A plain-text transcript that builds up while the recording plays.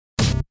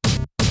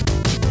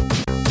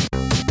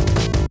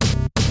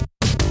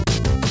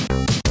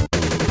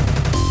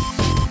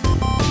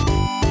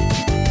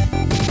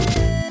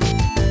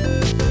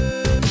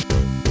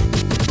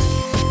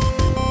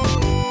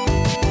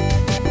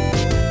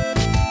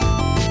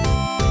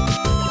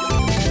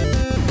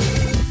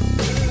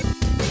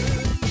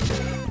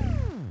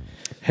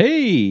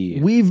Hey,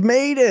 We've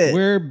made it.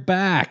 we're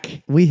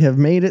back. We have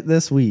made it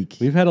this week.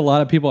 We've had a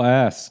lot of people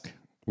ask.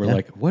 We're Yeah.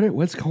 like,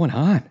 what's going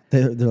on?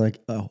 They're like,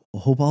 oh,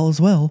 hope all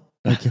is well.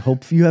 Like,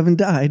 hope you haven't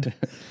died.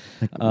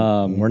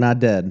 Like, we're not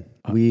dead.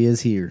 We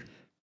is here.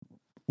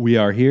 We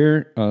are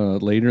here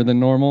later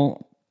than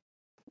normal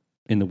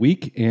in the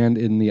week and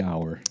in the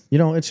hour. You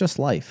know, it's just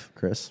life,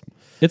 Chris.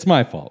 It's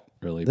my fault,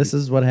 really. This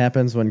is what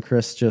happens when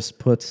Chris just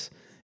puts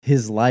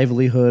his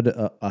livelihood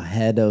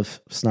ahead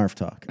of Snarf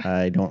Talk.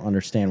 I don't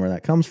understand where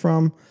that comes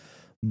from,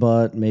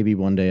 but maybe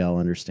one day I'll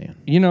understand.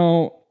 You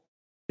know,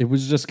 it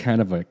was just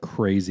kind of a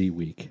crazy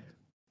week.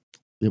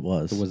 It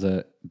was. It was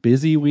a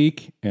busy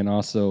week and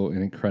also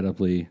an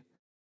incredibly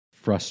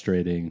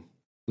frustratingly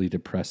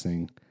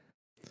depressing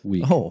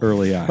week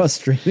early on.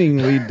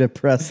 Frustratingly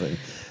depressing.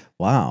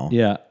 Wow.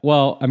 Yeah.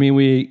 Well, I mean,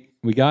 we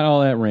got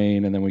all that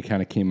rain and then we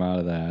kind of came out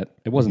of that.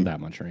 It wasn't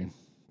that much rain.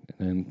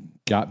 And then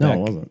got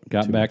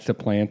back to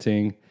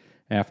planting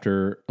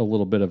after a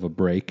little bit of a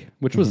break,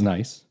 which was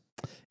nice.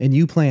 And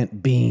you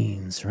plant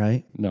beans,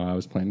 right? No, I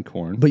was planting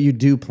corn. But you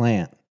do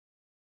plant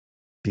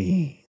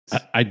beans.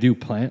 I do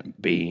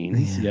plant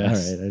beans,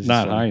 yes. All right,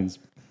 not Heinz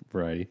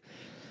variety.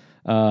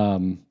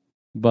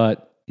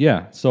 But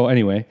yeah, so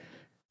anyway,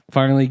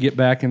 finally get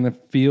back in the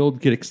field,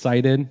 get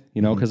excited,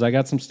 you know, because I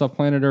got some stuff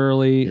planted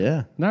early.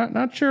 Yeah.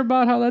 Not sure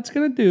about how that's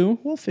going to do.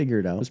 We'll figure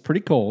it It out. was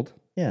pretty cold.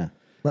 Yeah.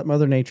 Let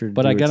Mother Nature do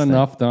But I got its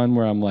enough done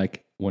where I'm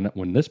like,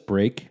 when this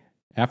break,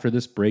 after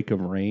this break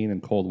of rain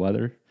and cold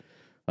weather,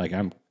 like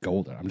I'm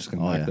golden. I'm just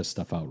going to knock this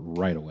stuff out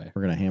right away. thing.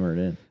 We're going to hammer it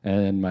in.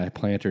 And my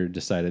planter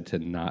decided to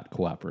not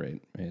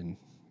cooperate. And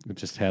it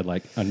just had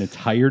like an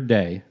entire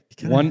day,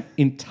 one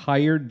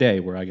entire day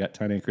where I got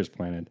 10 acres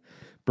planted,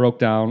 broke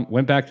down,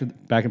 went back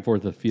and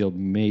forth to the field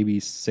maybe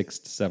 6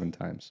 to 7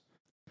 times.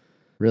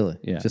 Really?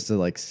 Yeah. Just to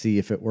like see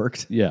if it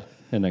worked. Yeah.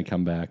 And then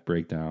come back,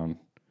 break down,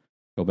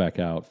 go back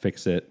out,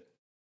 fix it,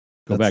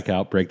 go back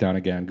out, break down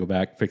again, go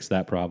back, fix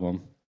that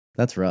problem.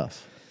 That's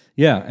rough.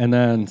 Yeah. And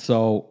then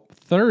so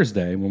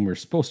Thursday, when we were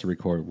supposed to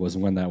record, was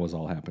when that was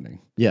all happening.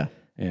 Yeah.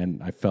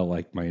 And I felt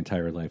like my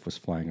entire life was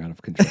flying out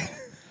of control.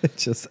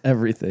 It's just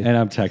everything. And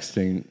I'm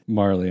texting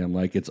Marley. I'm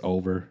like, it's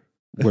over.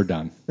 We're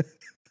done.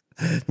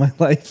 My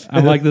life.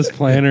 I'm like, this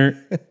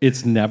planter,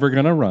 it's never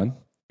going to run.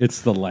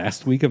 It's the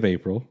last week of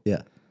April.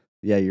 Yeah.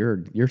 Yeah,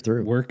 you're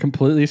through. We're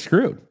completely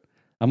screwed.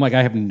 I'm like,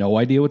 I have no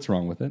idea what's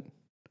wrong with it.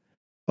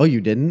 Oh,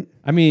 you didn't?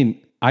 I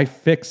mean, I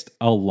fixed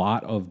a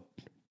lot of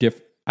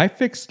I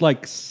fixed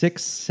like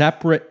 6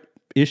 separate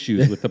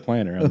issues with the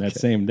planter on that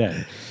same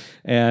day.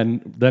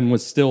 And then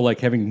was still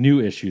like having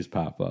new issues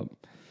pop up.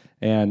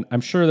 And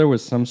I'm sure there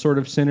was some sort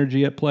of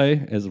synergy at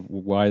play as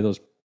why those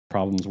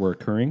problems were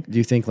occurring. Do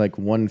you think like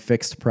one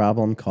fixed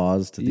problem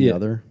caused the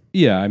other?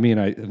 Yeah, I mean,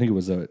 I think it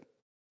was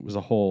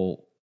a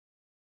whole,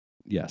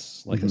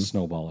 yes, like a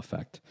snowball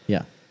effect.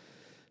 Yeah.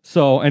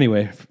 So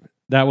anyway,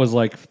 that was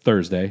like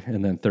Thursday,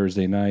 and then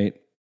Thursday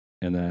night,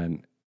 and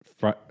then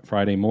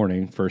Friday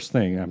morning, first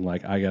thing, I'm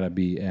like, I gotta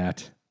be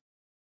at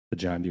the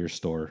John Deere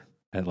store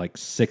at like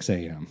 6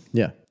 a.m.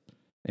 Yeah.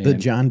 And The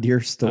John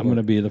Deere store. I'm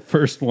gonna be the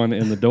first one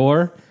in the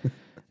door,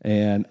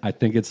 and I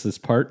think it's this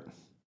part,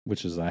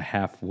 which is a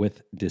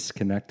half-width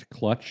disconnect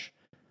clutch.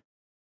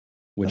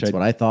 That's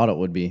what I thought it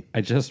would be.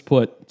 I just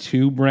put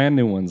 2 brand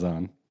new ones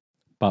on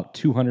about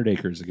 200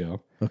 acres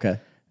ago. Okay.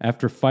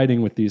 After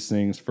fighting with these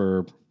things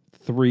for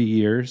 3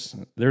 years,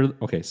 they're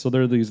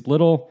these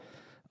little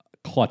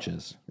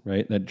clutches,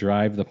 right, that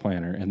drive the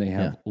planter, and they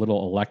have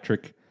little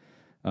electric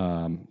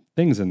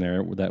things in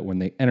there that when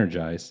they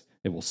energize,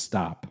 it will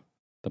stop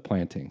the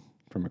planting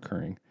from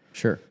occurring.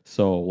 Sure.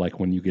 So, like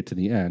when you get to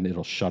the end,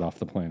 it'll shut off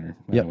the planter.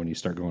 And when you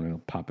start going, it'll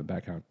pop it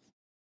back on.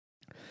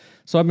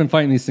 So I've been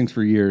fighting these things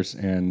for years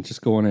and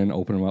just going in,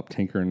 opening them up,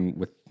 tinkering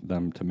with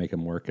them to make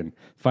them work. And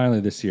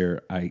finally this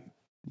year, I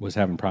was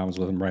having problems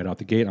with them right out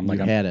the gate. I'm like,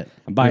 I'm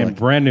buying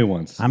brand new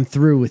ones. I'm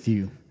through with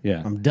you.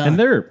 Yeah. I'm done. And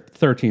they're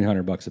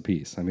 $1,300 a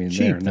piece. I mean,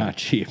 they're Cheap, not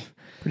cheap.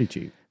 Pretty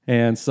cheap.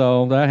 And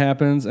so that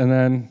happens. And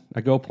then I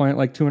go plant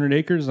like 200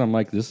 acres. I'm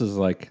like, this is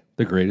like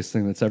the greatest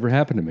thing that's ever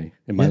happened to me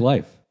in my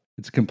life.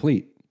 It's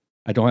complete.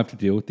 I don't have to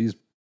deal with these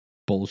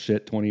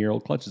bullshit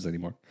 20-year-old clutches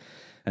anymore.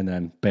 And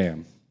then,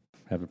 bam,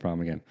 have a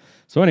problem again.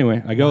 So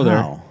anyway, I go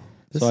there.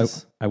 So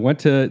I went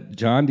to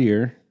John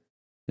Deere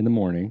in the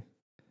morning.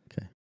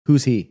 Okay.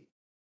 Who's he?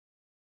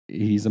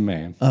 He's a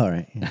man. All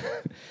right.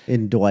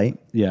 In Dwight.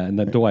 Yeah, and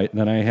then Dwight. And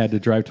then I had to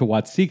drive to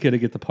Watsika to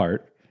get the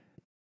part.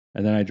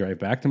 And then I drive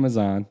back to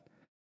Mazan,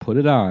 put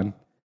it on,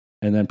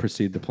 and then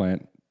proceed to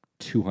plant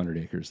 200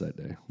 acres that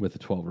day with a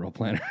 12-row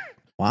planter.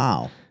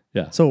 Wow.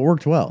 Yeah. So it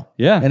worked well.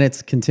 Yeah. And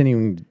it's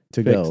continuing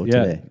to go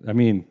today. I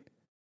mean,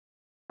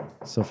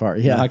 so far,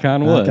 yeah. Knock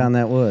on wood. Knock on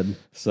that wood.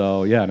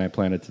 So yeah, and I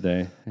planted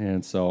today.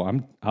 And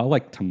so I'll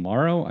like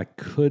tomorrow I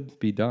could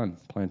be done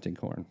planting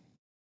corn.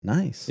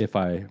 Nice. If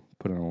I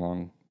put in a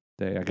long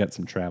day. I got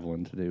some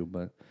traveling to do,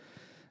 but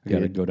I got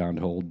to go down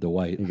to old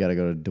Dwight. You got to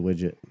go to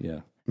DeWidget.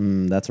 Yeah.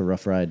 That's a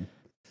rough ride.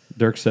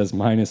 Dirk says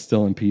mine is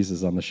still in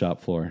pieces on the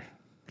shop floor.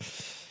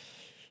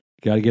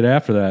 Got to get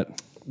after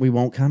that. We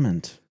won't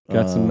comment.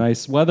 Got some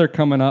nice weather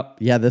coming up.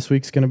 Yeah, this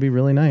week's going to be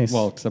really nice.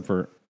 Well, except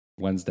for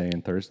Wednesday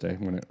and Thursday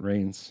when it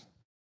rains.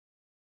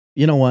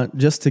 You know what?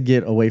 Just to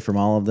get away from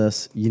all of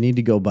this, you need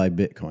to go buy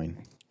Bitcoin.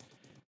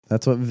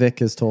 That's what Vic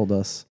has told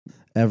us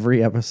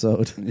every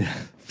episode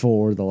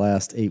for the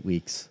last 8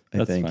 weeks,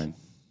 I think. Fine.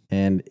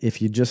 And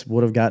if you just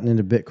would have gotten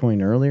into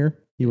Bitcoin earlier,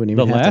 you wouldn't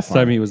even The have last to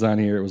farm. time he was on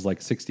here, it was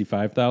like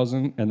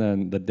 65,000. And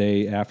then the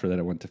day after that,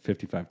 it went to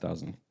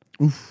 55,000.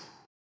 Oof.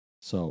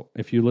 So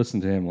if you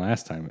listened to him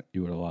last time,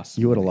 you would have lost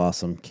some You would have money. lost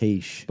some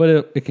cash. But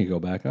it can go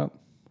back up.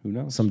 Who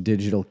knows? Some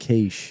digital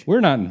cash.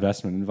 We're not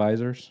investment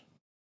advisors.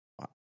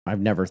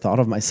 I've never thought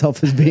of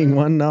myself as being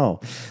one,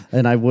 no.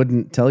 And I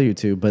wouldn't tell you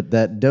to, but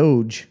that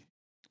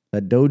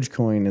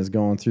Dogecoin is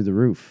going through the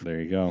roof. There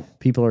you go.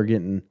 People are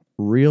getting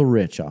real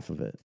rich off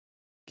of it.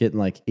 Getting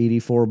like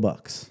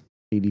 $84,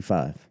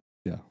 85.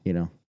 Yeah. You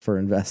know, for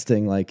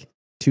investing like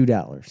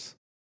 $2.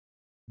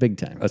 Big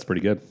time. That's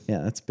pretty good. Yeah,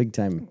 that's big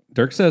time.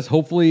 Dirk says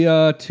hopefully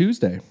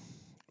Tuesday.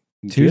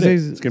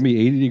 Tuesday's- It's going to be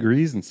 80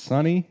 degrees and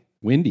sunny,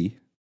 windy.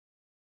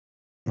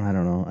 I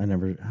don't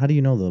know. How do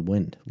you know the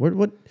wind? What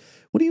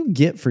do you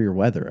get for your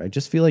weather? I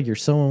just feel like you're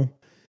so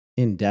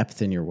in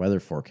depth in your weather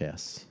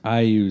forecasts.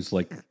 I use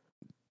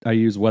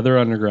Weather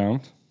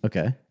Underground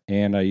Okay.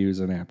 and I use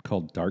an app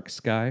called Dark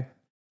Sky.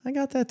 I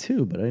got that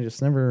too, but I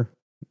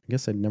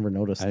guess I'd never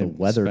noticed the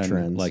weather spend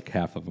trends. like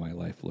half of my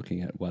life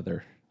looking at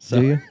weather. So,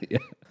 Do you? Yeah.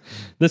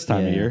 This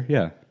time of Yeah.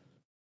 Yeah.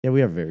 Yeah,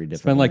 we have very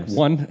different. Spend like lives.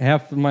 one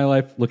half of my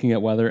life looking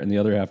at weather and the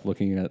other half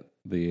looking at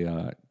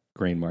the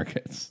grain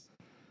markets.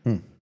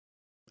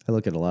 I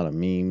look at a lot of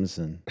memes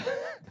and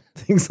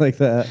things like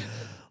that.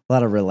 A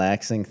lot of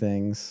relaxing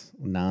things,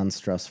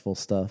 non-stressful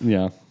stuff.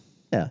 Yeah.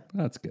 Yeah.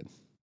 That's good.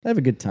 I have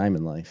a good time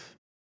in life,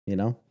 you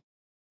know?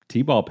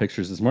 T-ball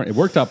pictures this morning. It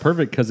worked out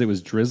perfect because it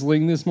was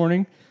drizzling this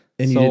morning.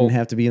 And you So didn't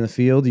have to be in the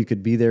field. You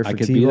could be there for I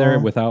could T-ball. be there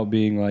without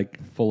being like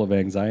full of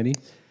anxiety.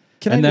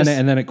 Can and I then just,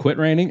 and then it quit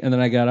raining, and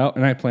then I got out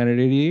and I planted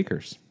 80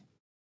 acres.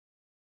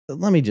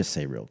 let me just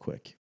say real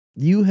quick.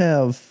 You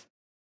have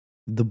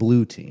the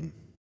blue team.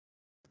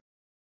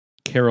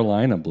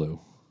 Carolina blue.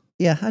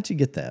 Yeah, how'd you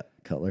get that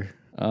color?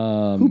 Who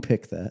Um,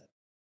 picked that?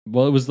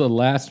 well, it was the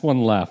last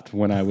one left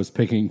when I was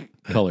picking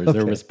colors.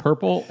 There Okay. was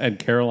purple and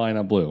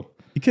Carolina blue.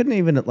 You couldn't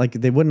even, like,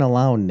 they wouldn't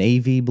allow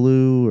navy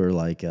blue or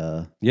like,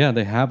 Yeah,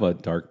 they have a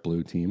dark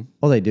blue team.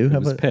 oh, they do It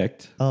have was a,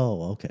 picked.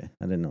 oh, okay.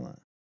 I didn't know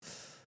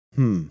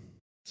that.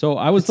 So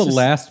I was It's the just-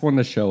 last one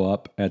to show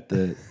up at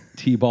the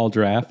T-ball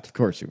draft, Of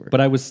course you were.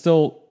 but I was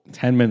still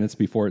 10 minutes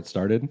before it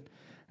started.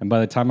 And by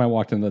the time I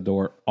walked in the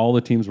door, all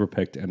the teams were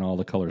picked and all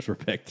the colors were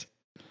picked.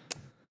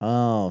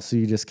 Oh, so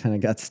you just kind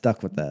of got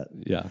stuck with that.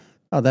 Yeah.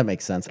 Oh, that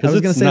makes sense. I Because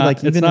was going to say, like,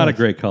 it's even not though a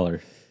great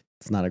color.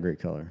 it's not a great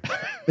color.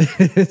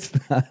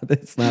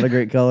 It's not a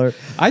great color.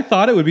 I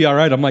thought it would be all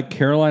right. I'm like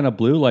Carolina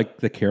blue, like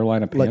the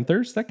Carolina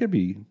Panthers. That could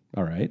be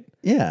all right.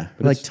 Yeah,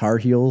 But like it's- Tar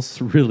Heels.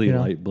 It's really You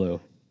know? light blue.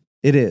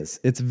 It is.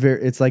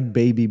 It's like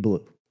baby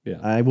blue. Yeah.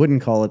 I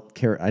wouldn't call it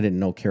I didn't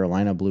know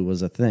Carolina blue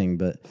was a thing,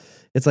 but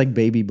it's like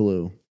baby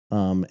blue.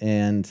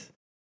 And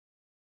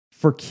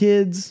for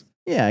kids,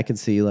 yeah, I could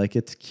see like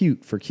it's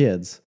cute for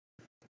kids.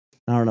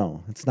 I don't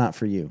know. It's not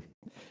for you.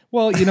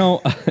 Well,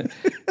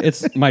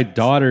 it's my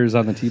daughter's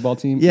on the T-ball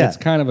team. Yeah. It's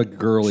kind of a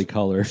girly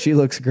color. She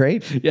looks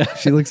great. Yeah.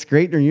 She looks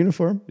great in her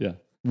uniform. Yeah.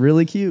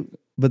 Really cute.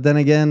 But then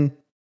again,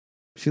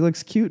 she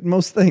looks cute in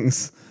most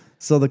things.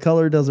 So the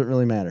color doesn't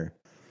really matter.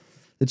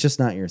 It's just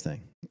not your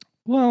thing.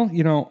 Well,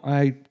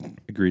 I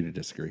agree to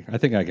disagree. I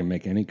think I can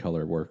make any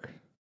color work.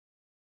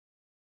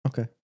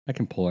 Okay. I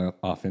can pull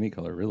off any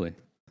color, really.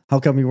 How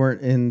come you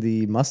weren't in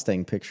the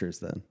Mustang pictures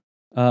then?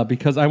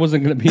 Because I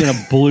wasn't going to be in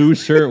a blue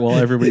shirt while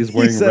everybody's You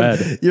wearing said-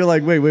 red. You're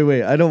like,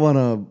 wait. I don't want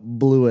to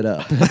blue it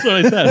up. That's what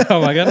I said.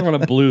 I'm like, I don't want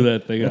to blue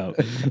that thing up.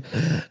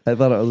 I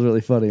thought it was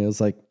really funny. I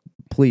was like,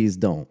 please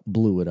don't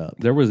blue it up.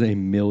 There was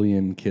 1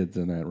 million kids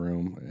in that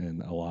room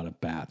and a lot of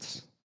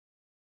bats.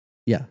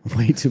 Yeah,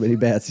 way too many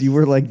bats. You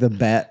were like the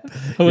bat.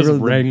 I was you were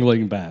the-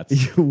 wrangling bats.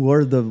 You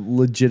were the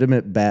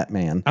legitimate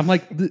Batman. I'm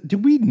like, do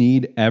we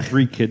need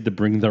every kid to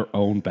bring their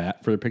own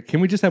bat for the pick?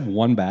 Can we just have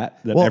one bat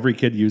that Well, every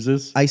kid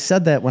uses? I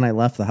said that when I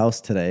left the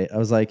house today. I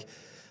was like,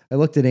 I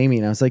looked at Amy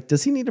and I was like, do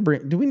we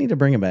need to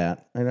bring a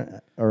bat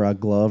or a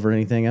glove or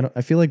anything?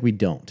 I feel like we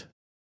don't.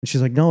 And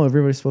she's like, no,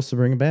 everybody's supposed to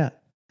bring a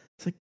bat.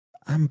 It's like,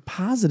 I'm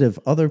positive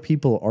other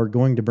people are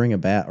going to bring a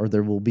bat or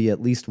there will be at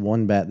least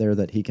one bat there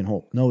that he can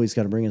hold. No, he's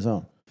got to bring his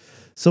own.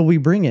 So we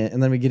bring it,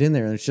 and then we get in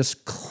there, and it's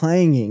just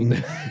clanging.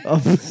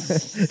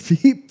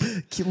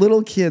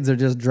 Little kids are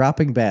just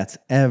dropping bats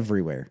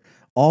everywhere,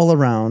 all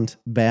around,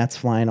 bats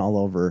flying all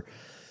over.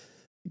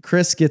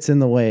 Chris gets in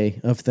the way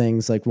of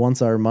things. Like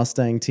once our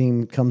Mustang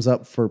team comes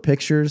up for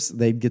pictures,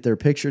 they get their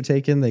picture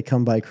taken. They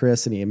come by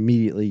Chris, and he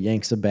immediately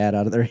yanks a bat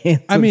out of their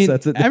hands. I and mean,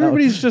 sets it down.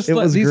 everybody's just It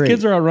like, was these great.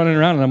 kids are out running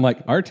around, and I'm like,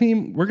 our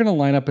team, we're going to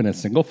line up in a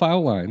single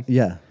file line,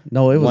 Yeah,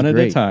 no, it was one at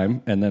great. a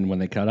time, and then when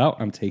they cut out,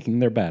 I'm taking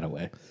their bat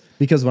away.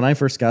 Because when I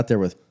first got there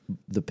with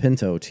the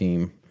Pinto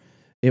team,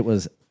 it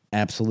was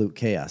absolute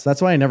chaos. That's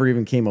why I never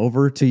even came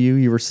over to you.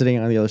 You were sitting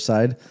on the other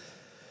side.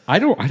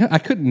 I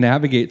couldn't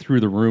navigate through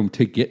the room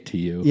to get to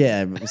you.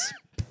 Yeah,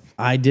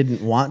 I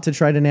didn't want to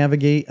try to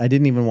navigate. I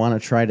didn't even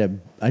want to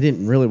I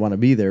didn't really want to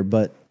be there,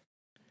 but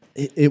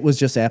it was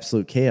just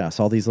absolute chaos.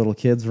 All these little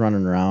kids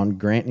running around.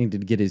 Grant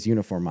needed to get his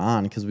uniform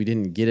on because we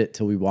didn't get it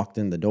till we walked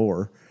in the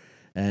door.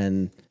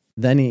 And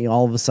then he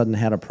all of a sudden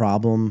had a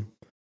problem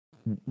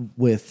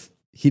with,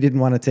 he didn't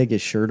want to take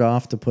his shirt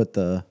off to put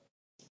the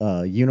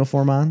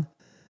uniform on.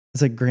 I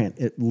was like, Grant,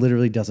 it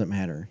literally doesn't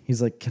matter.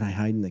 He's like, can I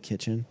hide in the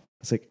kitchen? I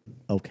was like,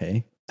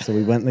 okay. So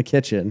we went in the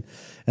kitchen,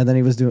 and then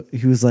he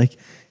was like,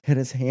 had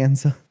his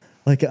hands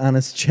like on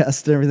his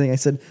chest and everything. I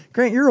said,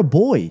 Grant, you're a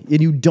boy,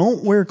 and you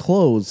don't wear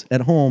clothes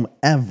at home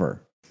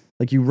ever.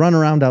 Like, you run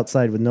around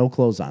outside with no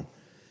clothes on.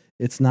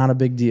 It's not a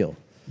big deal.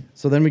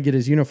 So then we get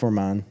his uniform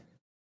on,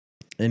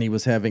 and he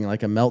was having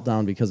like a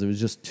meltdown because it was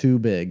just too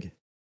big.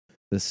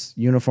 This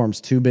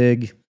uniform's too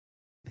big.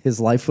 His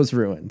life was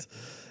ruined,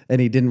 and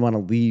he didn't want to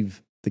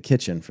leave the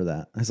kitchen for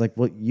that. I was like,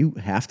 well, you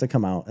have to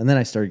come out. And then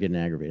I started getting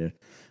aggravated.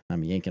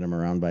 I'm yanking him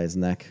around by his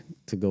neck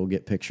to go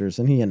get pictures,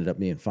 and he ended up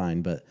being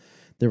fine. But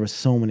there were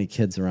so many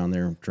kids around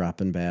there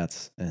dropping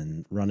bats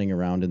and running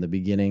around in the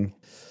beginning.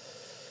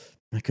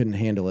 I couldn't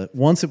handle it.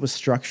 Once it was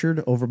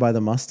structured over by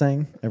the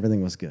Mustang,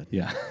 everything was good.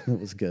 Yeah. It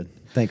was good.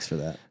 Thanks for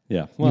that.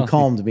 Yeah. Well, you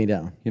calmed me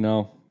down. You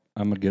know,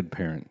 I'm a good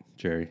parent,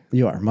 Jerry.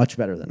 You are much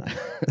better than I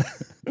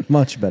am.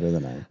 Much better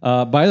than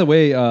I am. By the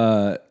way,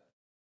 I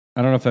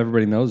don't know if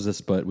everybody knows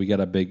this, but we got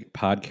a big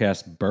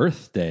podcast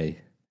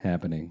birthday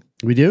happening.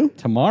 We do?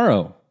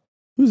 Tomorrow.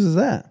 Whose is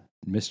that?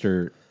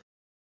 Mr.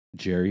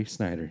 Jerry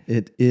Snyder.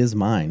 It is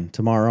mine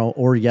tomorrow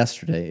or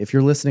yesterday. If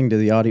you're listening to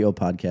the audio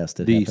podcast,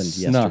 it happened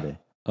yesterday.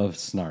 Of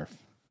Snarf.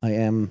 I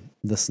am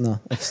the snuff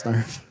of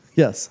Snarf.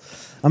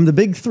 Yes. I'm the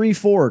big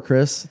 3-4,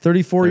 Chris.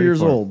 34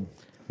 years old.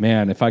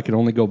 Man, if I could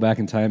only go back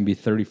in time and be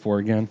 34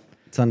 again,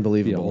 it's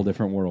unbelievable. It'd be a whole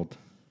different world.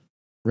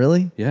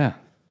 Really? Yeah.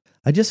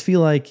 I just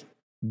feel like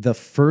the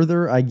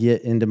further I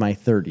get into my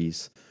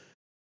 30s,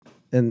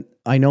 and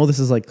I know this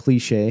is like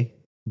cliche,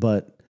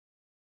 but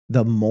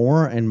the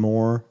more and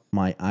more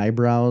my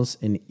eyebrows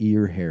and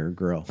ear hair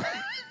grow.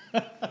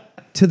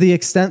 To the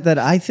extent that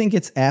I think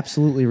it's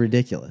absolutely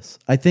ridiculous.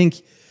 I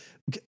think,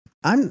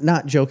 I'm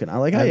not joking.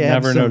 I've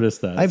never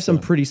noticed that. I have some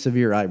pretty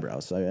severe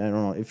eyebrows. I don't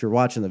know if you're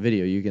watching the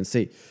video, you can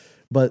see.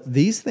 But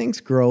these things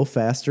grow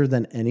faster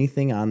than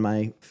anything on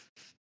my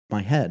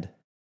head.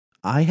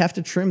 I have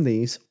to trim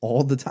these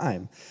all the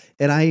time.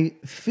 And I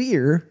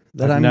fear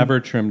that I've never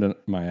trimmed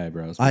my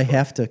eyebrows before. I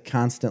have to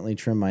constantly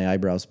trim my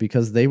eyebrows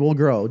because they will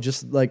grow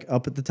just like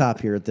up at the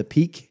top here at the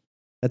peak,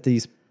 at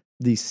these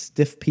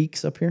stiff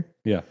peaks up here.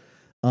 Yeah.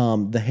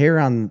 The hair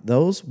on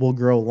those will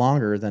grow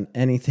longer than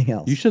anything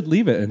else. You should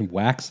leave it and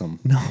wax them.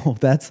 No,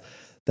 that's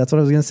what I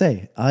was going to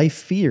say. I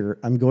fear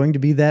I'm going to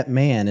be that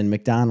man in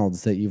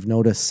McDonald's that you've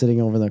noticed sitting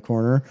over in the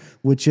corner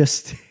with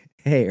just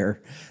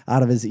hair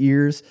out of his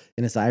ears,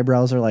 and his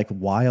eyebrows are like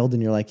wild,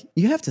 and you're like,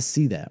 you have to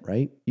see that,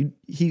 right?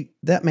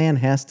 That man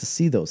has to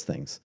see those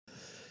things.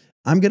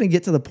 I'm going to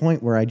get to the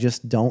point where I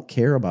just don't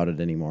care about it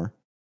anymore,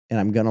 and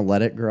I'm going to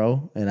let it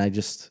grow, and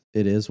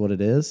it is what it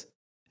is.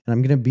 And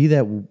I'm going to be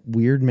that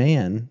weird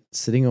man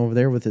sitting over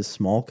there with his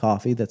small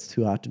coffee that's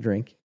too hot to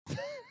drink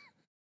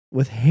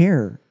with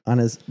hair on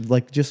his,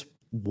 like, just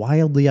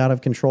wildly out of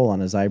control on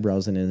his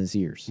eyebrows and in his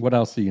ears. What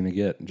else are you going to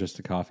get? Just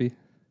a coffee?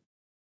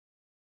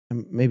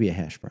 Maybe a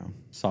hash brown.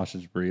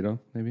 Sausage burrito,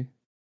 maybe?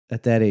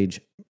 At that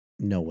age,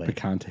 no way.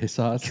 Picante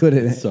sauce?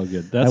 Couldn't. So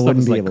good. That I stuff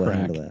wouldn't is be like able crack.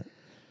 to handle that.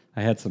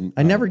 I had some.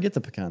 I never get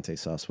the picante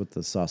sauce with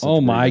the sausage Oh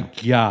burrito. my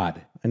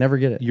God. I never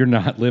get it. You're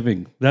not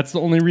living. That's the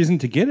only reason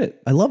to get it.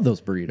 I love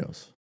those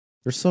burritos.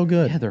 They're so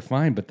good. Yeah, they're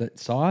fine, but that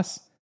sauce,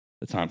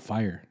 it's on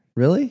fire.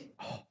 Really?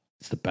 Oh,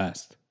 it's the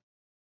best.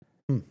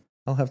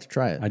 I'll have to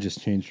try it. I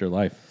just changed your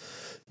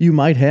life. You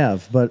might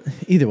have, but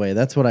either way,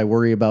 that's what I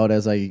worry about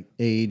as I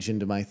age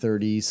into my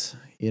 30s.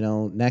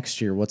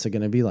 Next year, what's it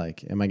going to be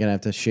like? Am I going to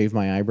have to shave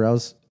my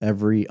eyebrows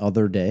every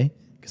other day?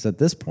 Because at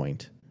this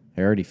point,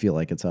 I already feel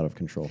like it's out of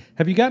control.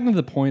 Have you gotten to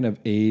the point of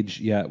age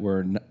yet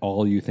where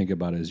all you think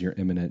about is your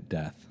imminent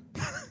death?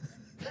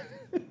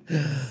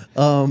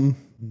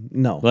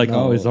 No.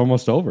 Oh, it's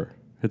almost over.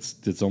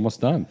 It's almost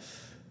done.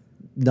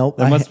 Nope.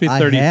 It must be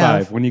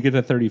 35. When you get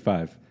to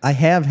 35. I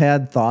have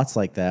had thoughts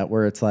like that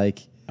where it's like,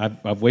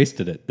 I've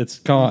wasted it. It's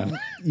gone.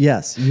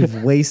 Yes,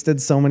 you've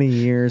wasted so many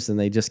years and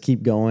they just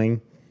keep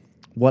going.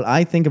 What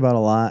I think about a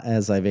lot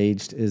as I've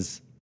aged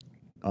is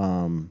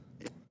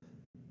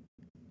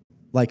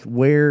like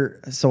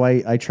so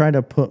I try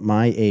to put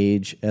my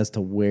age as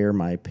to where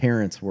my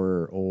parents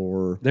were,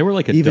 or they were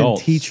like even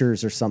adults.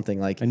 Teachers or something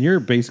like. And you're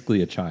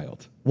basically a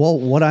child. Well,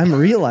 what I'm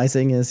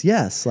realizing is,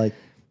 yes, like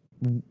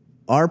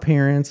our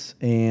parents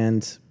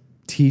and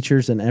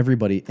teachers and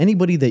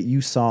anybody that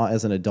you saw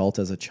as an adult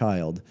as a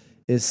child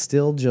is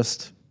still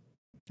just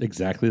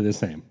exactly the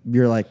same.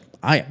 You're like,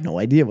 I have no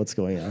idea what's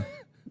going on.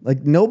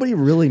 Like, nobody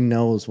really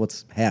knows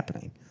what's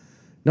happening.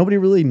 Nobody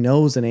really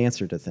knows an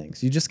answer to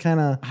things. You just kind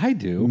of I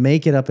do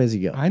make it up as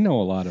you go. I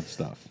know a lot of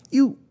stuff.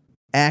 You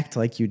act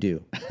like you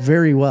do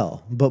very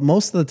well, but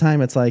most of the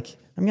time it's like,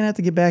 I'm going to have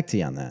to get back to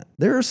you on that.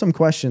 There are some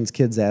questions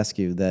kids ask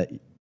you that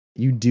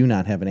you do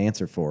not have an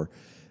answer for,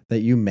 that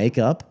you make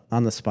up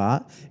on the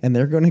spot, and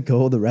they're going to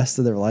go the rest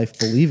of their life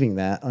believing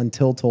that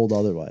until told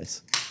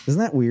otherwise. Isn't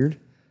that weird?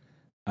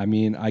 I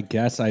mean, I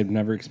guess I've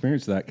never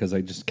experienced that because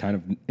I just kind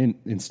of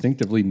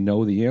instinctively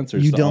know the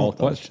answers You to don't. all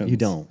though. questions. You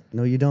don't.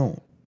 No, you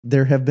don't.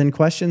 There have been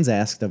questions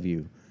asked of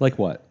you Like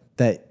what?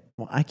 that,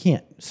 well, I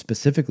can't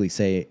specifically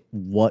say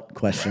what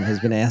question has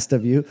been asked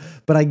of you,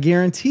 but I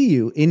guarantee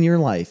you in your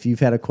life, you've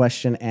had a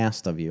question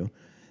asked of you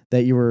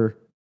that you were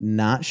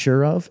not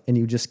sure of, and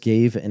you just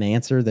gave an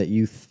answer that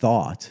you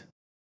thought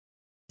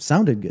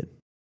sounded good.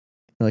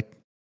 You're like,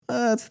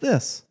 it's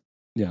this.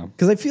 Yeah.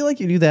 Because I feel like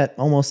you do that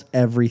almost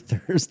every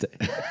Thursday.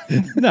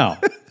 No.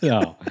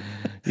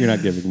 You're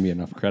not giving me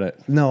enough credit.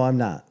 No, I'm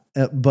not.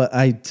 But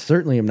I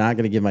certainly am not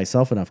going to give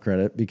myself enough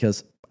credit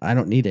because I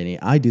don't need any.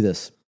 I do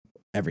this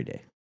every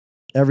day.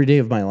 Every day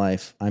of my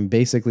life, I'm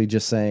basically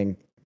just saying,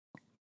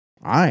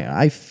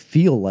 I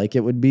feel like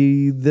it would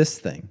be this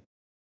thing.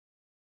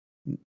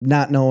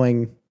 Not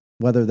knowing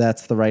whether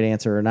that's the right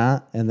answer or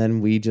not. And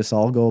then we just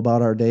all go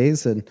about our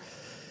days. And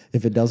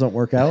if it doesn't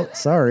work out,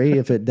 sorry.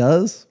 If it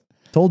does,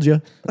 told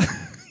you.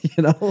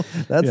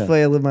 That's the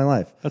way I live my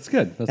life. That's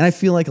good. And I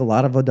feel like a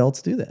lot of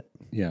adults do that.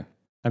 Yeah.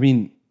 I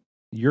mean,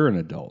 you're an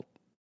adult.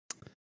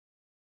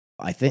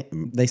 I think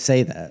they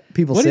say that.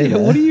 People What say that.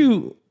 What do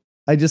you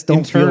I just don't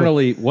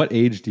internally, what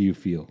age do you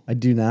feel? I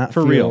do not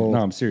For feel, real. No,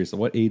 I'm serious.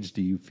 What age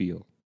do you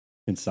feel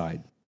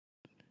inside?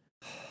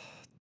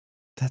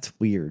 That's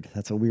weird.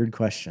 That's a weird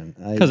question.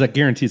 Because I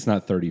guarantee it's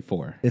not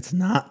 34. It's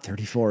not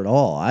 34 at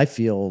all. I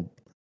feel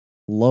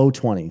low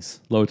 20s.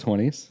 Low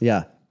 20s?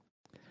 Yeah.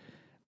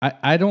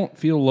 I don't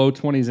feel low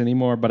 20s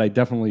anymore, but I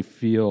definitely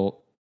feel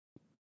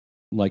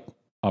like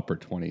upper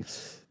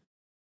 20s.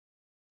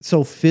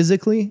 So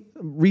physically,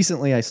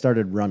 recently I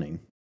started running,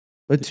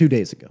 but 2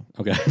 days ago.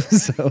 Okay.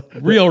 So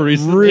Real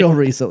recently. Real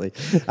recently.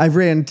 I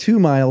ran 2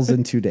 miles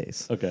in 2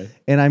 days. Okay.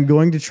 And I'm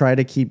going to try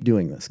to keep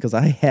doing this because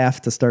I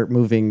have to start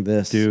moving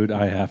this. Dude,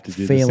 I have to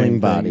do failing the same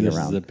body thing. This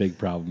around. is a big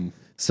problem.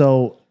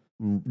 So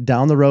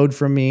down the road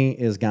from me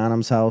is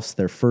Ghanem's house.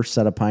 Their first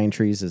set of pine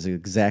trees is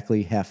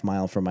exactly half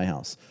mile from my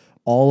house.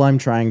 All I'm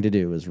trying to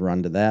do is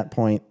run to that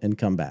point and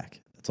come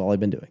back. That's all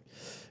I've been doing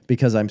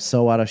because I'm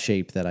so out of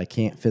shape that I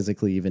can't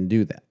physically even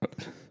do that.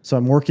 So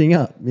I'm working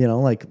up,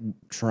 like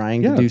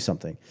trying to do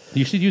something.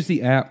 You should use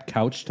the app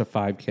Couch to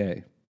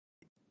 5K.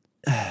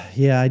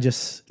 Yeah,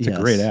 it's a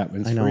great app.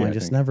 It's I know. free, I I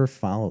just think. never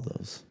follow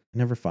those. I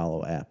never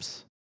follow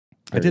apps.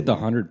 I did the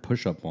 100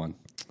 push-up one.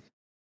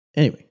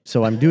 Anyway,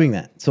 so I'm doing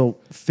that. So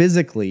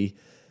physically,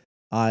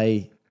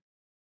 I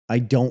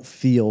don't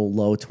feel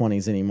low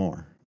 20s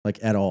anymore, like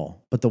at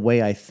all. But the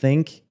way I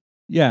think,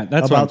 Yeah,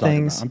 that's what I'm about talking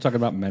things- about. I'm talking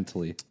about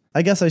mentally.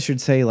 I guess I should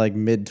say like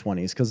mid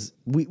 20s because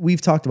we've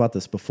talked about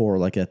this before,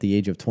 like at the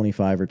age of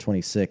 25 or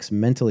 26,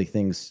 mentally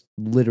things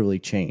literally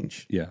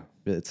change. Yeah.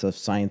 It's a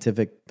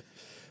scientific,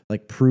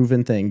 like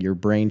proven thing. Your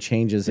brain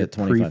changes Your at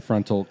 25.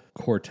 prefrontal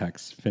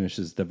cortex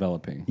finishes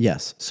developing.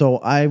 Yes. So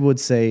I would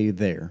say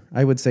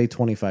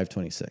 25,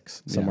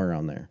 26, somewhere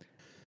around there.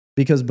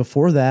 Because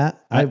before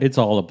that, It's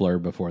all a blur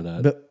before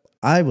that. but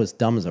I was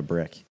dumb as a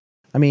brick.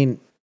 I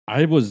mean,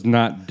 I was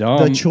not dumb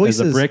The as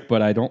choices- a brick,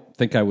 but I don't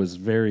think I was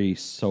very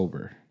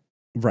sober.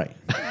 right.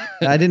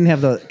 I didn't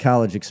have the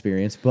college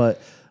experience,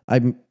 but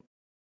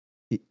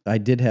I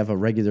did have a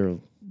regular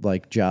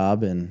like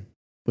job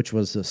which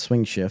was a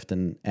swing shift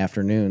and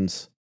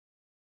afternoons.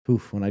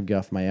 Oof, when I'd get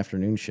off my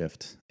afternoon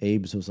shift,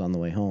 Abe's was on the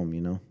way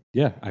home,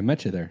 Yeah, I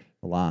met you there.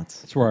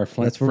 lots. That's where our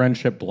That's where-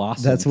 friendship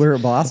blossomed. That's where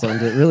it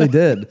blossomed. It really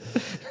did.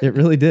 It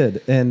really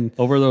did. And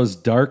Over those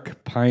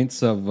dark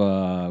pints of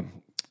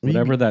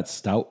whatever that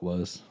stout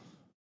was.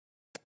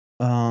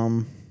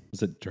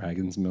 Was it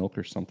Dragon's Milk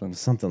or something?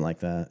 something like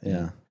that.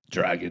 Yeah.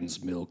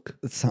 Dragon's Milk.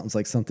 It sounds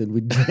like something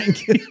we'd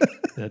drink.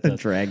 That does.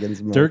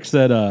 Dragon's milk. Dirk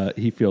said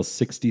he feels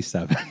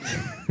 67.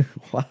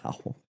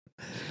 Wow.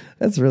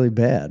 That's really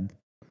bad.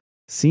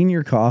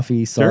 Senior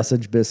coffee,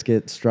 sausage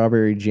biscuit,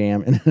 strawberry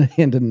jam,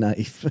 and a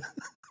knife.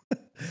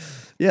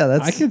 Yeah,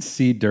 that's. I could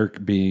see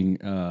Dirk being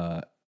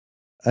I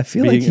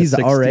feel like he's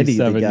already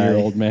the guy.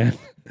 67-year-old man.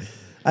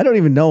 I don't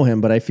even know him,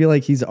 but I feel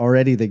like he's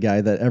already the guy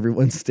that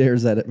everyone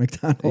stares at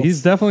McDonald's.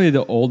 He's definitely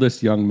the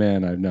oldest young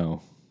man I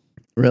know.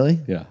 Really?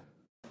 Yeah.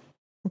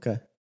 Okay.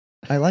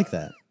 I like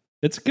that.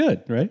 It's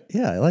good, right?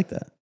 Yeah, I like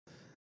that.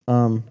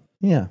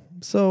 Yeah.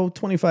 So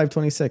 25,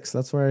 26,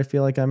 that's where I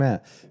feel like I'm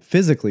at.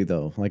 Physically,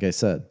 though, like I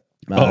said.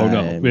 Oh, no.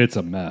 I'm It's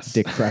a mess.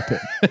 decrepit.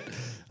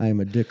 I am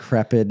a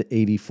decrepit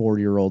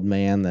 84-year-old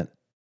man that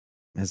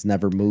has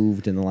never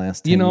moved in the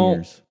last 10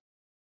 years.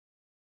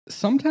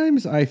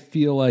 Sometimes I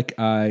feel like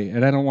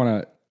and I don't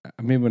want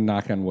to, maybe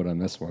knock on wood on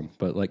this one,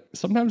 but like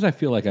sometimes I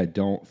feel like I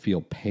don't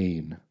feel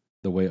pain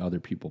the way other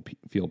people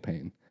feel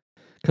pain.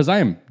 Because I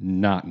am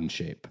not in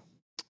shape,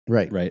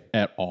 Right.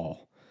 at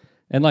all.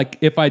 And like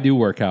if I do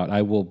work out,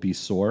 I will be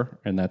sore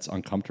and that's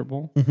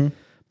uncomfortable. Mm-hmm.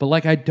 But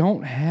like, I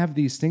don't have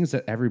these things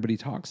that everybody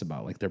talks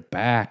about, like their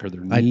back or their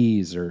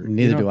knees or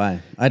Neither do I.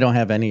 I don't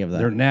have any of that.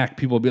 their neck.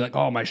 People will be like,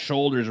 "Oh, my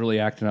shoulder's really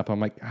acting up."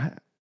 I'm like,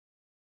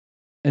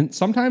 and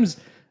sometimes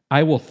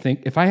I will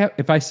think if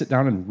I sit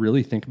down and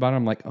really think about it,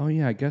 I'm like, "Oh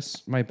yeah, I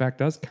guess my back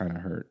does kind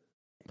of hurt."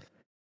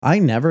 I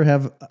never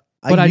have.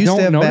 But I used to don't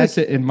have notice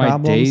back it in my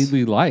problems.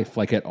 daily life,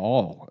 like at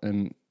all.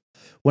 And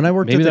When I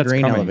worked maybe at the that's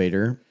grain coming.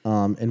 elevator,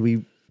 and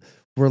we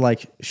were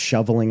like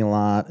shoveling a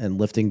lot and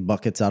lifting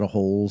buckets out of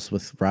holes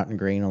with rotten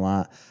grain a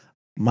lot,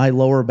 my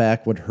lower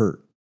back would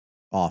hurt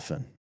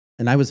often.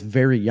 And I was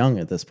very young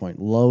at this point,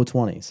 low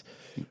 20s,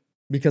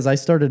 because I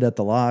started at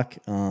the lock.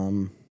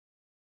 How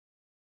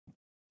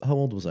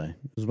old was I? It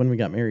was when we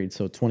got married,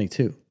 so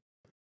 22.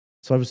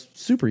 So I was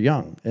super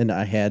young, and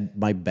I had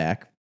my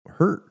back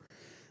hurt.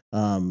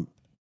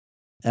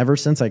 Ever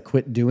since I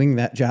quit doing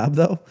that job,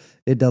 though,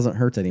 it doesn't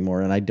hurt anymore,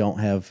 and I don't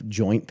have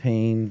joint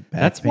pain, back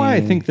that's why I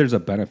pain. think there's a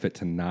benefit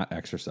to not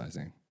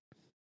exercising.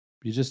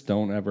 You just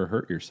don't ever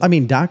hurt yourself. I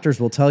mean, doctors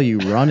will tell you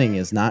running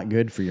is not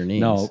good for your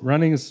knees. No,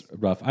 running is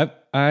rough.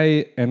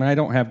 I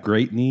don't have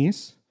great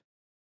knees.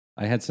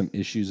 I had some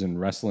issues in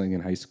wrestling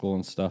in high school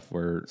and stuff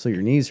where, So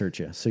your knees hurt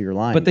you. So you're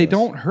lying. but they to us.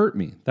 don't hurt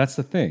me. That's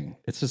the thing.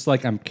 It's just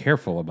like I'm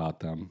careful about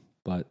them,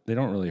 but they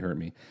don't really hurt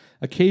me.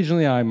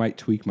 Occasionally I might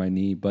tweak my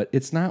knee, but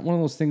it's not one of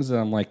those things that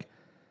I'm like,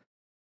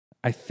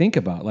 I think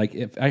about. Like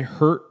if I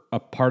hurt a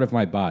part of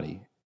my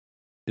body,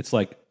 it's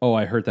like, oh,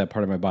 I hurt that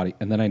part of my body.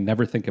 And then I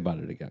never think about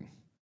it again.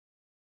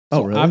 Oh,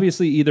 So really?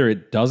 obviously either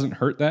it doesn't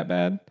hurt that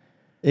bad.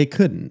 It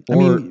couldn't. I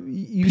Or mean,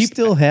 you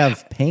still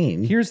have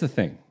pain. Here's the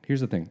thing.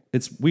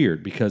 It's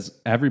weird because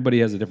everybody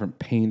has a different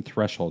pain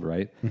threshold,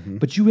 right? Mm-hmm.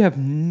 But you have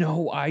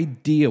no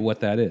idea what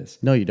that is.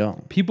 No, you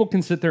don't. People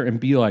can sit there and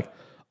be like,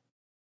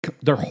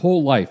 their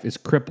whole life is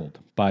crippled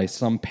by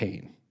some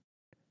pain,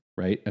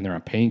 right? And they're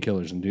on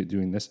painkillers and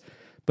doing this.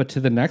 But to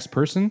the next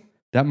person,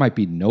 that might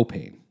be no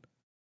pain.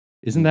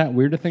 Isn't that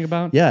weird to think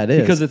about? Yeah, it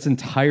is. Because it's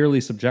entirely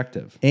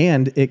subjective.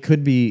 And it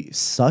could be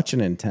such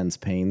an intense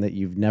pain that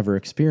you've never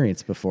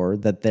experienced before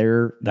that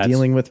they're That's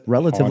dealing with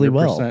relatively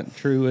well. 100%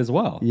 true as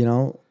well. You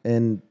know,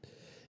 and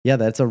yeah,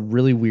 that's a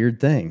really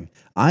weird thing.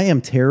 I am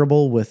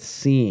terrible with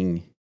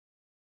seeing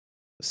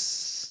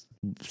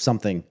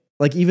something,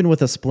 like even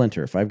with a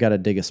splinter. If I've got to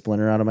dig a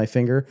splinter out of my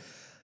finger,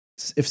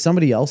 if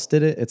somebody else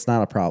did it, it's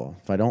not a problem.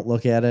 If I don't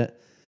look at it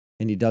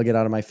and you dug it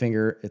out of my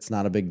finger, it's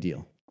not a big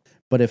deal.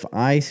 But if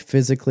I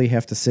physically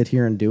have to sit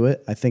here and do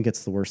it, I think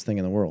it's the worst thing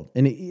in the world.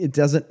 And it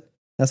doesn't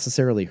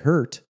necessarily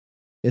hurt.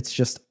 It's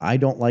just I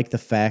don't like the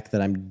fact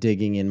that I'm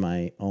digging in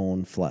my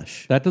own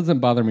flesh. That doesn't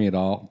bother me at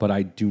all, but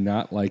I do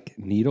not like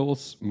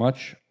needles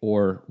much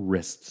or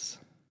wrists.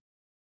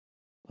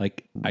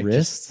 Like Wrists? I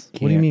just What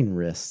do you can't mean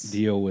wrists?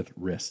 deal with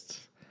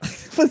wrists.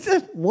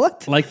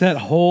 What? Like that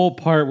whole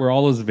part where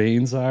all those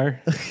veins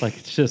are, like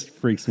it just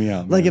freaks me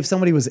out. Like man. if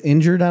somebody was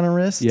injured on a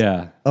wrist?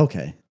 yeah,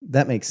 Okay,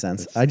 that makes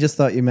sense. I just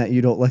thought you meant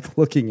you don't like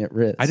looking at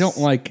wrists. I don't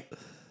like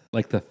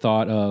the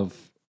thought of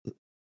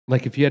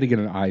like if you had to get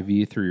an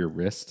IV through your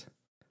wrist,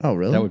 Oh,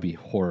 really? that would be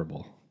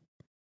horrible.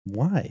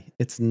 Why?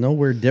 It's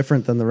nowhere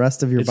different than the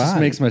rest of your It body. just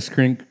makes my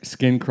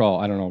skin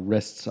crawl. I don't know.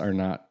 Wrists are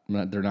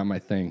they're not my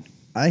thing.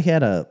 I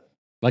had a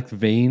Like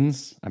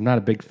veins, I'm not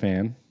a big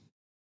fan.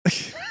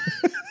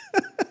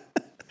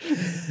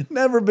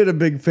 never been a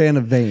big fan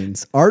of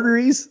veins.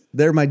 Arteries,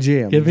 they're my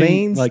jam. Giving,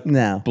 Veins, like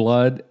no.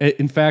 blood.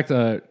 In fact,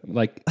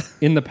 like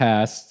in the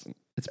past,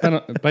 it's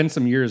been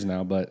some years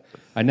now, but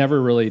I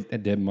never really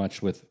did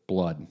much with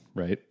blood.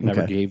 Right?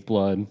 Never Okay. gave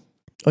blood.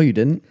 Oh, you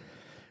didn't?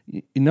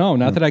 No,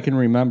 not that I can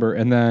remember.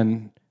 And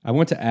then I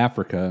went to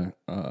Africa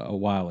a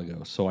while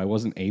ago, so I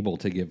wasn't able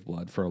to give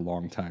blood for a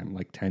long time,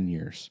 like 10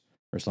 years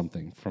or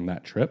something from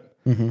that trip.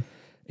 Mm-hmm.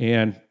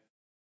 And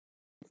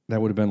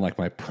that would have been like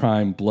my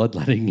prime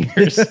bloodletting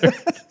years.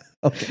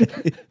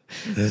 Okay.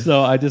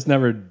 So I just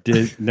never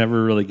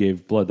really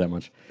gave blood that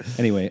much.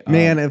 Anyway,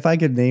 Man, if I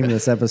could name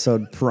this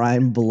episode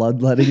Prime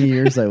Bloodletting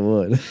Years, I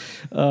would.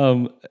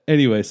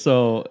 Anyway,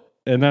 so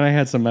and then I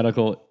had some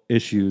medical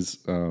issues,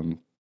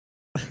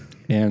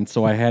 and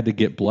so I had to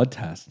get blood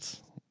tests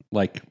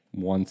like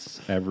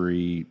once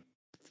every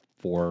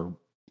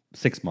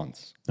 6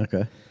 months.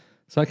 Okay.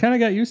 So I kind of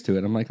got used to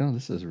it. I'm like, oh,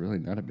 this is really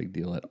not a big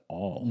deal at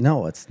all.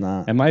 No, it's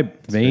not. And my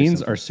veins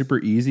simple. are super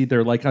easy.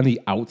 They're like on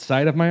the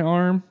outside of my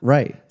arm.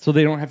 Right. So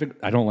they don't have to.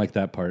 I don't like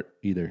that part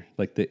either.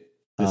 Like this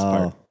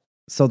part.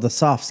 So the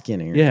soft skin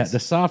areas. Yeah, the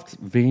soft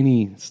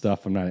veiny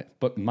stuff. I'm not.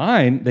 But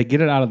mine, they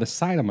get it out of the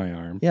side of my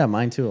arm. Yeah,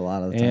 mine too. A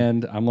lot of the time.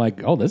 And I'm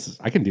like, oh,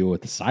 I can deal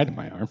with the side of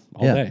my arm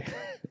all Yeah. day.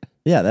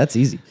 Yeah, that's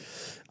easy.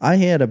 I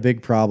had a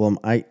big problem.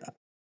 I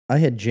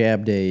had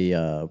jabbed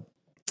a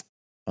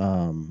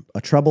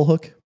treble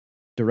hook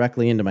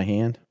directly into my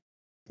hand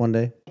one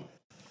day.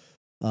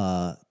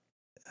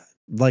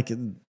 Like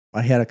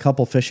I had a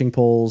couple fishing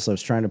poles. I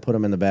was trying to put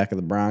them in the back of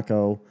the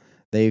Bronco.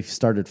 They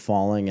started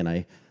falling, and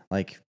I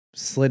like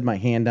slid my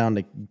hand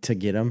down to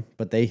get them,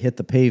 but they hit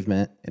the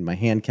pavement, and my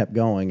hand kept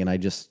going, and I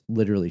just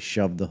literally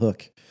shoved the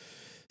hook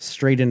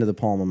straight into the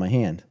palm of my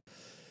hand.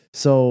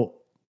 So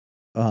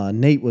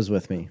Nate was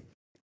with me,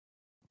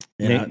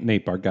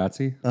 Nate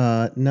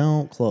Bargatze.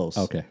 No, close.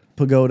 Okay.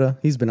 Pagoda.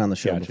 He's been on the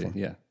show Gotcha. before.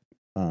 Yeah.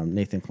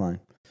 Nathan Klein.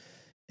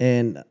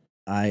 And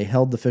I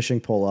held the fishing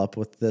pole up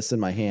with this in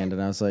my hand,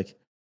 and I was like,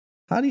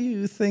 how do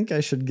you think I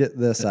should get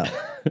this out?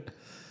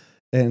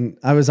 And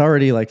I was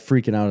already like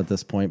freaking out at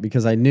this point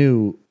because I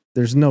knew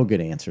there's no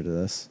good answer to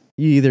this.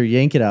 You either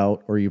yank it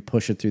out or you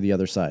push it through the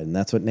other side. And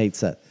that's what Nate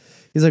said.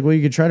 He's like, well,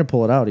 you could try to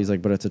pull it out. He's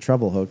like, but it's a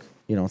treble hook.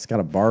 You know, it's got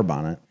a barb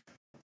on it.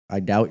 I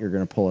doubt you're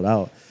going to pull it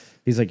out.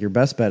 He's like, your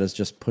best bet is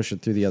just push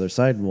it through the other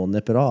side and we'll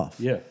nip it off.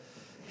 Yeah.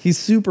 He's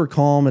super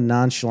calm and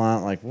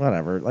nonchalant, like,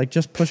 whatever. Like,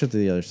 just push it to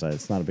the other side.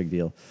 It's not a big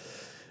deal.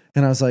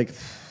 And I was like,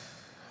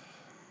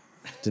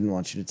 didn't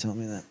want you to tell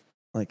me that.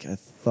 Like, I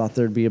thought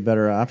there'd be a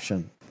better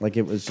option. Like,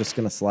 it was just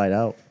going to slide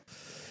out.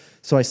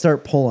 So I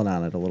start pulling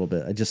on it a little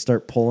bit. I just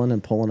start pulling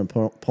and pulling and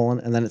pulling,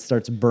 and then it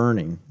starts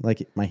burning.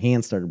 Like, my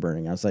hand started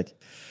burning. I was like,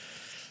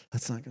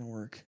 that's not going to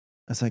work.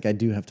 I was like, I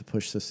do have to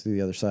push this through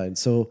the other side.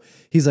 So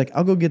he's like,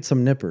 I'll go get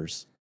some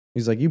nippers.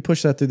 He's like, you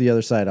push that through the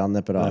other side. I'll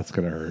nip it off. That's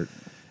going to hurt.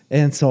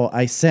 And so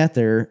I sat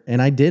there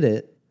and I did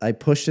it. I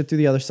pushed it through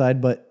the other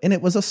side, and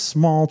it was a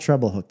small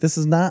treble hook. This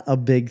is not a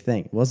big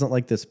thing. It wasn't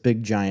like this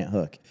big giant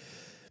hook.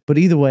 But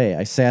either way,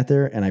 I sat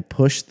there and I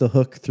pushed the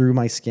hook through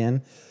my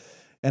skin,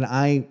 and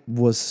I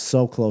was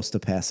so close to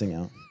passing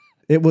out.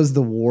 It was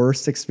the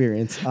worst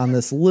experience on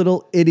this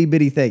little itty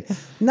bitty thing.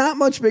 Not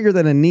much bigger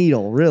than a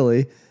needle,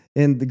 really,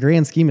 in the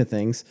grand scheme of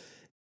things.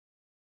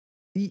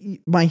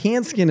 My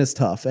hand skin is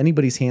tough.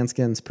 Anybody's hand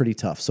skin is pretty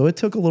tough. So it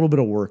took a little bit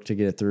of work to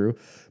get it through,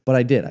 but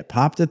I did. I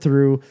popped it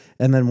through,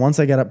 and then once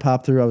I got it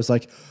popped through, I was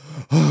like,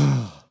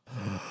 oh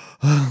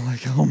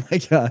my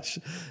gosh.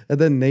 And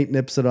then Nate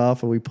nips it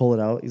off, and we pull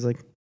it out. He's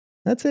like,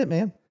 that's it,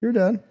 man. You're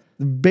done.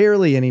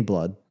 Barely any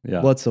blood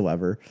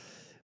whatsoever.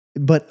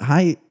 But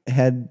I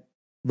had,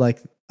 like,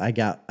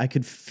 I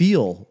could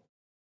feel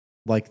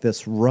like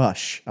this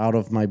rush out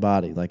of my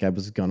body, like I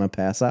was going to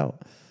pass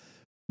out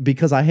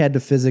because I had to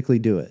physically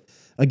do it.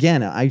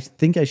 Again, I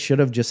think I should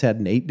have just had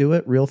Nate do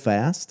it real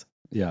fast.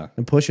 Yeah.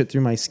 And push it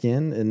through my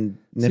skin and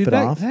nip it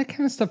off. That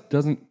kind of stuff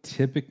doesn't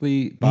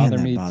typically bother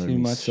me too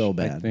much. So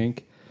bad. I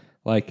think.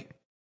 Like,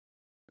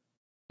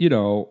 you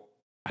know,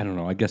 I don't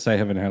know. I guess I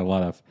haven't had a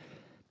lot of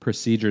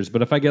procedures,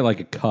 but if I get like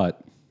a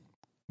cut,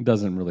 it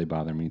doesn't really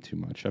bother me too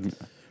much.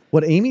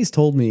 What Amy's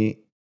told me,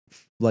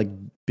 like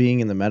being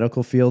in the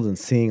medical field and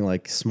seeing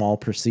like small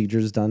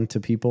procedures done to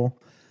people,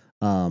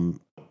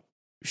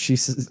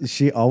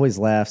 she always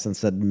laughs and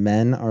said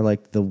men are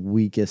like the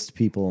weakest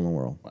people in the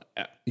world.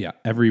 Yeah,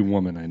 every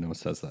woman I know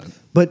says that.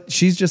 But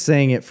she's just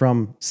saying it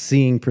from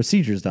seeing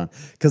procedures done.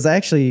 Because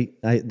actually,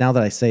 now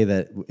that I say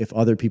that, if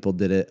other people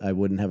did it, I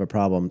wouldn't have a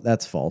problem.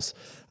 That's false.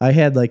 I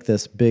had like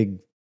this big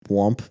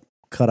lump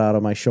cut out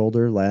of my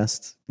shoulder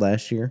last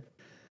year.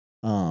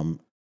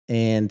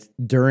 And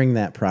during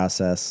that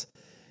process,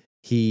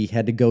 he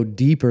had to go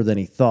deeper than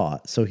he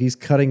thought. So he's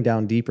cutting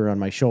down deeper on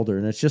my shoulder.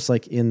 And it's just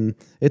like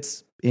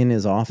it's in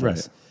his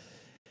office. Right.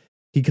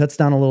 He cuts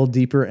down a little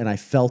deeper and I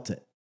felt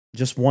it.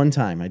 Just one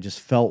time. I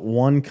just felt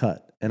one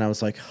cut. And I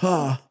was like,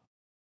 I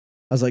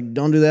was like,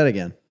 don't do that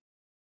again.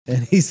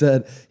 And he's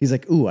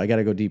like, ooh, I got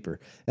to go deeper.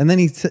 And then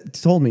he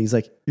told me, he's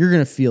like, you're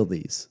going to feel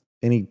these.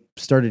 And he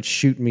started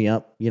shooting me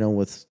up,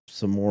 with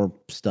some more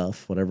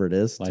stuff, whatever it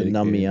is, to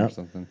numb me up.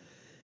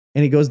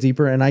 And he goes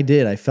deeper, and I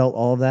did. I felt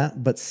all of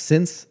that. But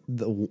since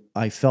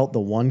I felt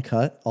the one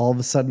cut, all of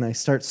a sudden I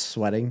start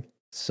sweating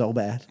so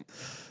bad.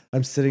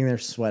 I'm sitting there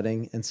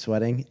sweating,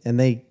 and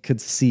they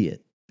could see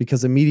it.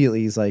 Because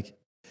immediately he's like,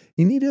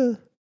 you need a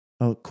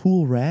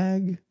cool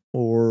rag?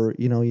 Or,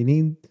 you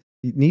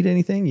need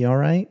anything? You all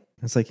right?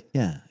 I was like,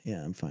 yeah,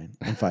 I'm fine.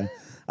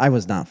 I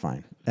was not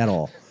fine at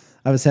all.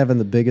 I was having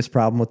the biggest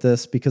problem with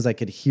this because I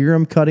could hear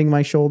him cutting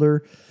my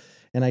shoulder,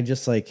 and I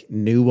just like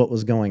knew what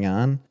was going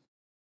on.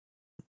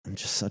 I'm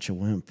just such a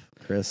wimp,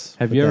 Chris.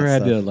 Have you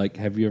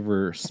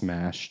ever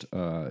smashed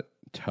a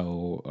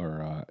toe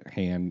or a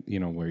hand,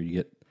 where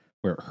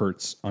it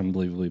hurts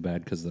unbelievably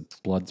bad because the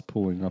blood's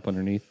pooling up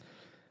underneath?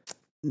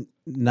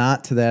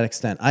 Not to that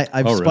extent.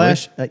 I've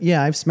splashed. Really?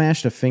 I've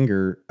smashed a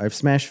finger. I've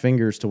smashed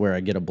fingers to where I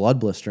get a blood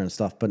blister and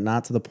stuff, but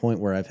not to the point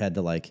where I've had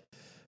to like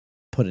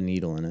put a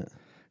needle in it.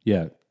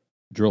 Yeah,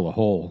 drill a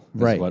hole.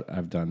 Is right. What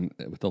I've done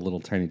with a little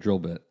tiny drill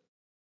bit,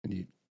 and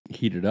you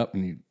heat it up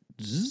and you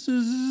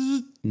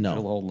drill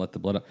a hole and let the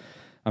blood up.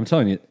 I'm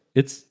telling you,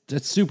 it's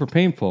super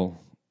painful.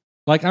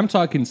 Like I'm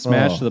talking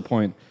smash to the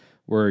point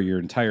where your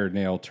entire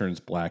nail turns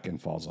black and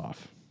falls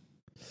off.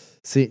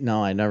 See,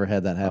 no, I never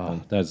had that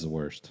happen. That's the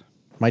worst.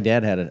 My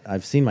dad had it.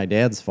 I've seen my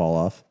dad's fall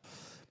off,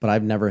 but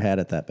I've never had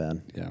it that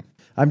bad. Yeah.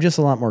 I'm just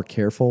a lot more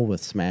careful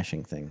with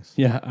smashing things.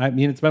 Yeah, I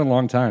mean, it's been a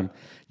long time.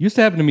 Used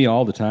to happen to me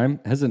all the time.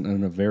 Hasn't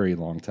in a very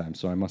long time,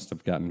 so I must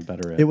have gotten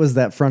better at it. It was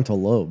that frontal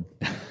lobe.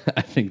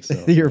 I think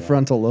so. Your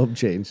frontal lobe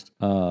changed.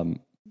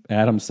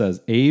 Adam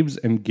says, Abe's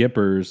and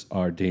Gippers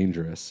are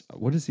dangerous.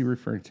 What is he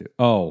referring to?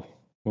 Oh,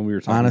 when we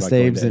were talking Honest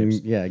about Abe's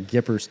and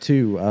Gippers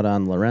 2 out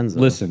on Lorenzo.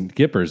 Listen,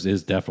 Gippers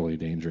is definitely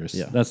dangerous.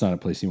 Yeah. That's not a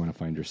place you want to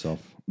find yourself.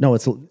 No,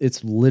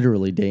 it's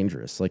literally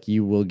dangerous. Like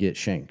you will get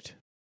shanked.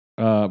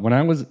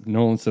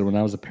 Nolan said, when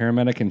I was a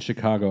paramedic in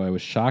Chicago, I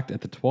was shocked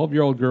at the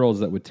 12-year-old girls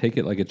that would take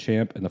it like a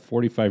champ and the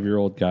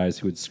 45-year-old guys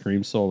who would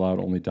scream so loud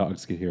only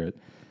dogs could hear it.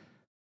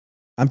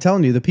 I'm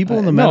telling you, the people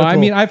in the No, medical... I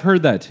mean, I've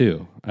heard that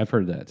too.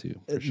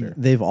 For sure.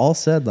 They've all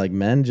said, like,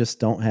 men just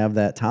don't have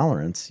that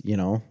tolerance, you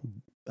know?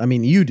 I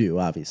mean, you do,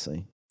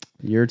 obviously.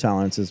 Your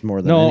tolerance is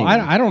more than No, anyone.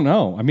 I don't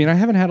know. I mean, I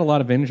haven't had a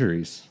lot of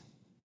injuries.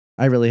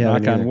 I really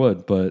haven't. Knock on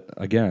wood, but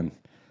again,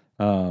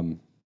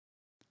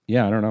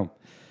 yeah, I don't know.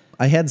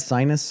 I had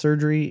sinus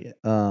surgery,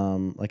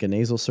 like a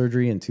nasal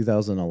surgery in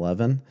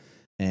 2011,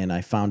 and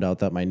I found out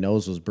that my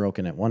nose was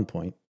broken at one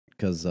point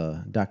because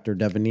Dr.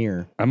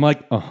 Devanir I'm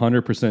like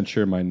 100%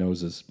 sure my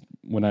nose is,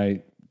 when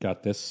I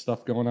got this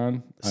stuff going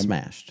on,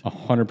 smashed. I'm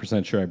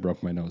 100% sure I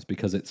broke my nose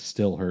because it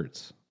still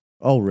hurts.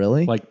 Oh,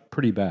 really? Like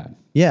pretty bad.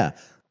 Yeah.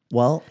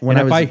 Well, when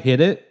and if I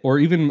hit it, or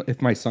even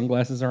if my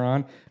sunglasses are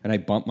on and I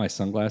bump my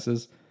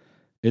sunglasses,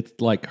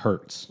 it like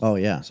hurts. Oh,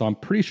 yeah. So I'm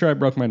pretty sure I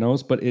broke my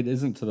nose, but it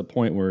isn't to the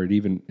point where it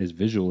even is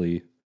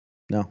visually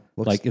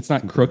like it's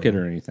not crooked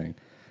or anything.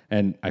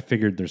 And I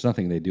figured there's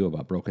nothing they do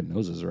about broken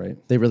noses, right?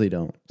 They really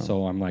don't.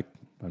 So I'm like,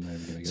 I'm not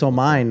even gonna get So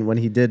mine, when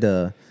he did,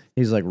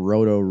 he's like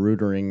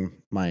roto-rootering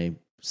my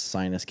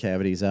sinus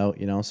cavities out,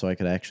 you know, so I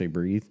could actually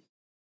breathe.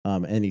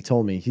 And he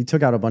told me, he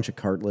took out a bunch of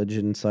cartilage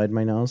inside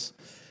my nose.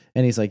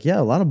 And he's like, yeah,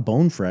 a lot of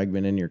bone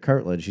fragment in your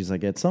cartilage. He's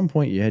like, at some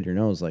point you had your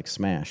nose like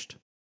smashed.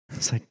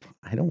 It's like,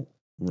 I don't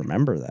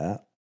remember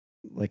that.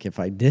 Like if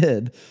I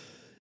did,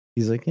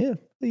 he's like, yeah,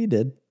 you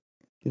did.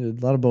 You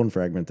did a lot of bone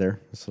fragment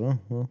there. I said, oh,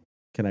 well,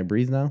 can I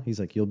breathe now? He's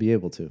like, you'll be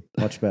able to.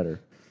 Much better.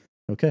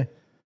 Okay.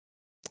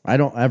 I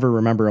don't ever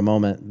remember a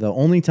moment. The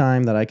only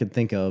time that I could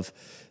think of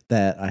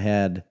that I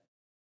had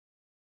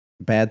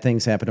bad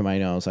things happen to my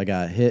nose, I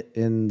got hit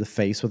in the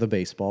face with a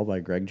baseball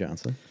by Greg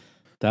Johnson.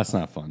 That's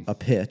not fun. A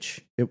pitch,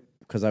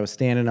 because I was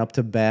standing up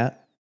to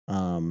bat,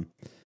 and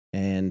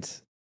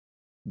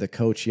the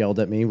coach yelled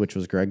at me, which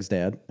was Greg's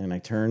dad, and I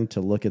turned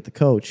to look at the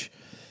coach.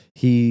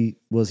 He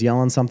was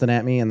yelling something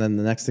at me, and then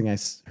the next thing I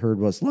heard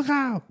was, look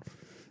out!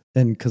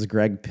 And because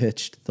Greg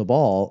pitched the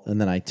ball,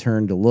 and then I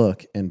turned to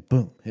look, and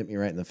boom, hit me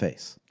right in the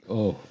face.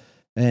 Oh.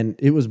 And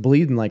it was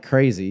bleeding like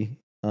crazy.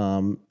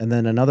 And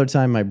then another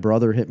time, my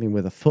brother hit me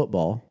with a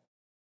football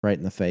right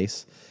in the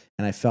face,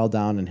 and I fell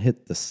down and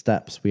hit the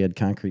steps. We had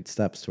concrete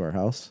steps to our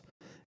house,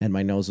 and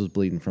my nose was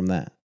bleeding from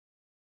that.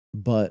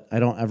 But I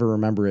don't ever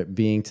remember it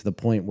being to the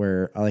point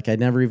where, like, I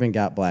never even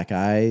got black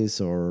eyes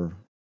or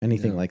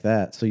anything like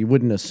that. So you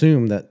wouldn't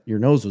assume that your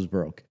nose was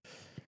broke.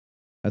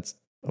 That's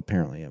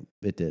apparently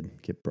it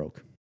did get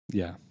broke.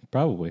 Yeah,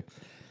 probably.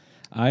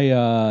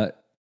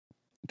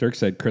 Dirk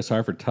said Chris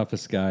Harford,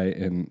 toughest guy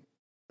in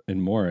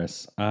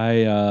Morris.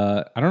 I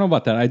don't know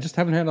about that. I just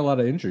haven't had a lot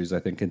of injuries, I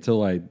think,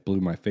 until I blew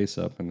my face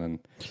up and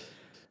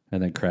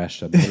then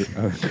crashed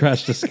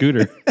a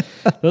scooter.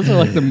 Those are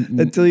like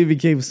until you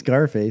became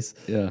Scarface.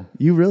 Yeah.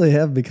 You really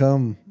have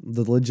become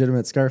the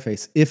legitimate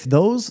Scarface. If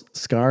those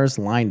scars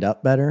lined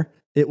up better,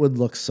 it would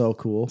look so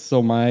cool.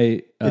 So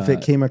if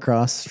it came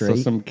across straight.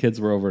 So some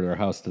kids were over at our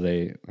house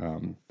today.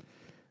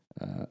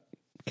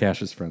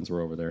 Cash's friends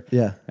were over there.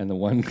 Yeah. And the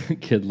one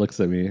kid looks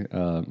at me,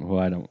 who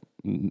I don't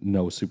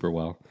know super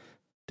well,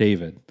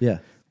 David. Yeah.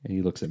 And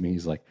he looks at me,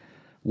 he's like,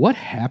 what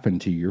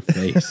happened to your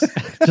face?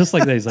 Just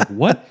like that. He's like,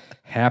 what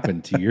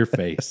happened to your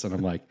face? And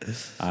I'm like,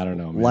 I don't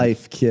know, man.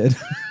 Life, kid.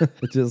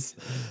 Just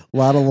a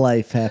lot of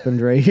life happened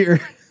right here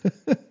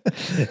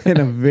in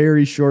a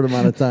very short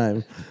amount of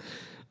time.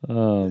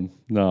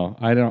 No,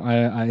 I don't.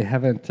 I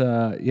haven't.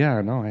 I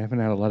haven't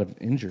had a lot of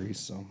injuries.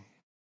 So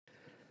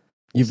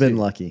you've been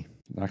lucky.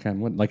 Knock on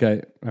wood. Like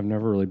I've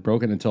never really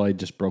broken until I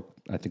just broke.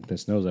 I think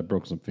this nose. I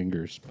broke some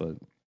fingers, but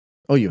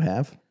oh, you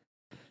have?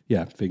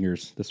 Yeah,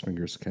 fingers. This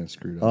finger's kind of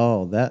screwed up.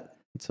 Oh,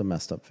 it's a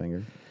messed up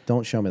finger.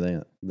 Don't show me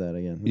that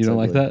again. You don't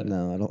like that?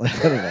 No, I don't like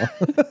that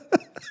at all.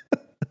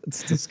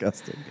 It's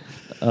disgusting.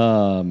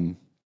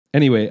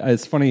 Anyway,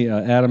 it's funny.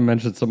 Adam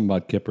mentioned something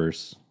about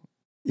kippers.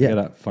 Yeah. I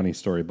got a funny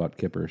story about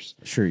kippers.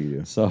 Sure you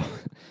do. So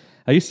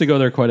I used to go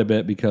there quite a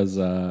bit because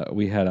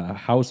we had a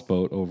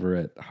houseboat over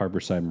at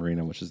Harborside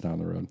Marina, which is down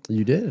the road.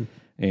 You did?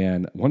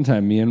 And one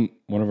time, me and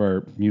one of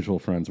our mutual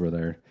friends were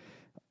there,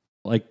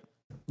 like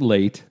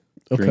late,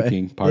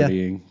 drinking,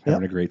 partying,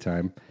 having a great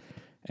time.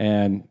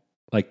 And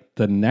like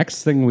the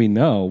next thing we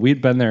know,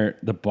 we'd been there,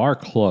 the bar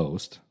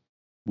closed.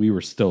 We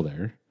were still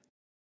there.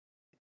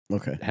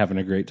 Okay. Having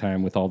a great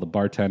time with all the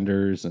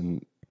bartenders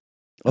and...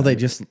 Oh, they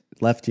just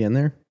left you in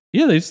there?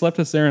 Yeah, they just left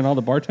us there and all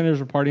the bartenders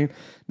were partying.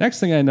 Next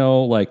thing I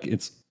know, like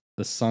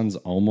the sun's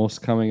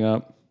almost coming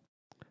up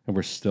and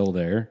we're still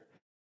there.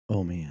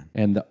 Oh, man.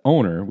 And the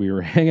owner, we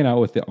were hanging out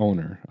with the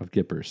owner of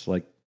Gippers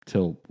like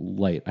till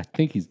late. I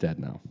think he's dead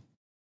now.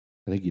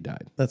 I think he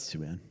died. That's too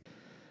bad.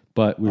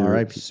 But we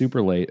were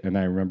super late and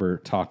I remember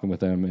talking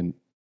with him and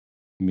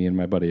me and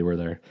my buddy were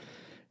there.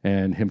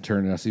 And him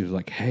turning to us, he was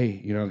like, hey,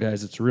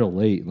 guys, it's real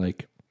late.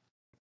 Like,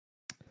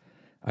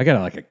 I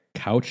got like a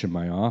couch in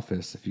my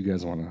office if you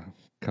guys want to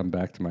come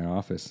back to my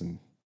office and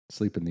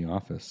sleep in the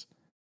office.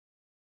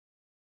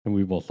 And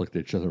we both looked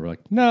at each other. We're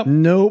like, nope.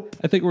 Nope.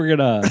 I think we're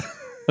going to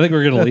think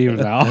we're gonna leave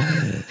now.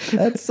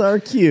 That's our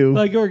cue.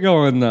 Like we're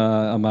going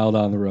a mile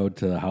down the road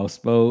to the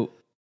houseboat.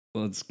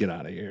 Let's get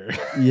out of here.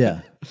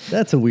 Yeah,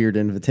 that's a weird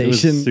It was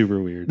invitation.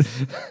 super weird.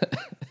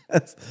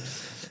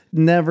 That's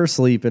never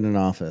sleep in an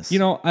office.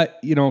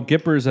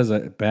 Gippers has a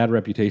bad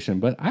reputation,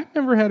 but I've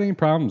never had any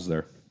problems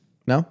there.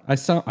 No, I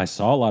saw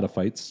a lot of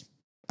fights.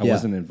 I Yeah.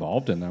 wasn't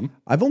involved in them.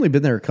 I've only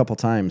been there a couple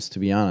times, to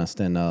be honest,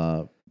 and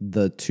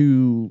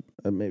the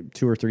maybe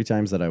 2 or 3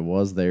 times that I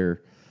was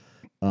there,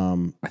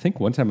 I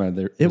think one time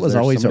it was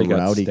always a somebody got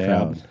rowdy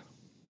stabbed. crowd.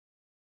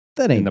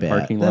 That ain't in the bad.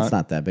 parking That's lot.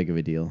 not that big of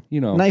a deal. You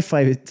know, Knife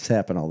fights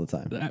happen all the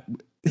time. that-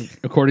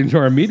 according to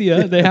our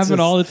media, they happen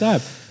all the time.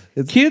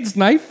 Kids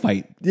knife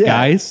fight, Yeah,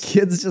 guys.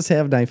 kids just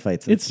have knife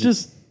fights.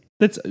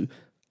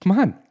 Come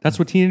on, that's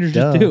what teenagers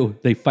Duh. do.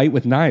 They fight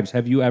with knives.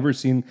 Have you ever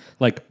seen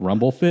like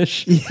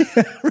Rumblefish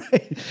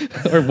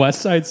right. or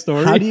West Side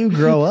Story? How do you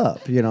grow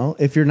up? You know,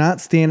 if you're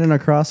not standing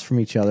across from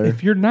each other,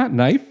 If you're not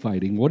knife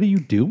fighting, what are you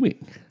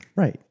doing?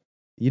 right?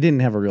 You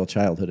didn't have a real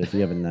childhood if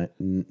you have a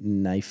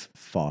knife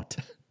fought.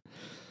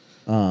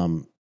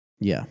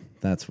 Yeah,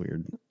 that's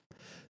weird.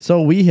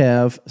 So we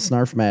have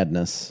Snarf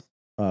Madness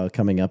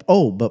coming up.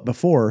 Oh, but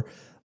before,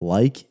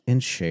 like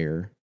and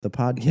share the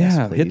podcast.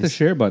 Yeah, please. hit the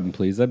share button,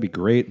 please. That'd be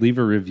great. Leave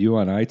a review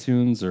on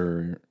iTunes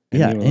or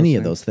Any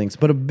of those things.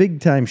 But a big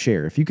time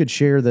share. If you could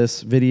share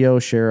this video,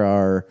 share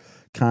our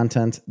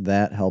content,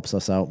 that helps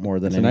us out more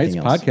than Tonight's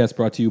anything else. podcast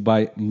brought to you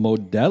by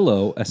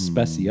Modelo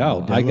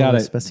Especial. I Modelo got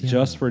it Especial.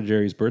 just for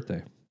Jerry's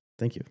birthday.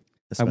 Thank you.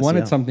 I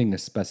wanted Especial. something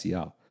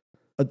especial.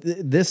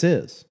 This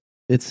is.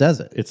 It says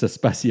it. It's as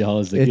special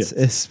as it It's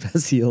gets. as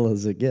special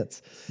as it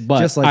gets. But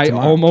just like I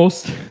tomorrow.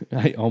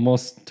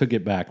 almost took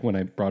it back when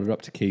I brought it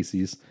up to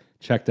Casey's,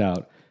 checked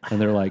out, and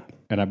they're like,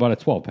 and I bought a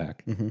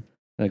 12-pack. Mm-hmm. And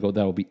I go,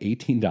 that'll be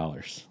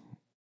 $18.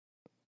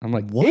 I'm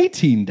like, What?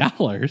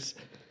 $18?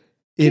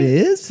 It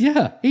is?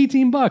 Yeah,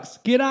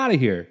 $18. Get out of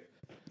here.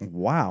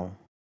 Wow.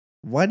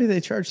 Why do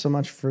they charge so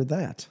much for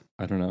that?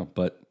 I don't know,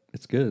 but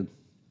it's good.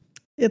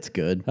 It's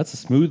good. That's a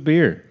smooth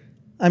beer.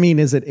 I mean,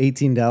 is it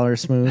 $18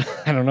 smooth?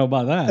 I don't know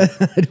about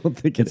that. I don't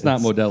think It's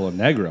not Modelo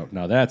Negro.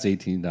 Now that's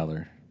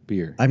 $18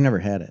 beer. I've never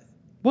had it.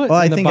 What? Well,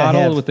 I in the think I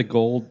bottle have. with the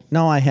gold?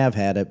 No, I have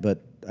had it,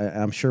 but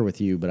I'm sure with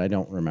you, but I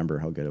don't remember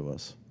how good it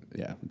was.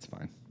 Yeah, it's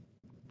fine.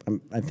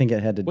 I think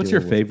it had to What's do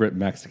your with... favorite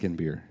Mexican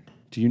beer?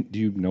 Do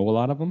you know a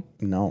lot of them?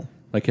 No.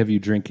 Like, have you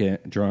drank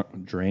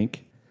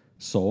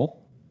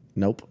Sol,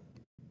 Nope.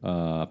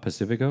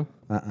 Pacifico,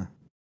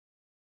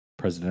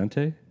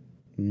 Presidente,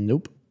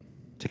 Nope.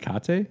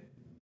 Tecate,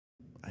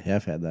 I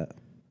have had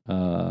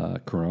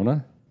that.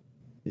 Corona?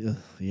 Ugh,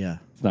 yeah.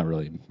 It's not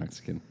really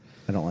Mexican.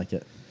 I don't like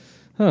it.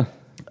 Huh.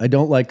 I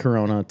don't like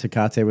Corona.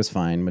 Tecate was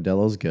fine.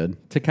 Modelo's good.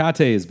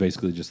 Tecate is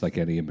basically just like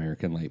any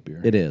American light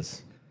beer. It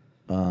is.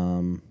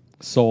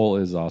 Sol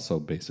is also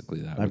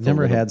basically that. I've with a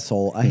never little had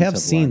Sol. I hint have of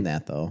seen lime.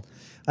 that though.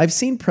 I've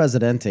seen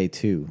Presidente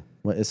too.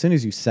 Well, as soon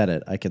as you said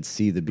it, I could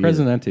see the beer.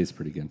 Presidente is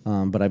pretty good.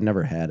 But I've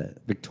never had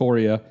it.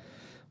 Victoria.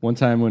 One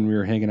time when we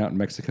were hanging out in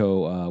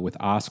Mexico with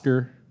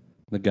Oscar,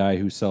 the guy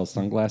who sells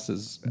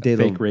sunglasses,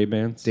 fake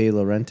Ray-Bans. De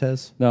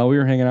Laurentiis. No, we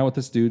were hanging out with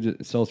this dude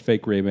that sells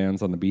fake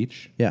Ray-Bans on the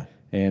beach. Yeah.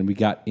 And we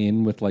got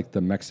in with like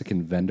the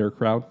Mexican vendor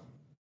crowd.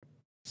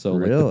 So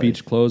like the Really?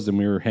 beach closed and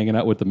we were hanging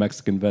out with the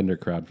Mexican vendor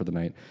crowd for the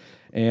night.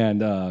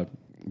 And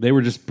they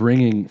were just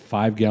bringing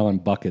 5-gallon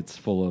buckets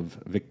full of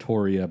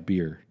Victoria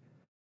beer.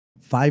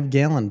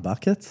 5-gallon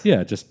buckets?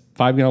 Yeah, just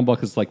 5-gallon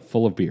buckets like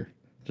full of beer.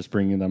 Just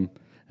bringing them.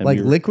 And Like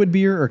we were- liquid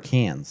beer or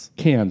cans?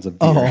 cans of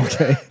beer. Oh,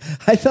 okay.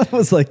 I thought it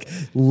was like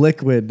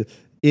liquid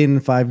in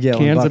 5-gallon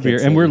Cans buckets. of beer.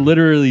 And we're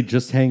literally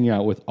just hanging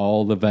out with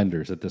all the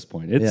vendors at this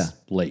point. It's Yeah.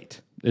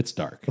 late. It's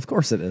dark. Of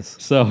course it is.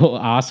 So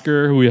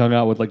Oscar, who we hung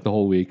out with like the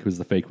whole week, who's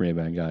the fake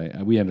Ray-Ban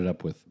guy, we ended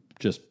up with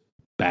just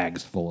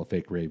bags full of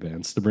fake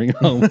Ray-Bans to bring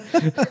home.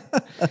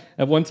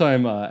 At one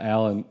time,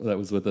 Alan, that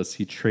was with us,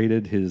 he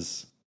traded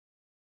his.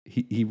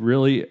 He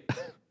really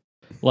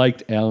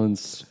liked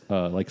Alan's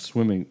like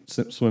swim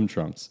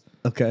trunks.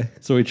 Okay.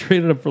 So he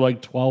traded them for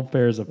like 12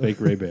 pairs of fake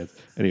Ray-Bans.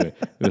 Anyway,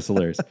 it was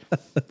hilarious.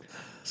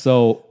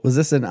 So Was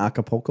this in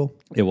Acapulco?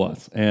 it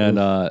was, and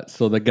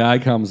so the guy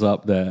comes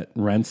up that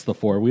rents the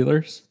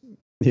 4-wheelers.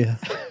 Yeah.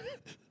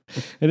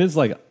 And it's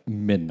like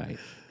midnight,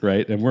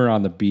 right? And we're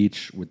on the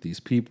beach with these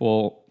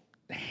people,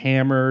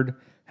 hammered,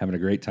 having a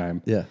great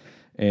time. Yeah.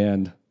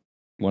 And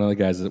one of the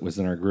guys that was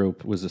in our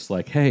group was just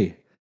like, "Hey,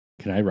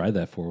 can I ride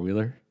that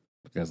 4-wheeler?"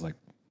 The guy's like,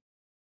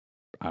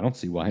 "I don't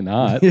see why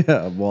not."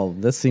 Yeah. Well,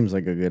 this seems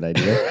like a good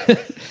idea.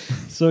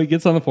 So he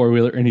gets on the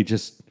 4-wheeler and he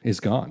just is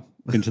gone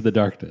into the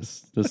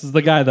darkness. This is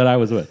the guy that I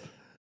was with,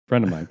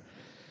 friend of mine.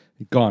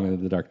 Gone into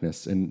the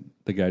darkness, and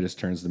the guy just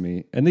turns to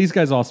me. And these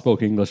guys all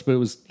spoke English, but it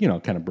was,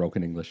 kind of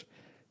broken English.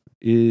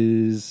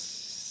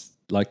 Is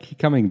like he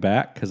coming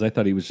back? Because I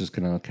thought he was just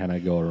gonna kind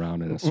of go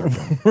around in a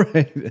circle.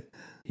 Right.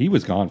 He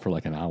was gone for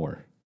like an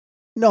hour.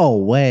 No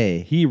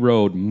way. He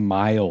rode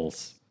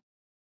miles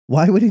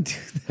Why would he do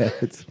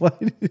that? Why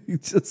did he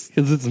just...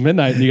 because it's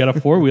midnight and you got a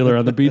 4-wheeler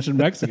on the beach in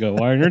Mexico.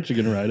 Why aren't you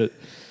gonna ride it?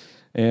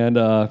 And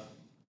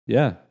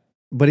yeah,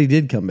 But he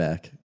did come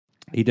back.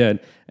 He did.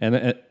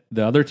 And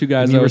the other two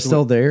guys And I you were was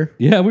still there?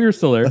 Yeah, we were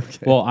still there.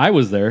 Well, I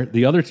was there.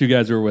 The other two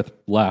guys we were with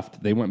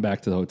left. They went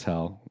back to the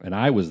hotel, and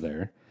I was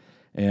there.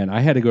 And I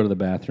had to go to the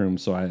bathroom,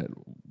 so I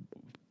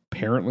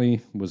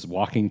apparently was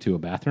walking to a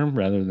bathroom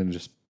rather than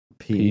just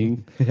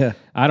peeing. Yeah.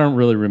 I don't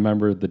really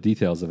remember the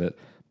details of it,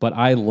 but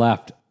I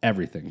left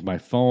everything. My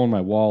phone,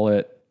 my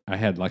wallet. I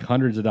had like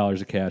hundreds of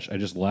dollars of cash. I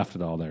just left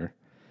it all there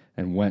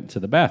and went to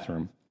the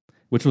bathroom,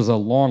 which was a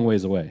long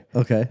ways away.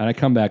 Okay. And I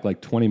come back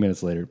like 20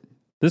 minutes later.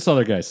 This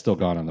other guy's still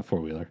gone on the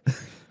four-wheeler.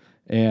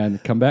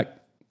 And come back,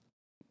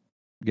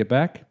 get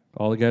back.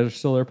 All the guys are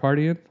still there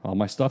partying. All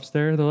my stuff's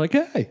there. They're like,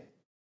 hey,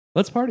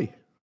 let's party.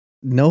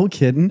 No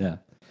kidding. Yeah.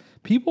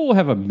 People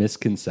have a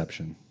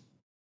misconception.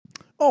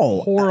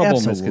 Oh, Horrible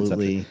absolutely.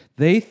 misconception.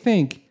 They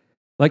think,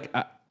 like,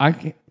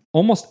 I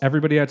almost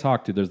everybody I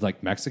talk to, there's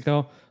like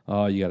Mexico.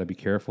 Oh, you got to be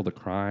careful, the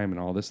crime and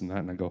all this and that.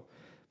 And I go,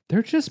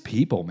 they're just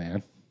people,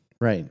 man.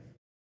 Right.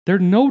 They're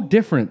no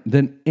different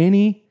than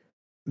any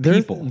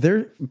people.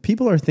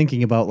 People are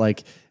thinking about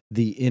like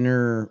the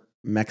inner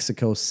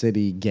Mexico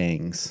City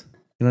gangs.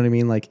 You know what I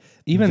mean? Like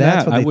Even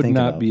that's that, what I they would think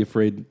not about. be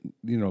afraid,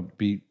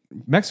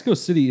 Mexico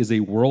City is a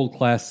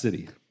world-class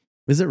city.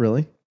 Is it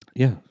really?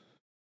 Yeah.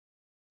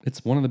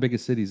 It's one of the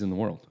biggest cities in the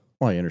world.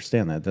 Well, I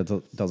understand that.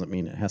 That doesn't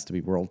mean it has to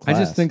be world class. I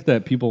just think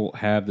that people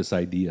have this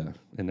idea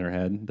in their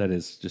head that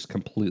is just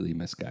completely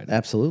misguided.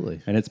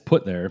 Absolutely. And it's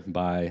put there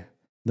by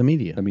The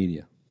media. the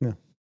media. Yeah.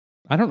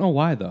 I don't know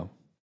why, though.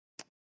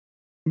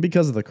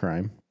 Because of the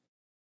crime.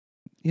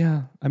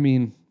 Yeah. I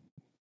mean,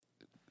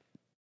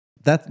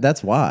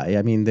 That's why.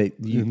 I mean,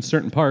 in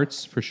certain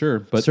parts, for sure.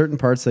 But certain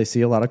parts they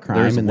see a lot of crime.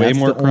 there's and way that's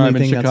more the only crime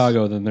in thing that's-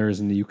 Chicago than there is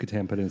in the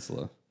Yucatan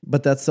Peninsula.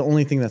 But that's the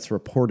only thing that's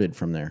reported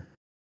from there.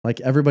 Like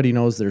everybody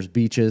knows there's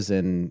beaches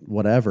and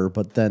whatever,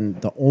 but then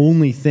the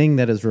only thing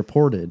that is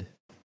reported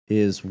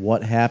is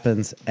what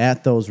happens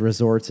at those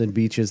resorts and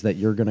beaches that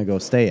you're going to go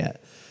stay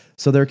at.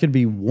 So there could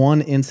be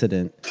one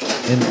incident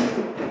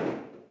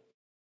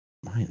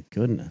my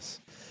goodness.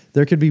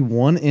 There could be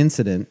one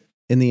incident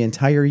in the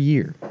entire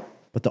year,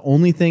 but the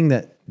only thing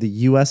that the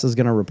US is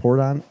going to report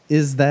on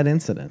is that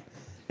incident.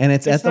 And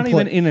it's at not the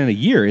even in a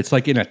year. It's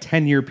like in a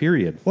 10-year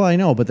period. Well, I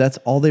know, but that's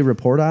all they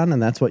report on,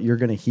 and that's what you're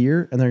going to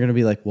hear. And they're going to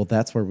be like, well,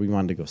 that's where we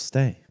wanted to go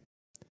stay.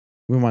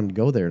 We wanted to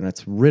go there, and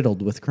it's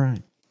riddled with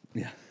crime.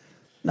 Yeah.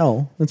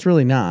 No, it's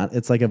really not.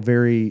 It's like a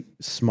very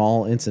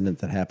small incident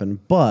that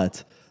happened.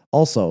 But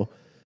also,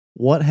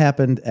 what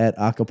happened at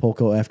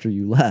Acapulco after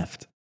you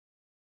left?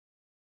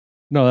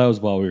 No, that was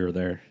while we were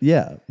there.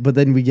 Yeah, but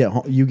then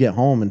you get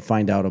home and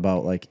find out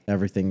about like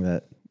everything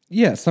that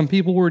Yeah, some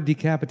people were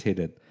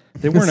decapitated.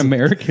 They weren't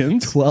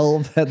Americans.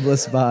 12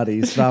 headless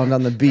bodies found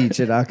on the beach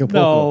at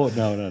Acapulco.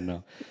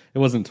 No. It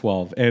wasn't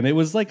 12. And it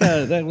was like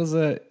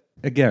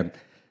again,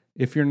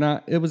 if you're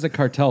not, it was a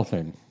cartel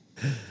thing.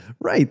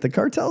 Right, the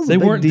cartel's They a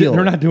big weren't, deal.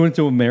 they're not doing it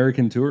to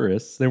American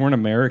tourists. They weren't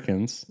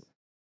Americans.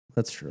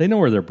 That's true. They know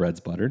where their bread's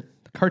buttered.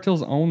 The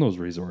cartels own those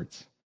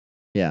resorts.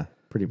 Yeah,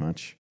 pretty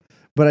much.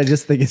 But I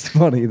just think it's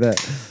funny that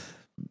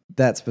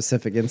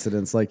specific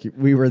incident's like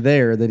we were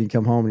there, then you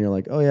come home and you're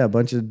like, oh yeah, a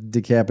bunch of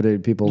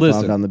decapitated people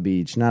found on the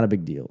beach. Not a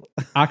big deal.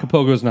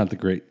 Acapulco is not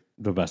the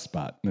best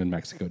spot in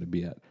Mexico to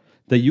be at.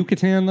 The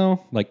Yucatan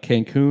though, like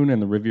Cancun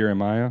and the Riviera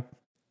Maya,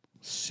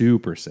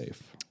 super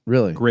safe.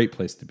 Really? Great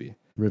place to be.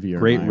 Riviera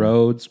Great Maya.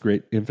 roads,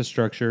 great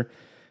infrastructure.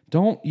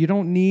 You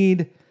don't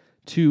need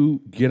to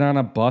get on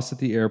a bus at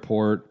the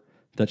airport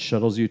that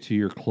shuttles you to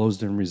your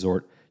closed-in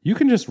resort. You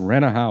can just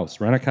rent a house,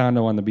 rent a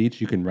condo on the beach.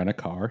 You can rent a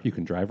car. You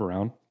can drive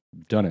around.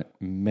 Done it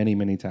many,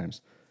 many times.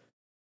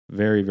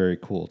 Very, very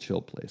cool,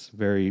 chill place.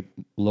 Very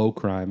low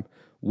crime.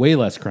 Way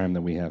less crime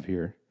than we have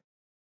here.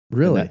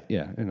 Really?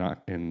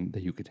 In the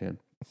Yucatan.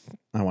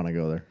 I want to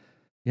go there.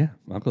 Yeah,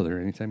 I'll go there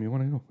anytime you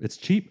want to go. It's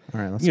cheap. All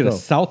right, let's You get go. a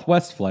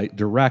Southwest flight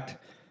direct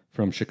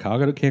from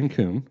Chicago to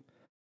Cancun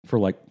for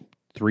like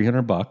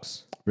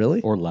 $300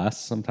 Really? or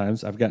less.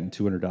 Sometimes I've gotten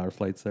 $200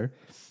 flights there.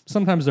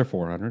 Sometimes they're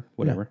 $400,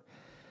 whatever.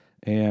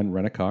 And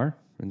rent a car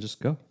and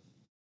just go.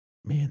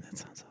 Man, that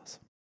sounds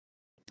awesome.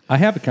 I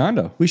have a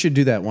condo. We should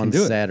do that one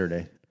do it.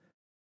 Saturday.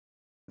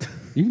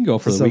 You can go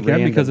for the So weekend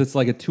random. because it's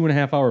like a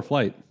 2.5 hour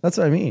flight. That's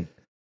what I mean.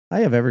 I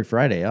have every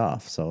Friday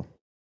off, so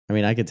I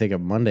mean I could take a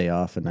Monday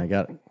off and I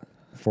got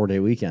a 4-day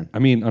weekend. I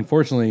mean,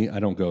 unfortunately, I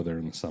don't go there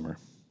in the summer.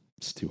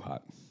 It's too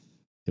hot.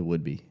 It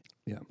would be.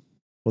 Yeah.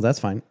 Well, that's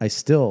fine. I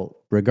still,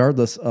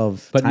 regardless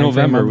of But time frame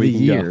November of we the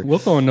can year, go. We'll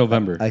go in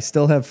November. I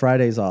still have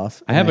Fridays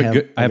off. I have and a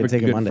good can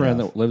take good Monday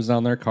friend off. that lives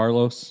down there,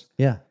 Carlos.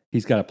 Yeah.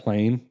 He's got a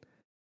plane.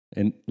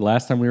 And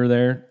last time we were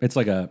there, it's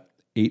like a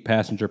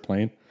 8-passenger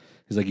plane.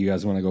 He's like, you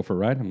guys want to go for a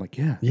ride? I'm like,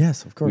 yeah.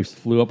 Yes, of We course.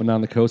 flew up and down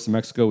the coast of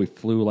Mexico. We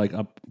flew like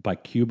up by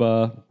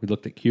Cuba. We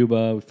looked at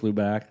Cuba. We flew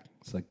back.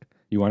 It's like,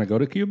 you want to go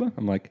to Cuba?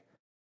 I'm like,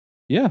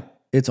 yeah.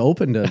 It's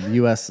open to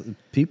U.S.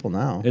 people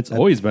now. It's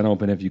always been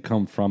open if you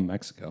come from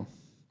Mexico.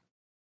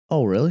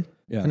 Oh, really?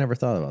 Yeah. I never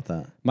thought about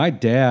that. My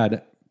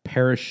dad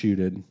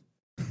parachuted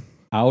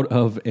out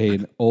of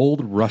an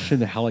old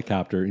Russian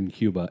helicopter in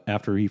Cuba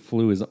after he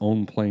flew his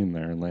own plane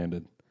there and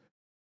landed.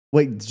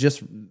 Wait,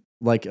 just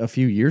like a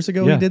few years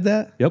ago Yeah. he did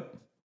that? Yep.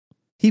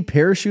 He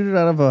parachuted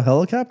out of a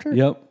helicopter?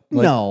 Yep.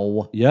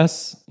 No.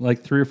 Yes,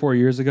 like 3 or 4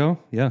 years ago.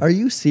 Yeah. Are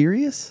you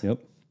serious? Yep.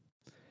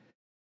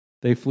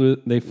 They flew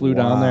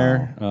down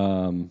there.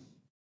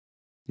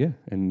 Yeah,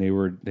 and they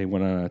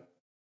went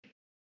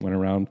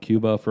around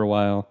Cuba for a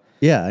while.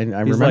 Yeah, I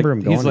remember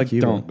him going He's like, to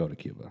Cuba. don't go to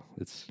Cuba.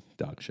 It's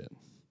dog shit.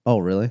 Oh,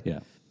 really? Yeah.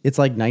 It's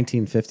like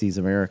 1950s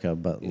America,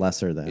 but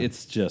lesser than.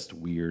 It's just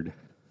weird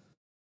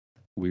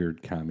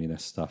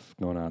communist stuff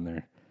going on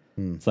there.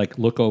 Hmm. It's like,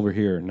 look over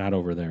here, not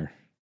over there.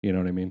 You know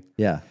what I mean?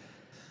 Yeah.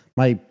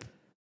 My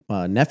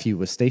nephew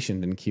was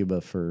stationed in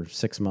Cuba for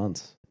 6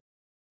 months.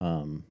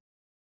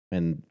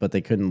 But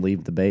they couldn't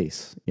leave the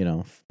base. You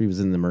know, he's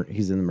in the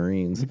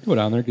Marines. You can go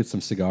down there, get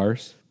some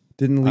cigars.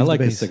 Didn't leave I like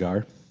the a base.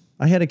 cigar.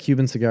 I had a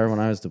Cuban cigar when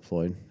I was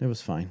deployed. It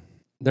was fine.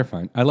 They're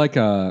fine. I like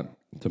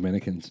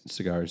Dominican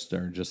cigars.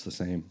 They're just the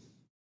same.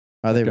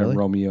 Are they They're really?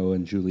 Romeo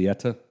and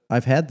Julieta.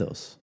 I've had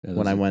those Yeah,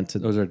 when I went to.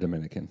 Those are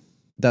Dominican.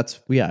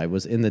 I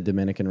was in the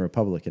Dominican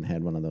Republic and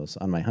had one of those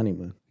on my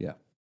honeymoon. Yeah.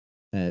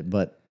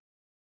 But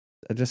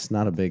I'm just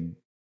not a big.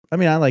 I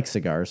mean, I like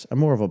cigars. I'm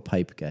more of a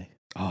pipe guy.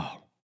 Oh,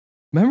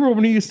 remember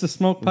when we used to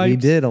smoke pipes? We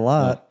did a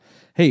lot.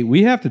 Hey,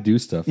 we have to do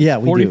stuff. Yeah,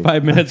 we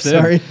 45 do. minutes I'm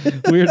sorry.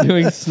 in. We're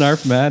doing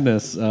Snarf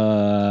Madness.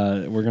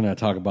 We're going to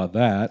talk about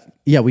that.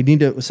 Yeah, we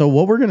need to. So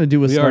what we're going to do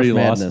with We Snarf already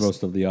Madness, lost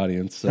most of the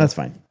audience. So. That's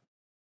fine.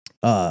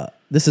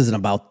 This isn't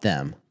about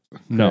them.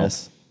 No.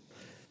 Chris.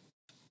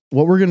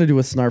 What we're going to do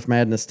with Snarf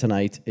Madness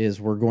tonight is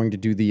we're going to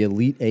do the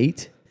Elite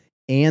 8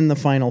 and the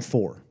Final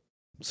 4.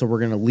 So we're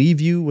going to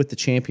leave you with the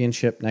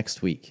championship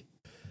next week.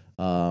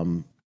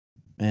 And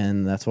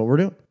that's what we're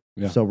doing.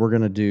 Yeah. So we're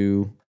going to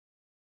do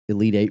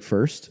Elite 8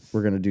 first.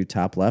 We're going to do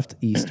top left,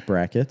 East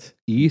bracket.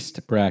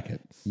 East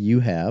bracket.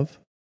 You have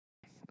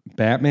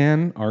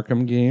Batman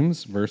Arkham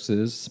games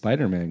versus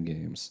Spider-Man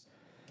games.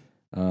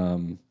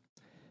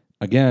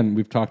 Again,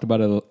 we've talked about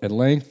it at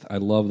length. I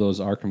love those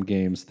Arkham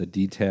games, the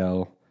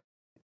detail,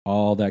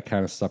 all that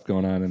kind of stuff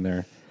going on in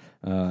there.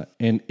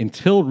 And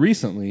until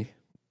recently,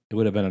 it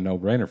would have been a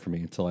no-brainer for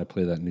me until I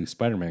played that new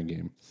Spider-Man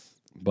game.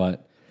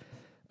 But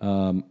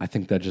I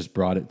think that just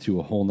brought it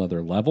to a whole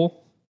nother level.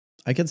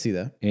 I can see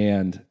that.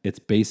 And it's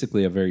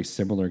basically a very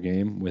similar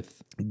game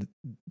with...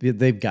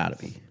 They've got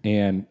to be.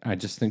 And I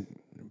just think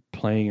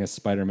playing as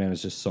Spider-Man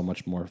is just so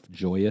much more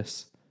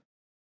joyous.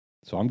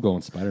 So I'm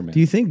going Spider-Man.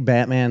 Do you think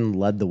Batman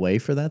led the way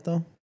for that,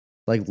 though?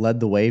 Like, led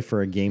the way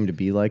for a game to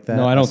be like that?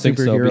 No, I don't think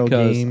so. Superhero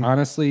Because game?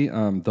 honestly,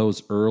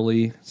 those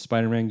early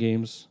Spider-Man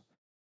games,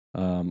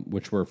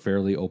 which were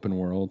fairly open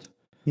world,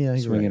 Yeah, you're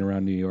swinging right.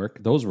 around New York,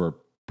 those were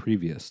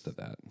previous to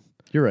that.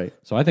 You're right.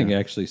 So I think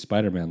actually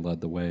Spider-Man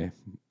led the way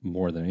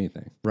more than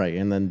anything. Right,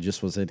 and then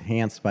just was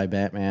enhanced by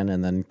Batman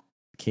and then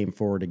came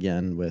forward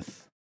again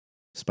with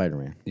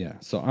Spider-Man. Yeah.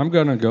 So I'm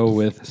going to go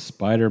with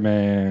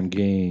Spider-Man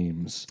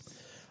games.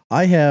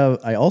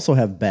 I also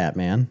have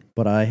Batman,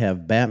 but I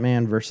have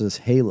Batman versus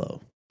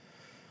Halo.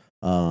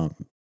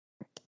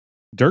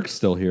 Dirk's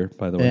still here,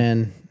 by the way.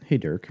 And hey,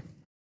 Dirk,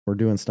 we're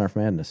doing Snarf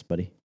Madness,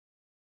 buddy.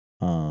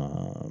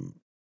 A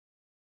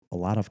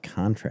lot of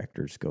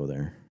contractors go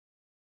there.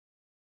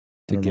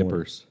 To I don't know what-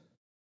 Gippers.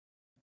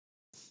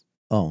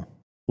 Oh,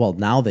 well,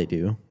 now they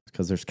do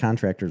because there's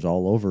contractors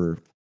all over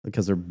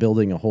because they're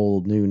building a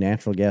whole new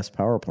natural gas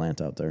power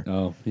plant out there.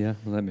 Oh, yeah.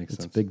 Well, that makes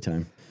It's sense. big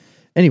time.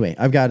 Anyway,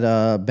 I've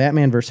got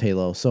Batman versus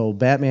Halo. So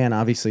Batman,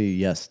 obviously,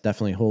 yes,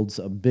 definitely holds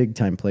a big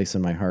time place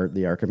in my heart.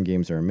 The Arkham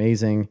games are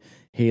amazing.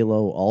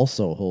 Halo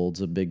also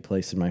holds a big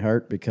place in my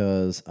heart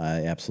because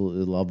I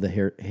absolutely love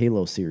the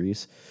Halo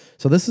series.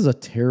 So this is a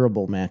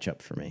terrible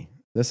matchup for me.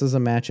 This is a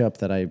matchup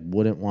that I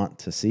wouldn't want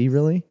to see,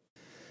 really.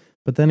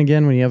 But then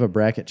again, when you have a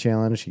bracket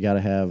challenge, you got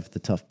to have the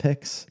tough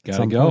picks. At Gotta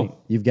some go.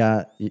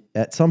 point,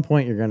 at some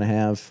point, you're going to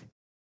have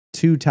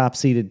two top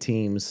seeded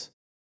teams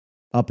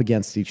up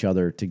against each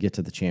other to get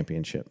to the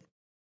championship.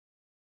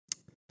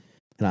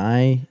 And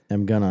I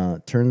am going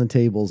to turn the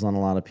tables on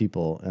a lot of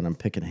people, and I'm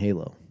picking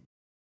Halo.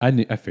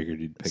 I figured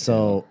you'd pick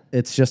So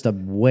it's just a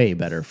way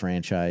better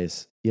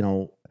franchise. You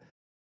know,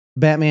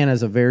 Batman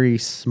is a very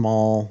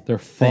small. They're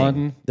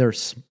thing. fun.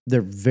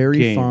 They're very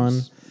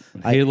games.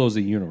 fun. Halo's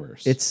a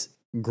universe. It's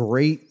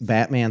great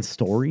Batman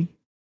story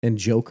and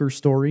Joker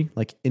story,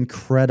 like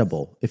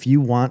incredible. If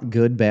you want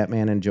good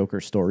Batman and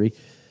Joker story,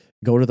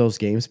 go to those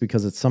games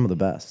because it's some of the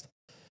best.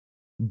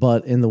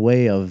 But in the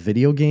way of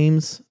video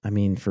games, I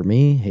mean, for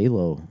me,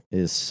 Halo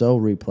is so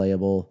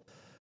replayable.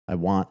 I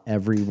want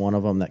every one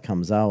of them that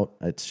comes out.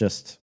 It's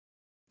just,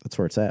 that's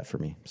where it's at for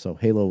me. So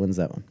Halo wins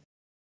that one.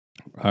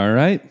 All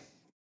right.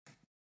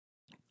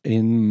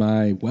 In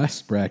my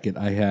West bracket,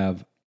 I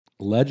have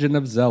Legend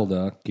of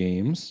Zelda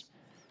games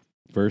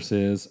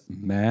versus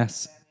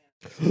Mass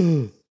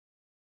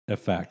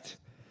Effect.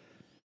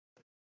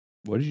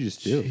 What did you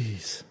just do?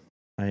 Jeez.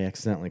 I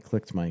accidentally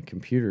clicked my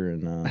computer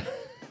and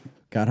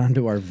got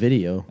onto our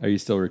video. Are you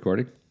still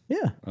recording?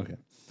 Yeah. Okay.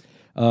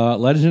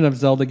 Legend of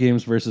Zelda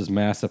games versus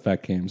Mass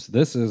Effect games.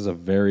 This is a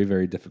very,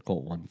 very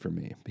difficult one for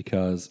me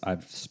because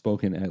I've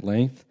spoken at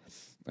length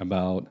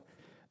about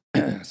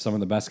some of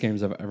the best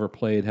games I've ever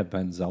played have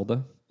been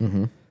Zelda.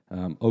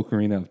 Mm-hmm.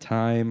 Ocarina of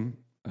Time,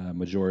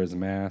 Majora's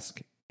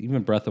Mask,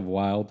 even Breath of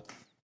Wild,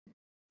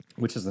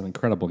 which is an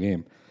incredible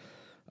game.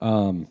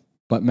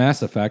 But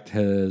Mass Effect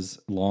has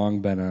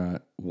long been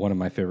one of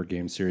my favorite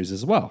game series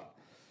as well.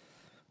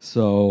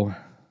 So,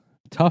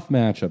 tough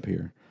matchup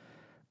here.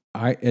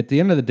 At the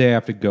end of the day, I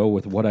have to go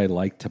with what I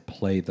like to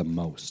play the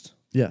most.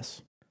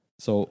 Yes.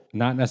 So,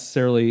 not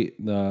necessarily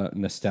the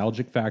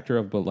nostalgic factor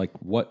of, but like,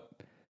 what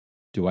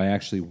do I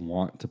actually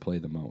want to play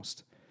the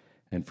most?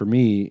 And for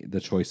me, the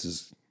choice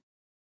is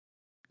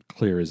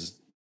clear as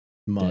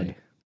Mud. day.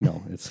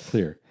 No, it's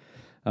clear.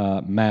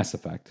 Mass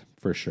Effect,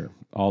 for sure,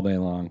 all day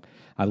long.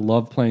 I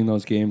love playing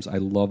those games. I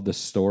love the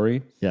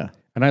story. Yeah.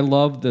 And I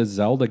love the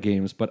Zelda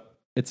games, but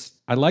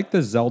I like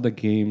the Zelda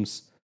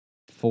games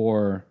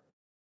for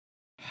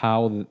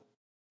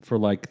for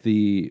like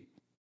the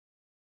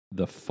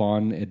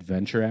fun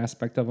adventure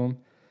aspect of them,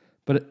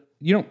 but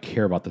you don't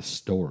care about the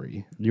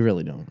story. You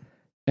really don't.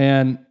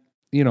 And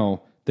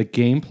the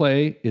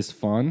gameplay is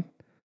fun,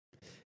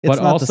 It's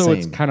but not also the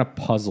it's same. kind of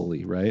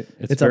puzzly, right?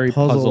 It's a very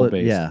puzzle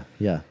based. Yeah,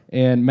 yeah.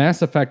 And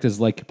Mass Effect is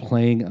like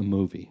playing a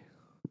movie.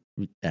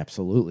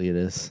 Absolutely, it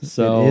is.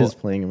 So- it is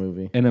playing a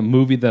movie. And a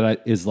movie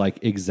that is like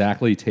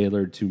exactly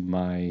tailored to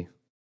my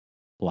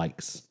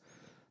likes.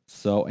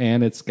 So,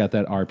 and it's got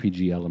that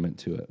RPG element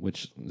to it,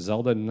 which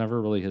Zelda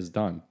never really has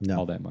done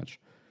all that much.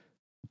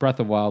 Breath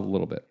of Wild, a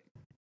little bit.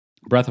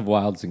 Breath of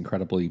Wild is an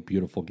incredibly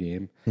beautiful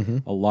game.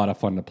 Mhm. A lot of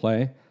fun to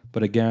play.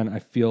 But again, I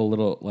feel a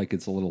little like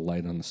it's a little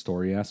light on the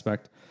story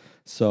aspect.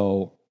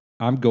 So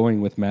I'm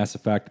going with Mass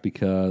Effect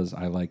because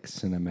I like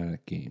cinematic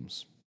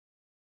games.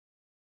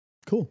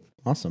 Cool.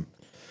 Awesome.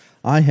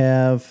 I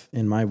have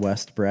in my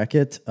West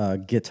bracket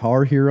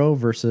Guitar Hero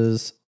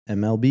versus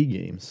MLB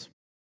games.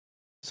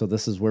 So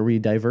this is where we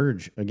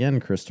diverge again,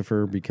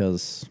 Christopher,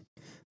 because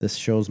this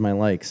shows my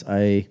likes.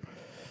 I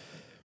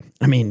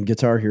mean,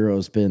 Guitar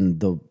Hero's been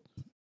the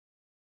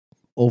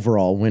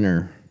overall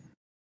winner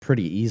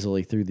pretty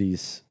easily through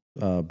these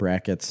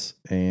brackets,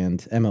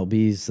 and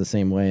MLB's the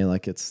same way.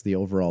 Like, it's the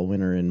overall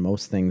winner in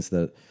most things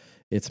that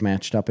it's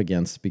matched up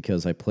against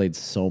because I played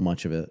so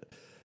much of it.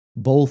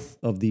 Both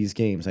of these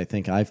games, I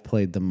think I've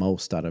played the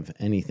most out of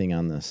anything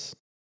on this.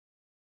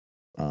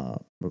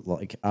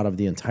 Like, out of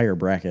the entire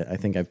bracket, I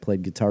think I've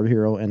played Guitar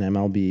Hero and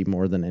MLB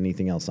more than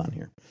anything else on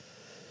here.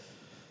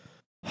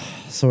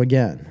 So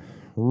again,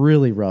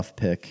 really rough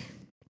pick,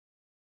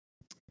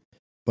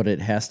 but it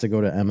has to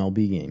go to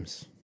MLB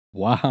games.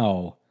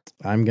 Wow.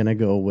 I'm going to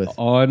go with...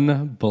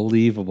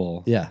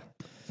 Unbelievable. Yeah.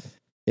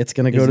 It's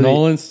going to go Is to...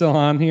 Nolan still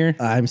on here?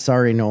 I'm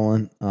sorry,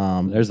 Nolan.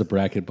 There's a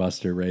bracket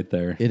buster right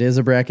there. It is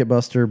a bracket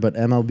buster, but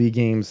MLB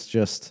games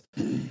just...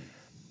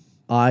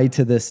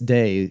 to this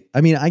day...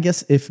 I mean, I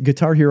guess if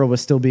Guitar Hero was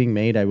still being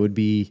made, I would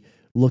be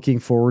looking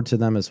forward to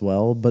them as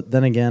well. But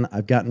then again,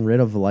 I've gotten rid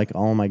of like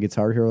all my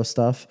Guitar Hero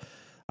stuff.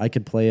 I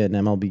could play an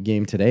MLB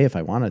game today if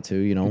I wanted to,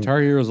 you know.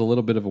 Guitar Hero is a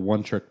little bit of a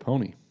one-trick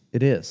pony.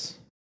 It is.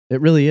 It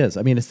really is.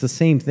 I mean, it's the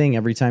same thing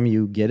every time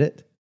you get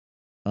it.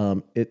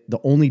 The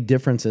only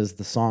difference is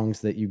the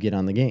songs that you get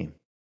on the game.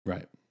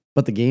 Right.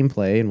 But the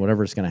gameplay and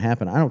whatever's going to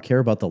happen, I don't care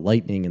about the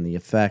lightning and the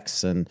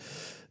effects and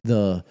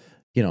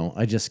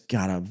I just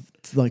got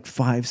like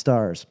 5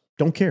 stars.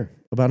 Don't care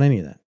about any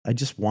of that. I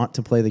just want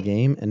to play the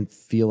game and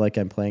feel like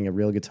I'm playing a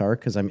real guitar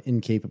because I'm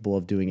incapable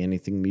of doing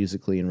anything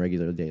musically in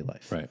regular day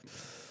life. Right.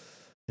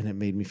 And it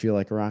made me feel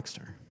like a rock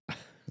star,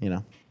 you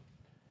know?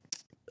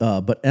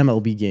 But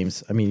MLB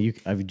games, I mean,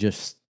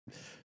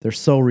 they're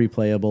so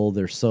replayable.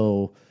 They're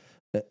so,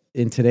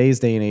 in today's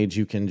day and age,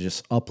 you can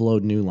just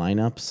upload new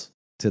lineups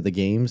to the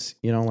games,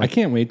 you know? Like, I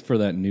can't wait for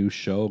that new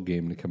show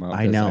game to come out.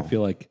 I know. I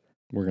feel like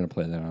we're going to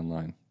play that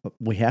online.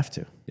 we have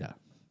to. Yeah.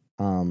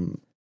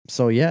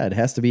 So yeah, it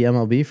has to be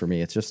MLB for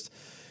me. It's just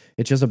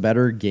a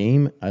better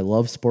game. I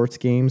love sports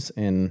games,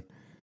 and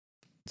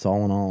it's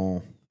all in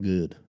all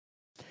good.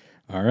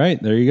 All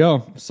right, there you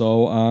go.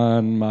 So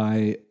on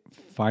my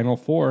final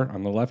 4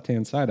 on the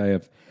left-hand side, I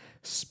have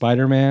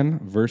Spider-Man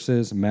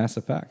versus Mass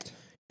Effect.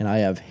 And I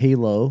have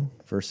Halo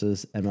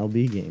versus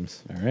MLB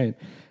games. All right.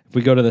 If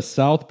we go to the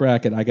South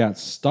bracket, I got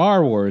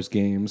Star Wars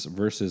games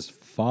versus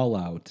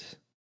Fallout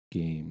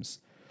games.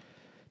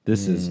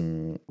 This is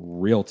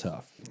real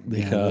tough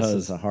because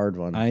this is a hard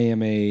one. I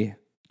am a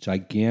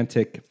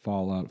gigantic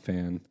Fallout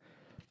fan.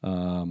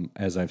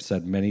 As I've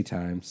said many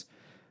times,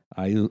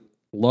 I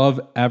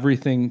love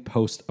everything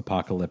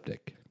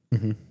post-apocalyptic.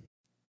 Mm-hmm.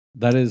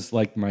 That is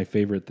like my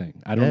favorite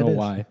thing. I don't know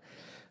why.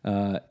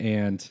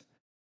 And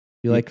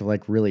you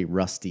like really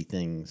rusty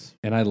things.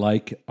 And I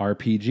like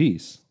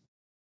RPGs.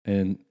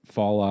 And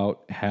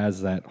Fallout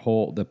has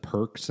the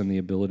perks and the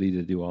ability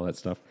to do all that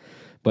stuff.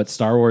 But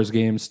Star Wars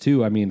games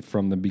too. I mean,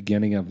 from the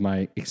beginning of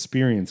my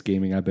experience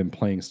gaming, I've been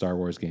playing Star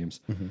Wars games.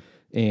 Mm-hmm.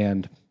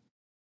 And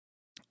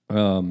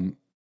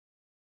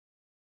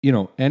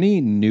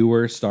any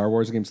newer Star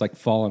Wars games like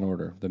Fallen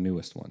Order, the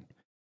newest one,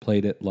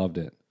 played it, loved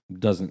it.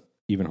 Doesn't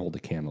even hold a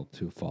candle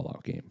to a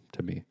Fallout game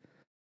to me.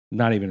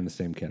 Not even in the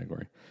same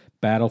category.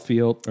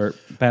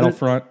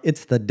 Battlefront.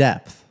 It's the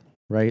depth.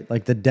 right?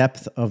 Like the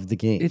depth of the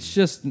game. It's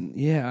just,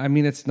 yeah, I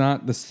mean, it's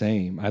not the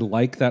same. I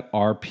like that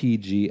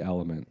RPG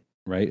element,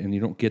 right? And you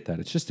don't get that.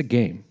 It's just a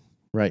game.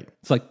 Right.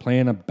 It's like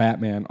playing a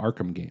Batman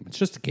Arkham game. It's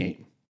just a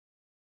game.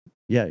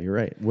 Yeah, you're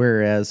right.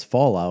 Whereas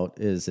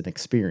Fallout is an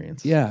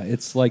experience. Yeah,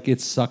 it's like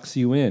it sucks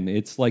you in.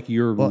 It's like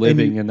you're Well, and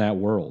living you- in that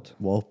world.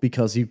 Well,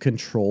 because you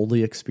control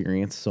the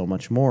experience so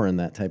much more in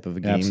that type of a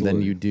game than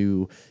Absolutely. you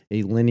do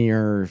a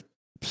linear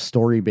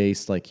story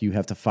based, like you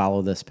have to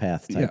follow this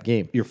path type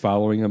game. You're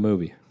following a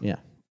movie. Yeah.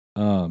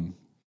 And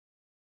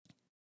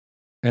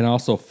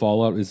also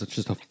Fallout is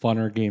just a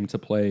funner game to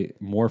play,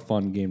 more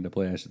fun game to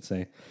play, I should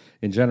say.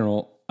 In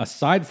general,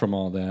 aside from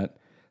all that,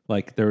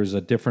 like there's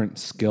a different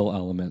skill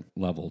element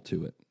level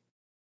to it.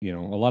 You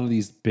know, a lot of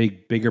these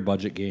bigger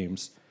budget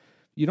games,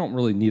 you don't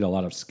really need a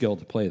lot of skill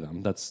to play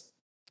them. That's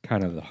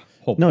kind of the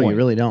whole No, point. you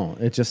really don't.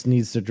 It just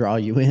needs to draw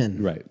you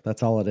in. Right.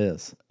 That's all it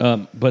is.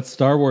 But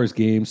Star Wars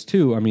games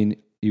too. I mean,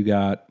 you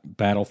got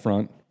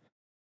Battlefront,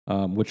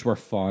 which were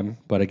fun,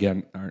 but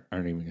again, aren't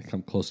even gonna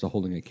come close to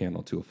holding a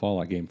candle to a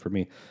Fallout game for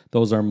me.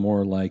 Those are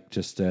more like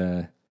just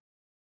a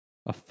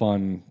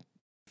fun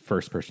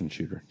first-person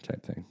shooter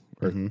type thing,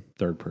 or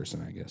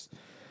third-person, I guess.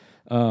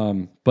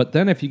 But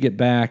then if you get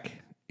back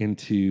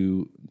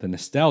into the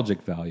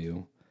nostalgic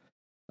value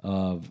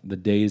of the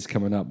days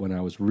coming up when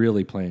I was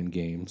really playing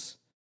games,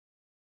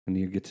 and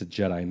you get to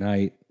Jedi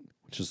Knight,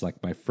 which is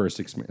like my first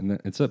experience.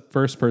 It's a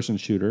first-person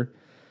shooter,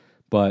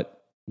 but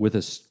with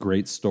a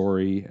great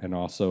story, and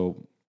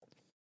also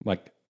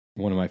like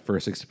one of my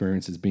first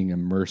experiences being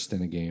immersed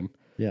in a game,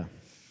 Yeah.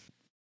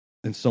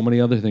 and so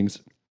many other things.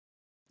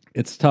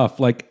 It's tough.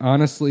 Like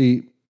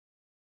honestly,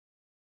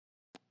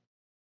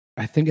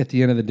 I think at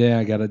the end of the day,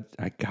 I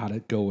gotta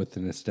go with the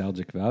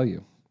nostalgic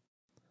value.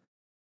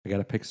 I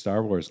gotta pick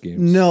Star Wars games.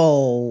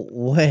 No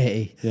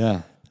way.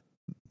 Yeah.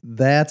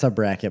 That's a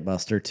bracket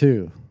buster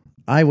too.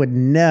 I would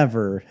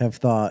never have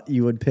thought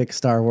you would pick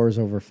Star Wars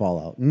over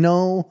Fallout.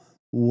 No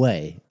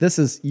way.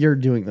 You're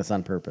doing this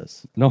on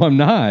purpose. No, I'm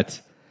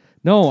not.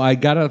 No, I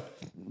gotta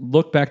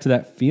look back to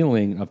that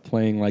feeling of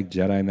playing like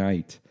Jedi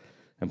Knight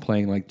and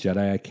playing like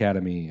Jedi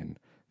Academy and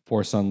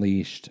Force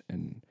Unleashed,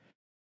 and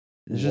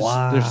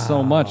there's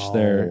so much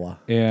there. Wow.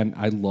 And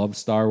I love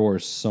Star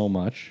Wars so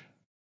much.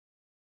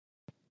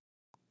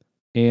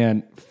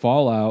 And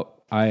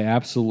Fallout, I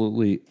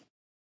absolutely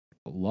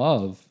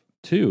love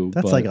too.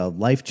 That's but like a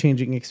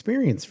life-changing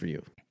experience for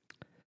you.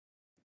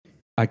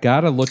 I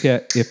gotta look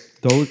at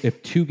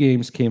if two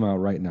games came out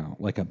right now,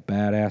 like a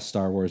badass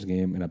Star Wars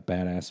game and a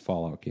badass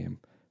Fallout game,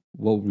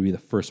 what would be the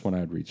first one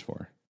I'd reach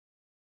for?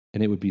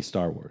 And it would be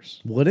Star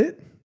Wars. Would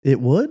it? It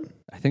would?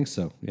 I think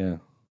so. Yeah.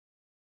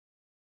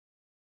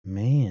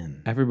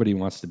 Man. Everybody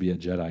wants to be a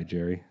Jedi,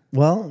 Jerry.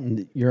 Well,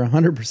 you're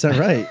 100%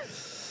 right.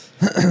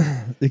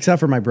 Except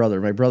for my brother.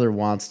 My brother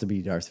wants to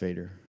be Darth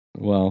Vader.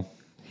 Well,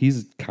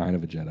 he's kind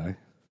of a Jedi.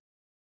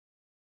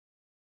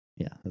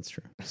 Yeah, that's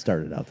true.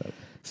 Started out that way.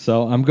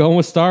 So I'm going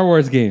with Star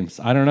Wars games.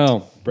 I don't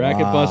know.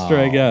 Bracket buster,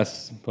 I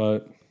guess.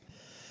 But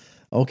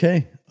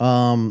Okay.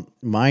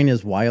 Mine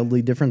is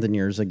wildly different than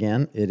yours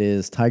again. It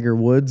is Tiger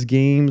Woods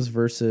games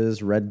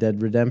versus Red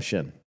Dead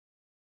Redemption.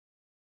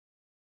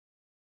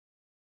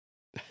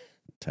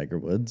 Tiger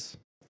Woods.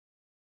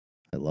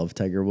 I love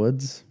Tiger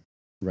Woods.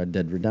 Red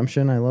Dead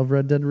Redemption. I love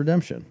Red Dead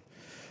Redemption.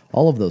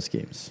 All of those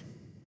games.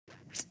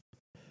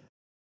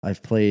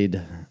 I've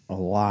played a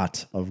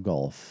lot of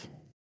golf.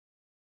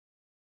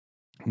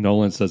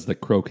 Nolan says the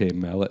croquet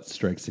mallet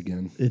strikes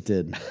again. It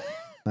did.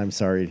 I'm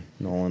sorry,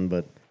 Nolan,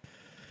 but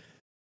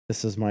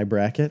this is my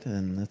bracket,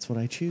 and that's what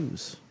I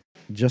choose.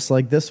 Just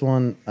like this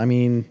one, I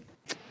mean,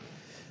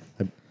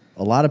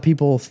 a lot of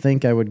people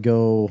think I would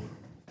go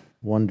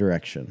One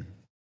Direction.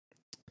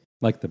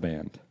 Like the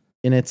band.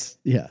 And it's,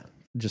 yes,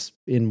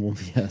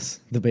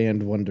 the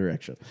band One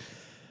Direction.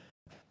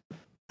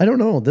 I don't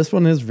know. This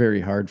one is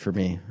very hard for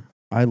me.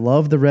 I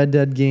love the Red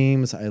Dead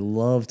games. I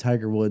love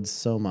Tiger Woods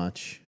so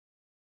much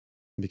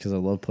because I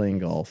love playing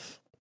golf.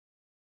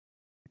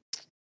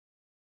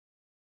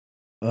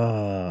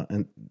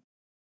 And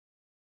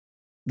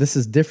this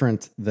is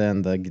different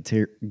than the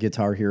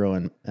Guitar Hero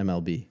and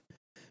MLB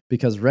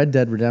because Red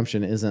Dead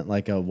Redemption isn't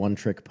like a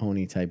one-trick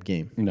pony type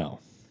game. No.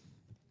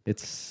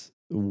 It's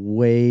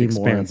way more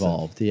Expansive.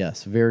 involved.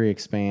 Yes, very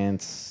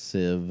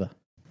expansive.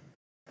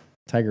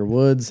 Tiger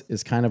Woods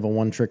is kind of a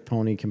one-trick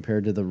pony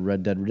compared to the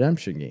Red Dead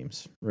Redemption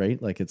games, right?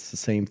 Like it's the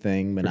same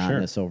thing,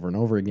 monotonous over and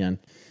over again.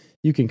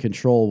 You can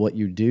control what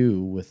you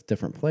do with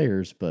different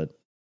players, but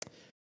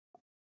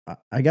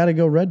I got to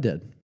go Red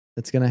Dead.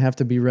 It's going to have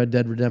to be Red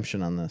Dead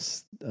Redemption on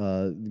this.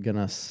 Going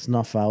to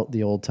snuff out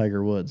the old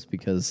Tiger Woods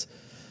because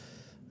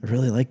I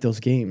really like those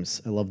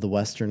games. I love the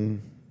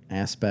Western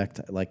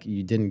aspect. Like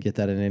you didn't get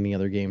that in any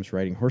other games.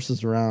 Riding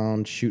horses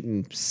around,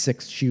 shooting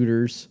 6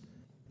 shooters,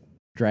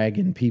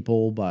 dragging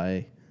people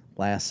by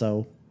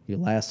lasso. You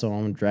lasso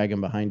them, drag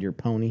them behind your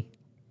pony.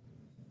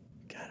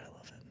 God, I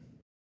love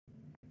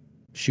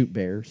it. Shoot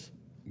bears.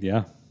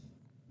 Yeah.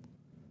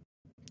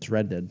 It's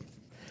Red Dead.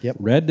 Yep.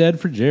 Red Dead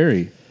for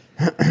Jerry.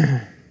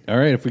 All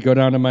right, if we go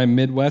down to my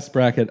Midwest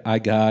bracket, I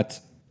got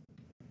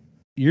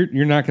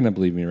You're not going to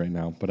believe me right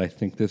now, but I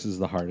think this is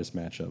the hardest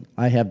matchup.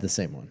 I have the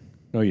same one.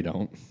 No, you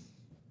don't.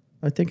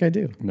 I think I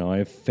do. No, I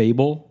have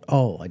Fable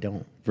Oh, I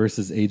don't.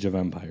 versus Age of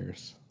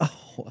Empires.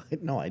 Oh,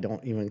 no, I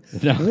don't even.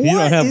 No, you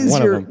don't have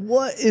one of them.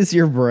 What is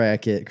your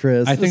bracket,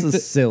 Chris? This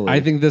is silly. I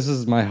think this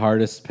is my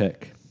hardest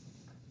pick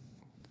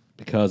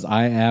because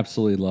I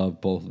absolutely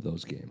love both of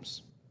those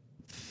games.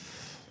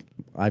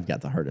 I've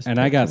got the hardest. And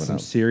pick I got coming some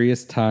up.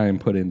 serious time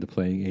put into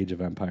playing Age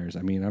of Empires.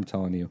 I mean, I'm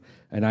telling you.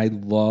 And I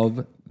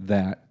love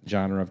that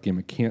genre of game.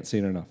 I can't say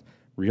it enough.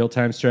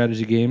 Real-time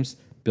strategy games,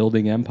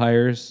 building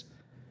empires,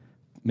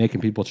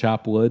 making people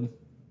chop wood,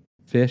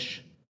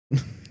 fish.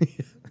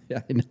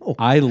 Yeah, I know.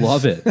 I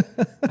love it.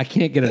 I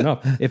can't get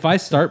enough. If I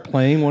start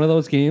playing one of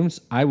those games,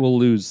 I will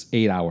lose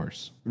 8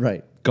 hours.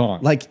 Right.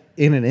 Gone. Like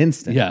in an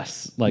instant.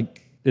 Yes.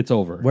 Like it's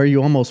over. Where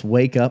you almost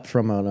wake up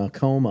from a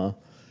coma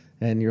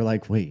and you're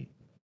like, wait,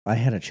 I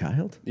had a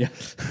child? Yeah.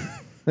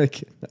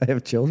 Like, I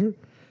have children?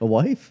 A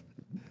wife?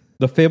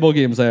 The Fable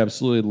games I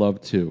absolutely love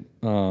too.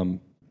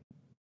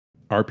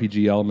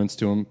 RPG elements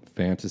to them,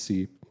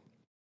 fantasy,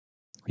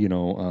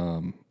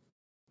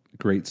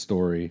 great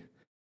story.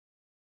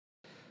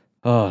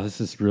 Oh, this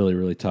is really,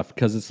 really tough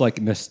because it's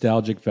like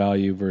nostalgic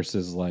value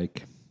versus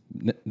like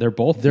they're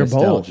both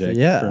nostalgic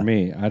yeah. for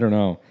me. I don't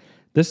know.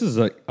 This is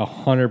like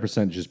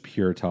 100% just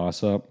pure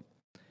toss up.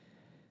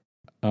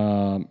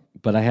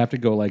 But I have to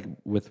go like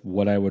with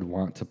what I would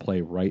want to play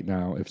right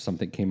now if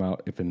something came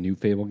out, if a new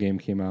Fable game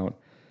came out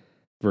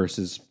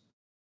versus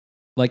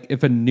like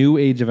if a new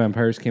Age of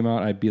Empires came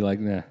out, I'd be like,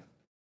 nah.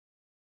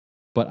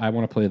 But I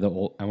want to play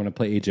I want to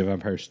play Age of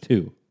Empires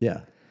 2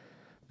 Yeah.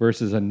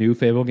 versus a new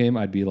Fable game.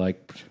 I'd be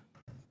like,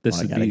 this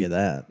I would gotta be get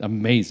that.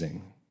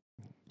 amazing.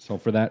 So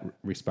for that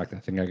respect, I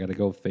think I got to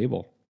go with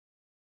Fable.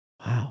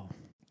 Wow.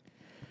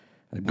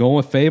 I'm going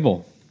with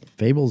Fable.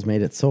 Fable's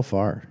made it so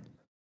far.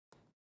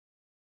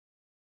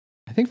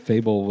 I think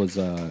Fable was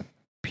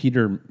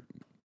Peter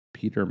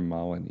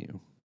Molyneux.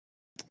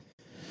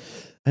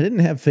 I didn't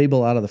have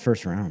Fable out of the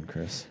first round,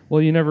 Chris.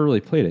 Well, you never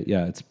really played it.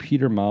 Yeah, it's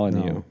Peter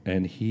Molyneux, No.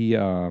 and he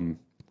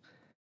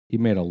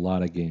made a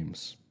lot of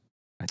games.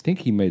 I think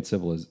he made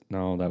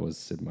No, that was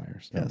Sid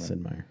Meier's. Yeah, Never mind.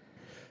 Sid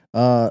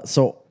Meier.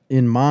 So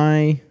in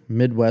my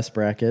Midwest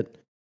bracket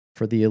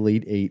for the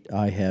Elite Eight,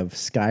 I have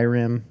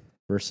Skyrim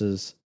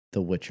versus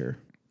The Witcher.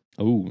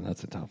 Oh,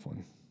 that's a tough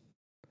one.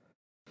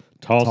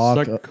 Toss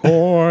Talk- a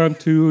coin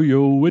to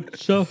your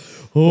witcher,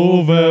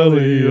 oh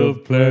valley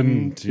of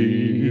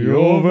plenty,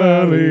 oh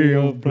valley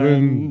of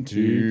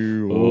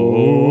plenty,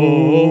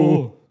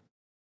 oh.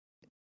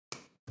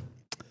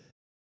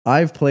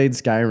 I've played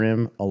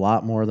Skyrim a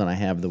lot more than I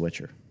have The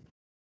Witcher.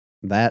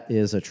 That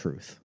is a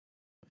truth.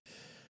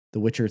 The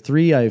Witcher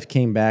 3 I've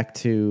came back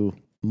to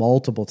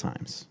multiple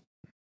times.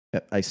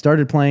 I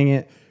started playing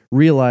it,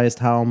 realized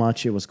how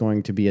much it was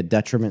going to be a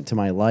detriment to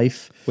my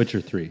life.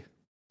 Witcher 3.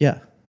 Yeah,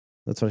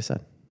 that's what I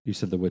said. You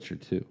said The Witcher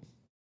 2.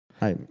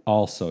 I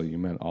You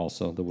meant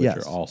also. The Witcher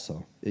Yes.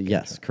 also.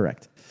 Yes,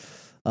 correct.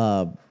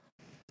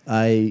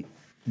 I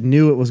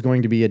knew it was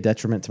going to be a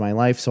detriment to my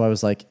life, so I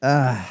was like,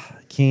 I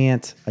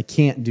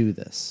can't do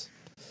this.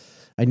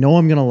 I know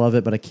I'm going to love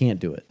it, but I can't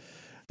do it.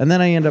 And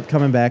then I end up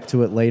coming back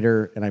to it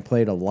later, and I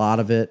played a lot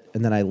of it,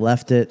 and then I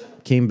left it,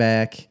 came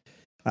back.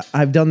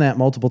 I've done that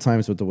multiple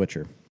times with The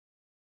Witcher.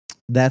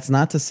 That's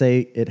not to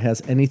say it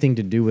has anything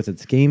to do with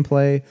its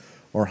gameplay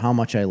or how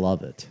much I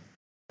love it.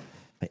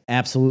 I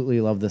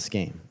absolutely love this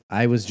game.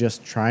 I was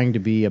just trying to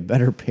be a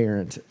better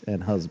parent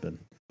and husband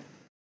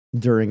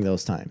during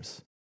those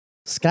times.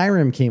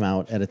 Skyrim came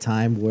out at a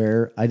time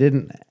where I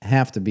didn't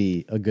have to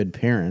be a good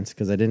parent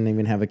because I didn't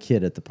even have a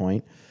kid at the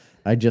point.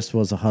 I just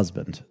was a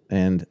husband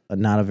and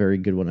not a very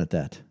good one at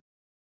that.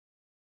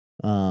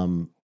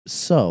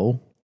 So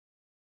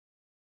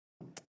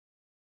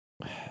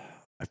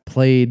I've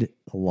played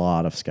a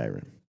lot of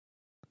Skyrim,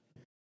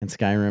 and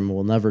Skyrim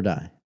will never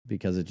die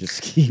because it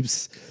just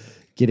keeps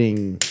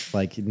getting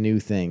like new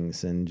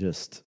things and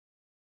just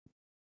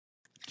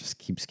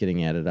keeps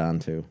getting added on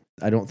to.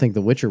 I don't think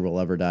The Witcher will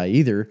ever die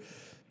either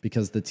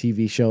because the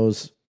TV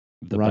show's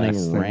The best running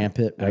thing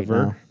rampant right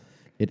ever. now.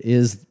 It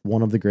is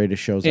one of the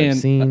greatest shows And I've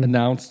seen.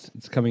 announced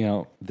it's coming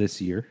out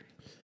this year.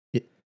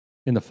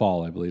 In the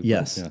fall, I believe.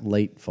 Yes, Yeah.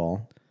 late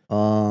fall.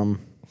 Skyrim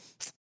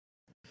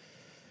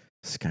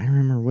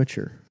or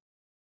Witcher?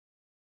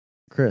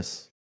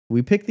 Chris,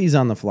 we pick these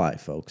on the fly,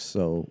 folks,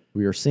 so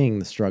we are seeing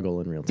the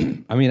struggle in real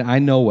time. I mean, I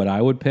know what I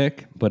would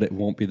pick, but it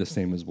won't be the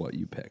same as what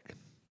you pick.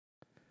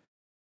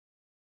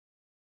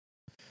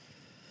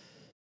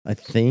 I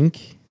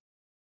think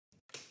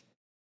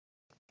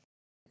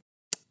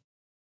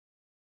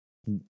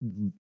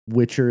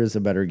Witcher is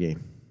a better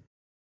game.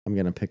 I'm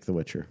going to pick The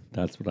Witcher.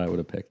 That's what I would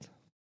have picked.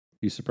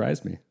 You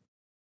surprised me.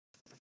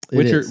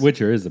 It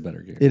Witcher is a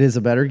better game. is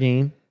a better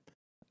game.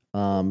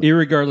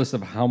 Irregardless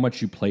of how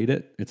much you played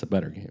it, it's a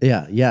better game.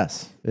 Yeah,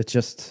 yes. It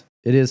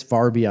is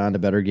far beyond a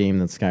better game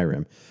than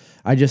Skyrim.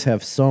 I just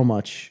have so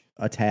much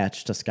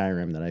attached to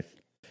Skyrim that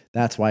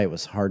that's why it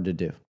was hard to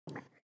do.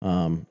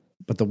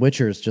 But The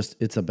Witcher is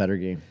it's a better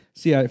game.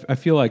 See, I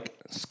feel like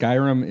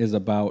Skyrim is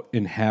about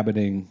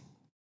inhabiting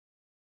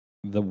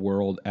the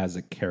world as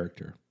a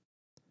character.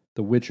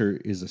 The Witcher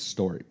is a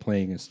story,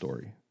 playing a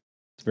story.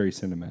 It's very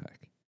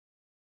cinematic.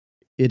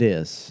 It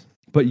is.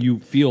 But you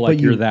feel like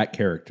you're that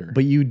character.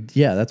 But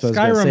that's what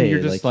I was going to Skyrim, say.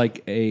 you're just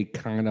like a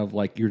kind of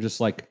like, you're just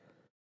like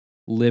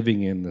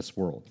living in this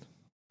world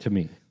to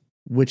me.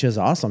 Which is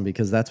awesome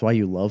because that's why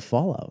you love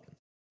Fallout.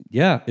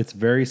 Yeah, it's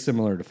very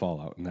similar to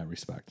Fallout in that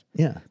respect.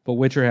 Yeah. But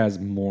Witcher has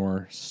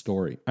more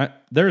story.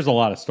 There's a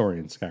lot of story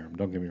in Skyrim,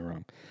 don't get me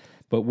wrong.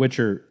 But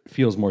Witcher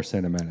feels more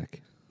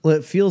cinematic. Well,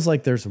 it feels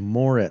like there's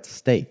more at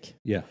stake.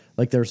 Yeah.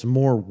 Like there's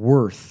more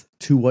worth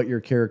to what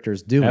your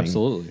character's doing.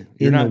 Absolutely.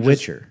 You're in The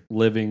Witcher.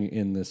 Living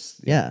in this.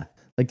 Yeah.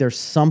 Like there's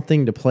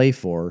something to play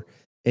for.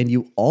 And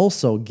you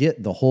also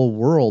get the whole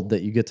world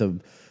that you get to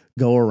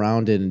go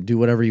around and do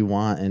whatever you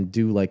want and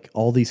do like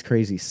all these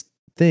crazy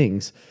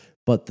things.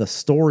 But the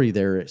story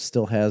there, it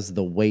still has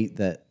the weight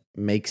that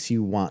makes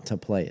you want to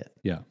play it.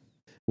 Yeah.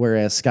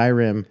 Whereas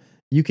Skyrim,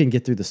 you can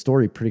get through the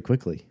story pretty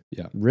quickly.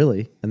 Yeah.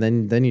 Really. And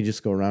then you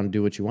just go around and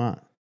do what you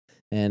want.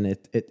 And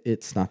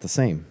it's not the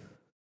same.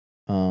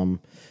 I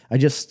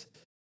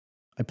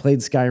played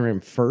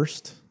Skyrim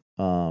first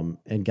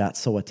and got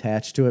so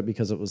attached to it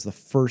because it was the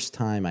first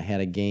time I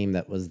had a game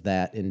that was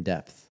that in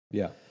depth.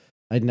 Yeah.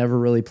 I'd never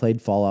really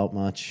played Fallout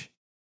much.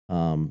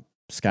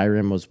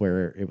 Skyrim was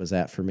where it was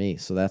at for me.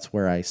 So that's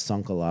where I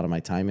sunk a lot of my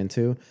time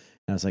into. And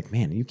I was like,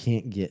 man, you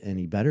can't get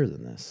any better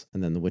than this.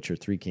 And then The Witcher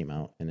 3 came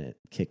out and it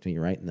kicked me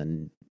right in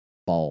the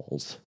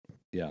balls.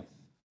 Yeah.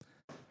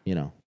 You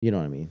know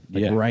what I mean?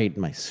 Like right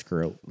in my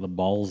scrot. The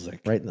ballsick.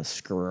 Right in the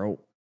scrot.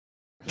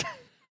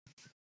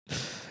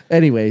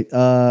 Anyway,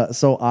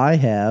 so I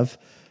have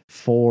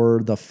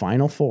for the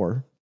final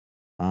four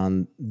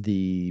on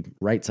the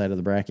right side of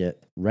the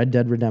bracket, Red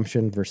Dead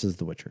Redemption versus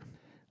The Witcher.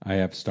 I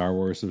have Star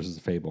Wars versus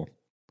Fable.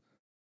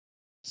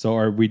 So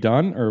are we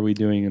done or are we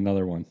doing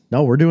another one?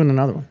 No, we're doing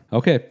another one.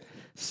 Okay.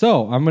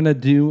 So I'm going to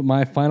do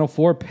my final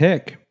four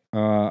pick.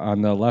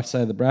 On the left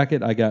side of the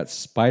bracket, I got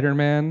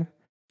Spider-Man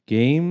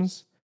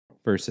games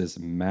versus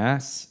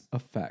Mass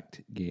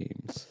Effect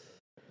games.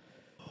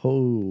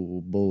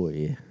 Oh,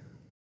 boy.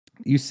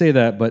 You say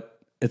that, but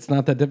it's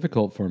not that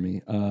difficult for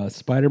me.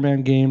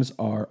 Spider-Man games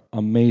are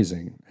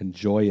amazing and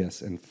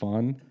joyous and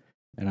fun,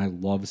 and I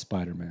love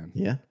Spider-Man.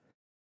 Yeah.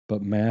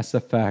 But Mass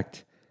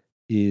Effect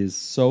is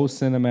so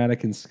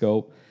cinematic in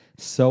scope,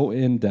 so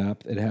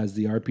in-depth. It has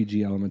the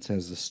RPG elements,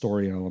 has the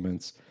story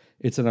elements.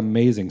 It's an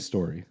amazing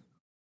story.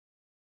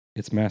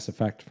 It's Mass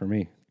Effect for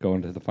me,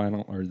 going to the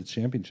final or the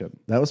championship.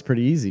 That was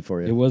pretty easy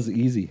for you. It was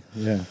easy,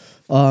 yeah.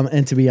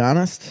 And to be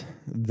honest,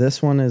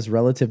 this one is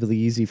relatively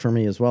easy for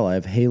me as well. I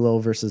have Halo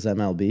versus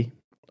MLB.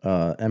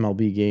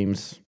 MLB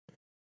games,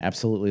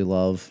 absolutely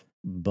love,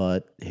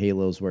 but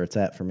Halo's where it's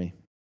at for me.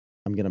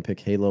 I'm going to pick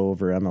Halo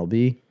over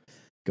MLB,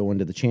 go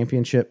into the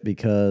championship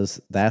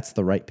because that's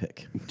the right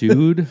pick.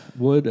 Dude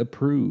would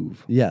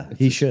approve. Yeah, It's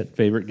he his should.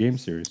 Favorite game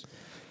series.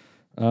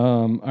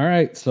 All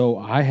right, so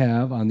I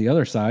have on the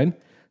other side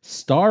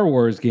Star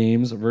Wars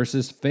games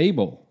versus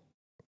Fable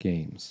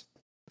games.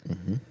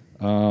 Mm-hmm.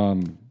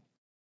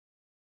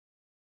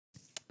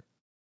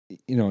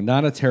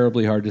 Not a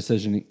terribly hard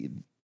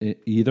decision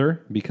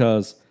either,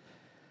 because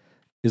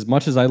as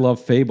much as I love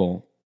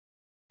Fable,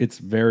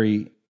 it's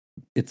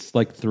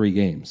like 3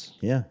 games.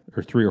 Yeah.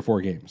 Or 3 or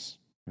 4 games.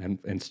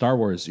 And Star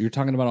Wars, you're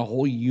talking about a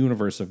whole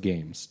universe of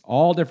games,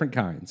 all different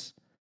kinds.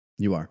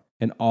 You are.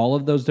 And all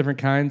of those different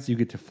kinds, you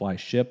get to fly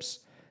ships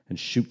and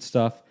shoot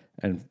stuff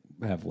and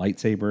have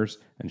lightsabers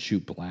and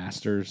shoot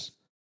blasters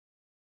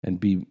and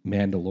be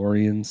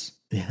Mandalorians.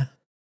 Yeah.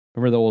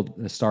 Remember the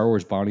old Star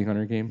Wars bounty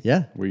hunter game?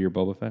 Yeah. Where you're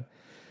Boba Fett?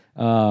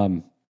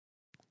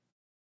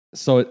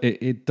 So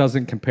it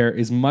doesn't compare.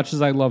 As much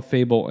as I love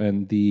Fable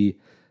and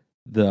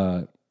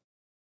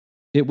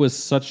it was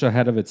such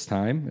ahead of its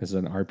time as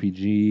an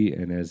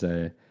RPG and as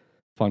a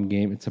fun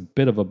game. It's a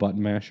bit of a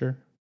button masher.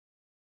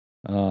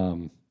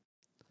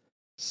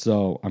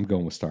 So I'm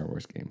going with Star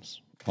Wars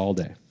games all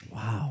day.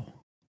 Wow.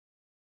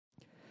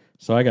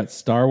 So I got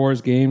Star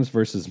Wars games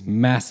versus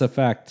Mass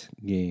Effect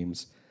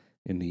games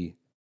in the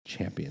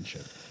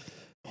championship.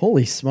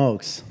 Holy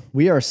smokes.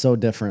 We are so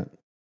different.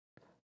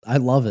 I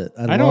love it.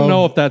 I don't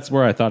know if that's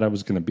where I thought I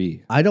was going to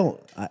be. I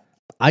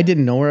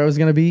didn't know where I was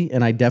going to be,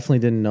 and I definitely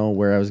didn't know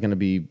where I was going to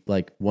be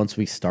like once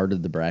we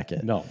started the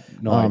bracket. No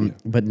idea.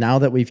 But now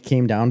that we've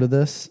came down to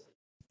this,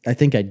 I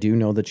think I do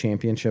know the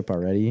championship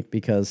already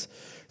because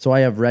so I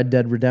have Red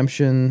Dead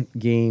Redemption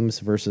games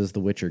versus The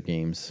Witcher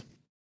games.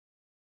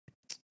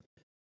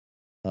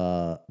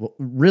 Well,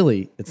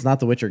 really, it's not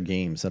The Witcher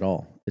games at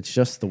all. It's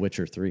just The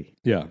Witcher 3.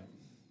 Yeah.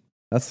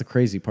 That's the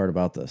crazy part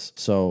about this.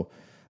 So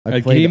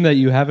a game that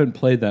you haven't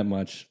played that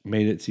much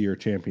made it to your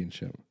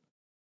championship.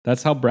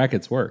 That's how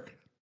brackets work.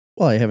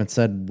 Well, I haven't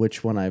said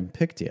which one I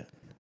picked yet.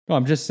 No,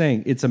 I'm just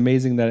saying it's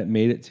amazing that it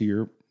made it to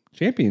your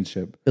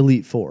championship.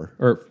 Elite Four.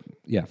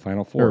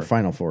 Final Four. Or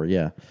Final Four,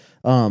 yeah.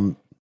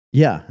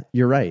 Yeah,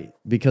 you're right.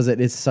 Because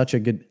it is such a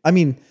good... I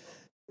mean,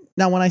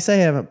 now when I say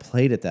I haven't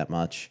played it that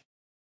much,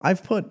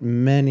 I've put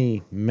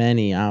many,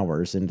 many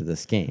hours into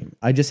this game.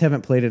 I just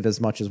haven't played it as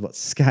much as what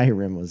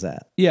Skyrim was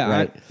at. Yeah,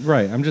 right.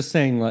 right. I'm just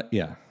saying, like,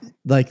 yeah.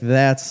 Like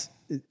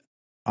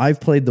I've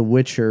played The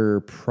Witcher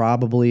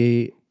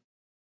probably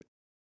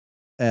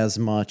as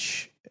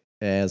much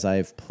as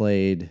I've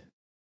played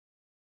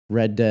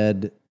Red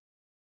Dead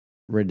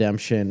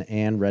Redemption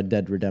and Red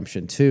Dead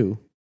Redemption 2.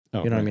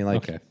 Oh, You know what I mean?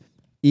 Like okay.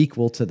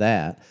 equal to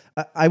that.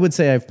 I would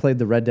say I've played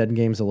the Red Dead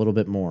games a little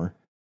bit more,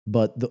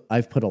 but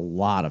I've put a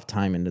lot of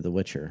time into The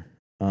Witcher.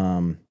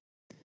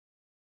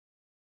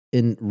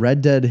 In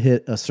Red Dead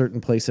hit a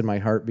certain place in my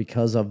heart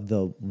because of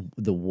the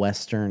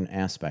Western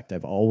aspect.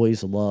 I've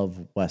always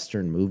loved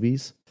Western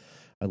movies.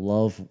 I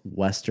love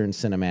Western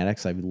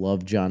cinematics. I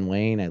love John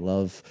Wayne. I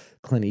love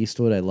Clint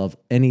Eastwood. I love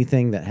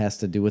anything that has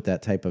to do with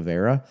that type of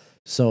era.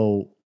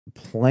 So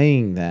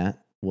playing that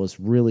was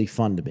really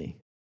fun to me.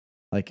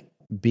 Like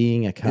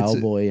being a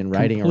cowboy and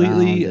riding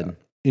around.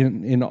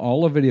 And in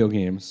all of video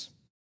games,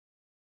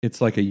 it's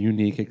like a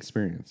unique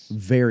experience.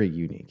 very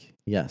unique.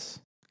 Yes.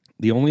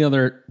 The only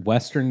other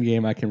Western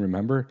game I can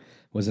remember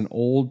was an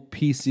old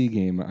PC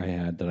game I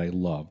had that I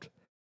loved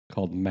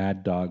called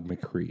Mad Dog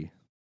McCree.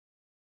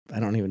 I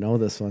don't even know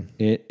this one.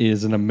 It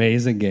is an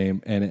amazing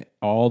game, and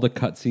all the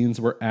cutscenes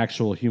were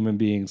actual human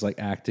beings like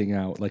acting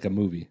out like a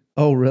movie.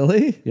 Oh,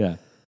 really? Yeah.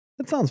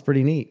 That sounds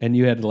pretty neat. And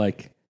you had to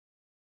like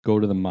go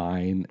to the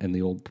mine, and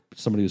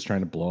somebody was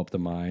trying to blow up the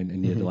mine,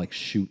 and you had to like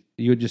shoot.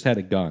 You just had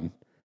a gun,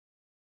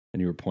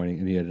 and you were pointing,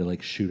 and you had to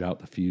like shoot out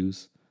the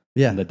fuse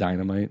Yeah. and the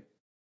dynamite.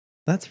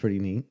 That's pretty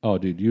neat. Oh,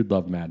 dude, you'd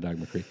love Mad Dog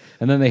McCree.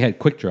 And then they had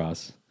quick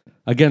draws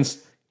against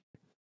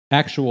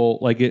actual,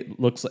 like it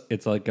looks like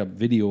it's like a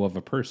video of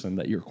a person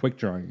that you're quick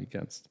drawing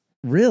against.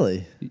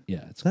 Really?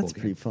 Yeah, it's That's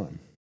cool pretty fun.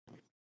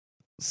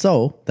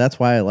 So that's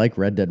why I like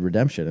Red Dead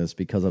Redemption, is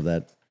because of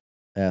that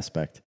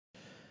aspect.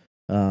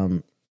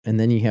 And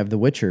then you have The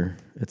Witcher.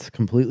 It's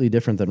completely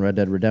different than Red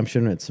Dead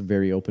Redemption. It's a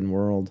very open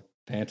world,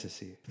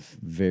 Fantasy.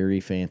 very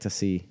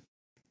fantasy.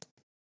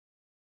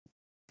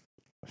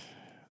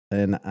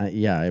 And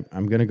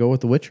I'm going to go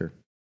with The Witcher.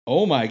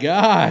 Oh my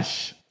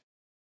gosh.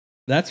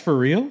 That's for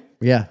real?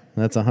 Yeah,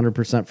 that's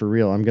 100% for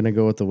real. I'm going to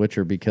go with The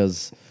Witcher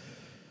because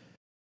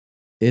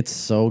it's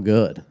so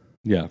good.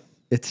 Yeah.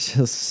 It's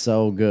just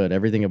so good.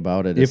 Everything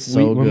about it is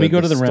When good. we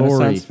go to the story,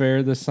 Renaissance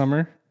Fair this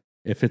summer,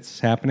 if it's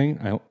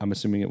happening, I'm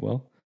assuming it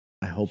will.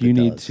 I hope You it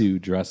need does. to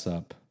dress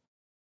up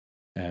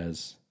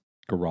as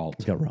Geralt.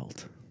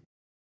 Geralt.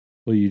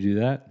 Will you do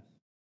that?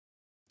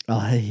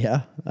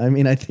 Yeah. I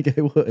mean, I think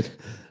I would.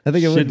 I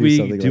think I would Should do we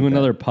something do like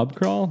another pub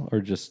crawl or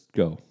just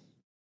go?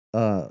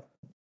 that.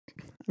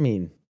 I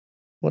mean,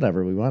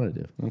 whatever we want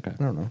to do. Okay.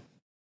 I don't know.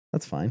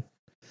 That's fine.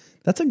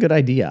 That's a good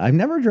idea. I've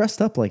never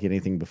dressed up like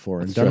anything before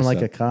and Let's done dress like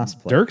up. a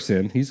cosplay. Dirk's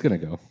in. He's going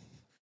to go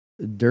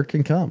Dirk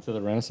can come. to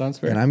the Renaissance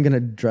Fair. And I'm going to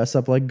dress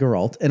up like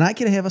Geralt. And I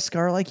can have a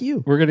scar like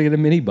you We're going to get a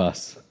mini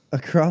bus.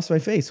 across my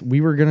face. We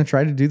were going to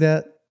try to do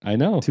that I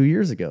know. 2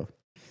 years ago.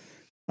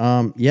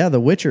 Yeah, The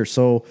Witcher.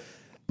 So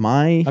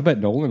I bet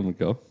Nolan would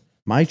go.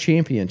 my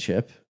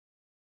championship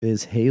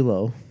is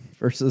Halo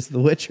versus The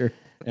Witcher.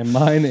 And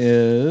mine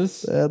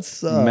is That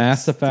sucks.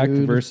 Mass Effect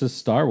dude. versus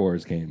Star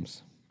Wars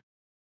games.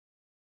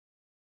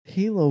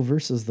 Halo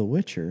versus The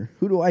Witcher.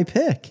 Who do I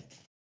pick?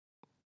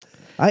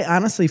 I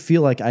honestly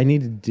feel like I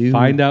need to do.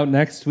 Find out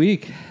next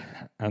week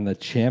on the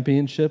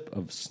championship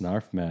of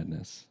Snarf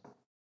Madness.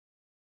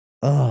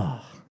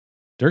 Ugh,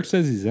 Dirk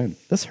says he's in.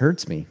 this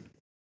hurts me.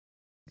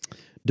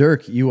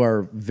 Dirk, you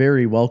are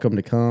very welcome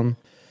to come.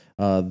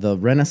 The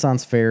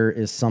Renaissance Fair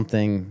is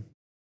something.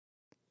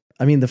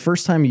 I mean, the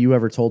first time you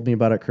ever told me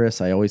about it,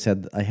 Chris, I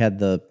had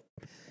the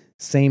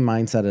same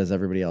mindset as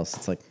everybody else.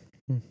 It's like,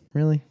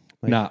 really?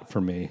 Like, Not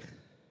for me.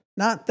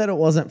 Not that it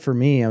wasn't for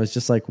me. I was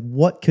just like,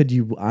 what could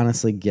you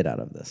honestly get out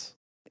of this?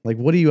 Like,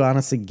 what are you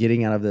honestly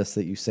getting out of this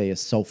that you say is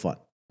so fun?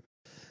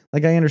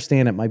 Like, I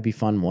understand it might be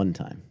fun one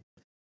time,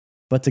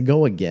 but to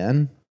go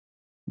again,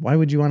 why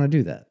would you want to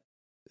do that?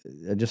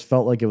 I just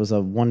felt like it was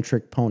a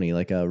one-trick pony,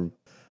 like a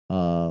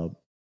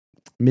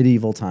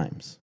medieval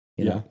times,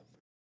 you know,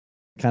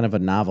 kind of a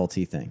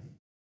novelty thing.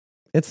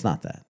 It's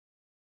not that.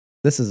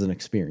 This is an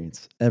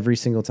experience every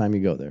single time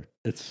you go there.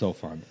 It's so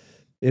fun.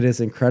 It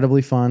is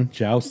incredibly fun.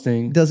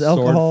 Jousting, Does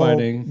alcohol sword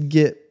fighting.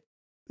 get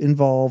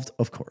involved?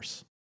 Of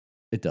course,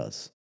 it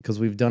does. Because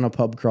we've done a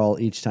pub crawl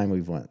each time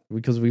we've went.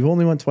 Because we've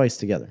only went twice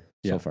together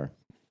Yeah. so far.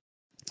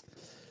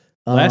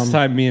 Last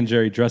time me and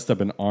Jerry dressed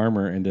up in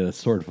armor and did a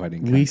sword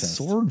fighting contest. we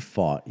sword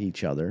fought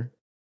each other,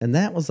 and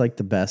that was like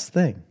the best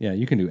thing. Yeah,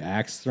 you can do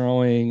axe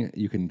throwing.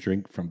 You can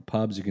drink from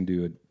pubs. You can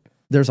do it.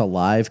 There's a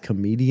live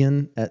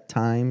comedian at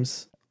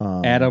times.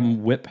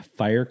 Adam Whip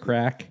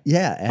Firecrack.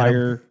 Yeah,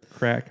 Adam,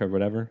 Firecrack or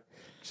whatever.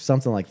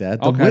 something like that.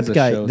 The All kinds whip of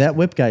guy, shows. that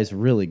whip guy's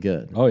really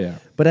good. Oh, yeah.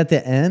 But at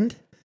the end,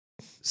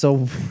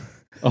 so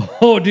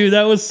Oh, dude,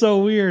 that was so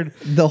weird.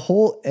 the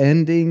whole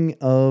ending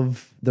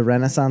of the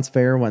Renaissance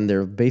Fair, when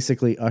they're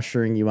basically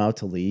ushering you out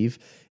to leave,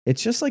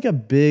 it's just like a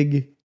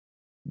big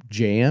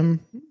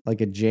jam,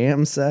 like a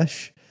jam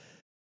sesh.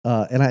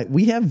 And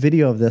we have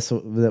video of this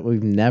that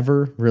we've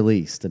never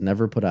released and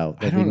never put out.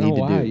 That I don't we know need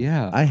to why. do.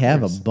 Yeah, I have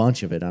course. a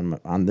bunch of it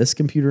on this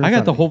computer. in I got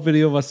front the of me. whole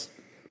video of us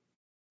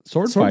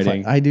sword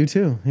fighting. I do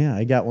too. Yeah,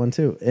 I got one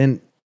too.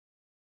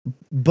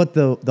 But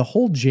the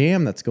whole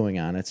jam that's going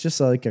on, it's just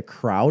like a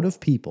crowd of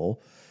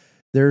people.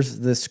 There's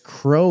this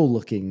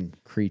crow-looking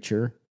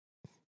creature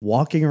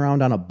walking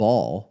around on a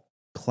ball,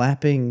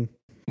 clapping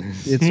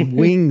its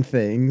wing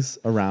things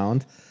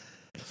around.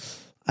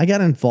 I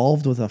got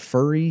involved with a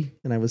furry,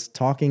 and I was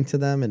talking to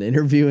them and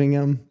interviewing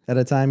them at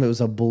a time. It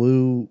was a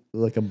blue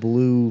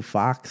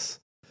fox,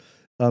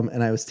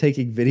 and I was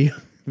taking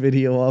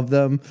video of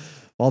them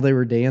while they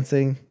were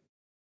dancing.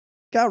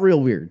 Got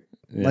real weird.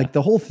 Yeah. Like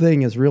the whole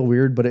thing is real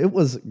weird, but it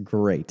was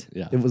great.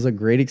 Yeah. It was a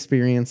great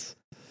experience.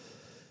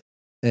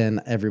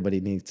 And everybody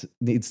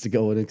needs to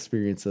go and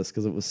experience this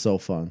because it was so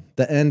fun.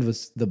 The end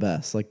was the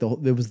best. Like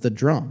it was the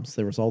drums.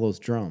 There was all those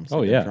drums. Oh,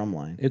 like yeah. the drum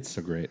line. It's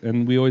so great.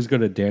 And we always go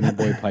to Danny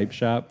Boy Pipe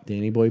Shop.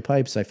 Danny Boy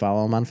Pipes. I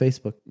follow him on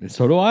Facebook.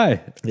 So do I.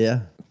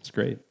 Yeah. It's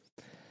great.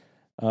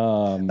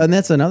 And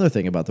that's another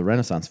thing about the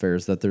Renaissance Fair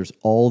is that there's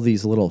all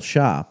these little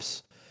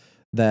shops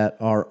that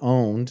are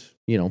owned,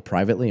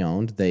 privately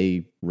owned.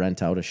 They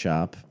rent out a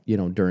shop,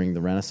 during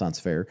the Renaissance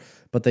Fair,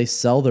 but they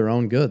sell their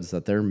own goods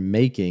that they're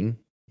making,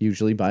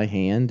 usually by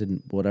hand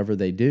and whatever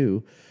they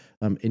do.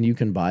 And you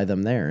can buy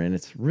them there. And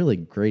it's really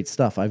great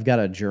stuff. I've got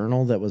a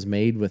journal that was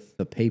made with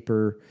the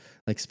paper,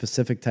 like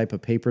specific type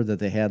of paper that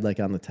they had like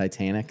on the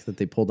Titanic that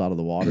they pulled out of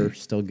the water.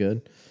 Still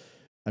good.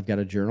 I've got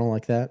a journal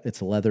like that.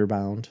 It's leather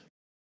bound.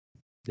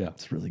 Yeah.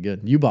 It's really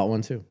good. You bought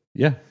one too.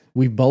 Yeah.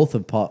 We both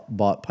have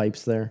bought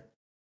pipes there.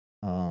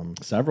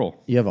 Several.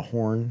 You have a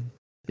horn.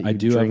 That I you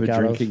do have drink a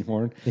out of? drinking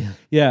horn. Yeah.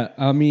 Yeah.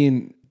 I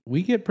mean,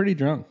 we get pretty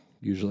drunk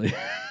usually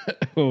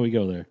when we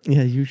go there.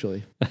 Yeah,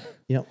 usually.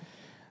 Yep.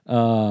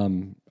 All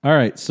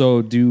right.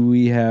 So do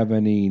we have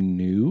any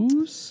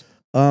news?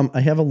 I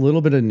have a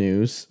little bit of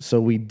news. So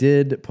we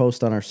did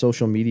post on our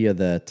social media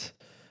that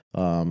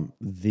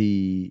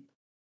the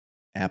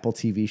Apple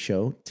TV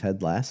show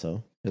Ted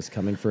Lasso is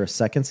coming for a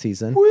second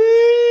season.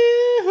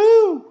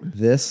 Woo-hoo!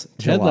 This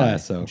Ted July,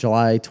 Lasso.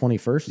 July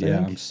 21st. I Yeah,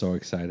 think. I'm so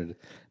excited.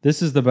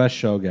 This is the best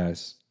show,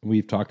 guys.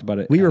 We've talked about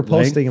it. We were at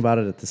length. posting about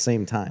it at the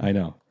same time. I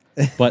know.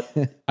 But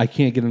I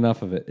can't get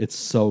enough of it. It's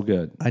so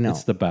good. I know.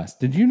 It's the best.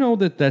 Did you know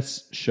that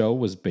this show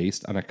was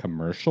based on a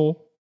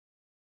commercial?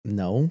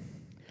 No.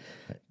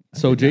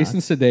 So did Jason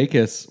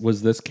Sudeikis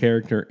was this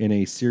character in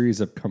a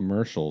series of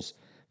commercials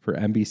for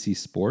NBC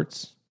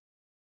Sports.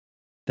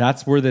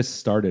 That's where this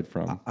started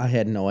from. I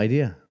had no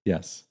idea.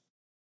 Yes.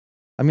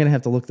 I'm gonna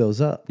have to look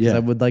those up because Yeah. I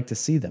would like to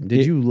see them.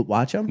 Did you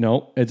watch them?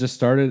 No, it just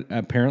started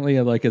apparently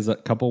like as a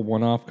couple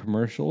one-off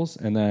commercials,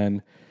 and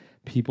then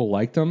people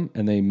liked them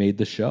and they made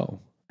the show.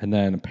 And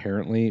then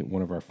apparently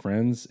one of our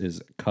friends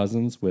is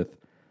cousins with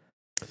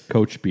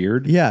Coach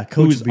Beard. Yeah,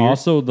 Coach who's Beard.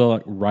 also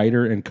the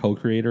writer and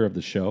co-creator of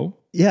the show.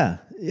 Yeah,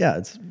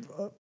 it's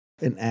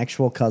an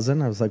actual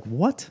cousin. I was like,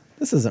 what?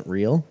 This isn't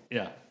real.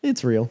 Yeah.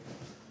 It's real.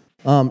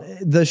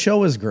 The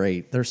show is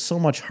great. There's so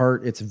much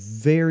heart. It's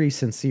very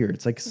sincere.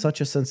 It's like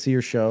such a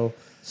sincere show.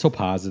 So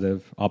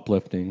positive,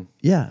 uplifting.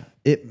 Yeah,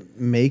 it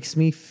makes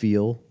me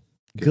feel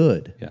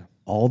good. Yeah.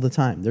 All the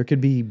time. There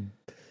could be,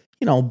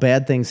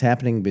 bad things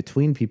happening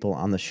between people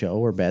on the show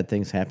or bad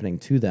things happening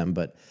to them,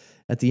 but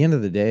at the end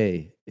of the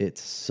day,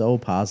 it's so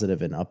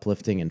positive and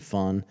uplifting and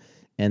fun.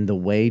 And the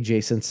way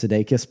Jason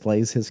Sudeikis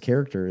plays his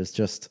character is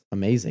just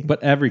amazing.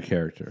 But every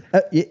character.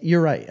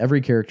 You're right. Every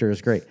character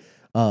is great.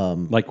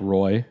 Like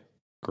Roy,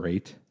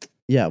 great.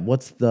 Yeah.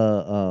 What's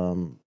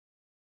the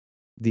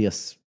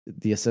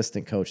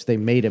assistant coach? They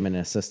made him an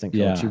assistant coach.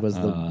 Yeah, He was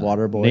the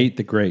water boy. Nate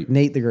the Great.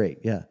 Nate the Great.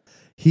 Yeah.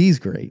 He's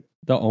great.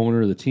 The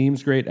owner of the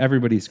team's great.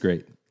 Everybody's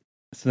great.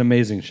 It's an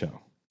amazing show.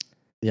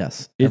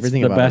 Yes. It's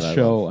everything the about best it I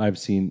show love. I've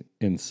seen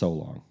in so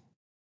long.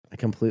 I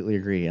completely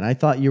agree. And I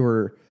thought you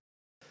were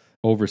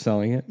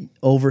Overselling it.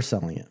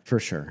 overselling it for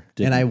sure.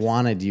 Didn't. And I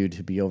wanted you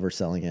to be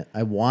overselling it.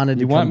 I wanted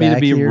You to want come me to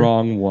back be here.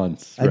 wrong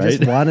once, I right?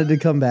 just wanted to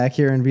come back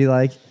here and be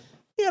like,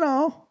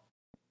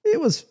 it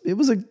was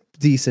a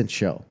decent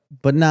show,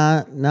 but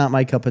not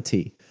my cup of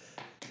tea.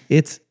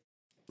 It's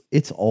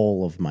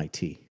all of my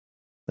tea.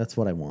 That's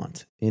what I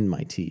want in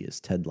my tea is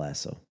Ted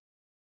Lasso.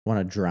 I want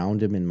to drown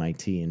him in my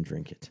tea and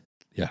drink it.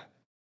 Yeah.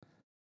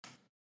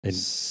 And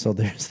So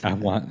there's I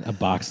want a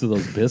box of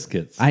those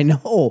biscuits. I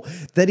know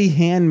that he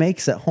hand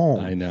makes at home.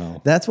 I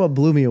know. That's what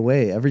blew me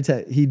away. Every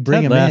time he'd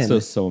bring Ted him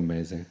Lasso's in, so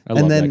amazing. I And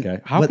love then- that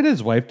guy. How but- could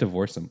his wife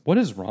divorce him? What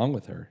is wrong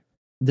with her?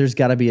 there's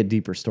got to be a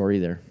deeper story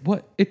there.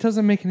 What? It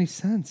doesn't make any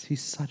sense.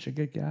 He's such a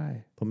good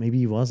guy. But maybe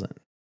he wasn't.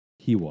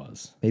 He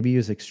was. Maybe he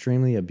was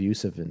extremely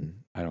abusive,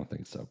 and I don't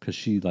think so because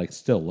she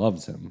still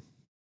loves him.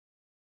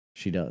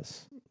 she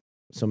does.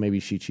 So maybe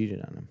she cheated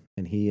on him,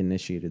 and he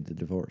initiated the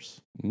divorce.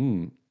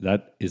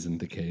 That isn't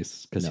the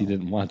case because he No.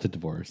 didn't want the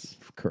divorce.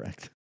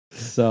 Correct.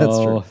 So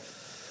That's true.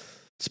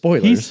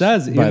 Spoilers. he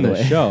says in by the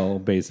way. show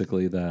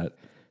basically that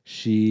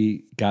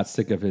she got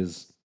sick of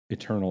his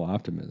eternal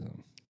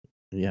optimism.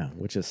 Yeah,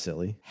 which is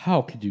silly.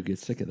 How could you get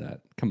sick of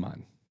that? Come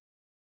on.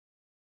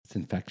 It's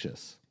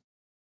infectious.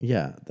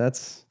 Yeah,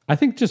 I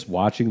think just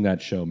watching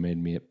that show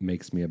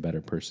makes me a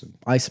better person.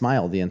 I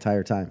smiled the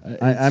entire time.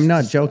 It's I'm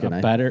not just joking.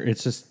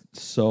 It's just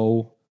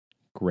so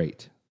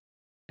great.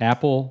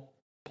 Apple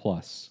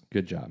Plus,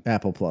 good job.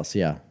 Apple Plus,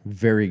 yeah,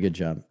 very good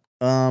job.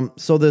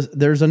 So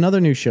there's another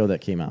new show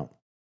that came out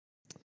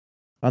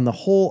on the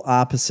whole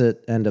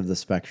opposite end of the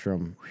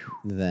spectrum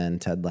than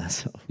Ted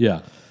Lasso.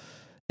 Yeah.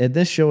 And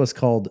this show is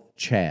called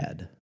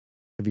Chad.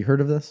 Have you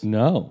heard of this?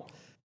 No.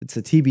 It's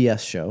a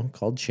TBS show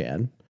called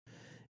Chad,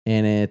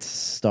 and it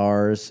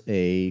stars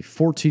a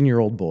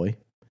 14-year-old boy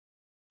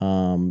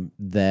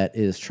that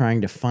is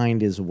trying to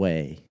find his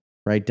way,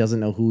 right? Doesn't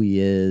know who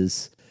he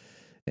is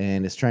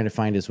and is trying to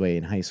find his way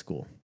in high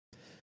school.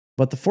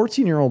 But the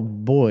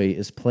 14-year-old boy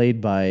is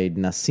played by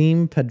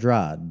Nasim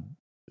Pedrad,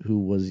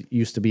 who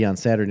used to be on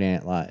Saturday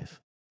Night Live.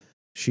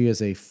 She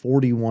is a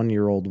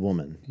 41-year-old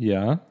woman.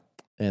 Yeah.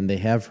 And they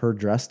have her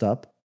dressed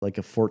up like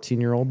a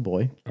 14-year-old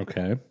boy.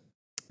 Okay.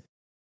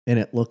 And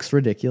it looks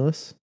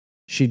ridiculous.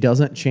 She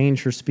doesn't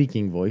change her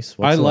speaking voice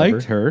whatsoever. I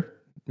liked her.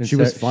 She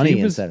was funny.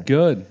 She was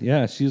good.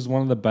 Yeah, she's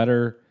one of the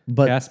better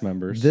cast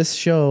members. This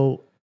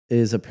show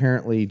is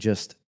apparently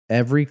just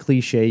every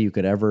cliche you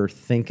could ever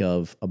think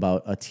of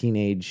about a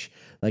teenage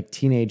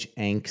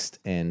angst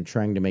and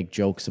trying to make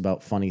jokes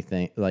about funny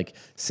things, like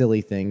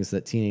silly things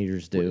that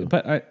teenagers do.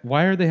 But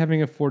why are they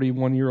having a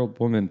 41-year-old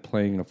woman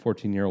playing a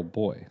 14-year-old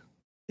boy?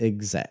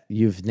 Exact.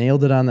 You've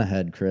nailed it on the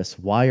head, Chris.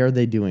 Why are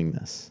they doing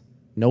this?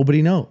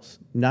 Nobody knows.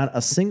 Not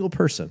a single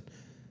person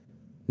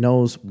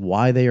knows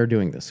why they are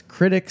doing this.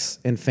 Critics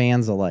and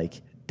fans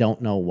alike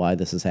don't know why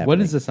this is happening.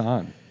 What is this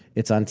on?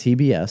 It's on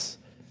TBS.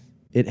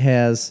 It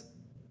has,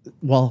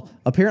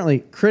 apparently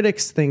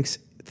critics think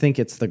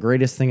it's the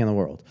greatest thing in the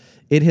world.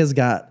 It has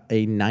got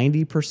a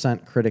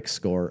 90% critic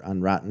score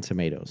on Rotten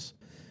Tomatoes.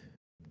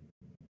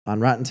 On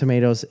Rotten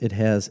Tomatoes, it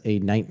has a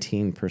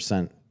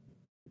 19%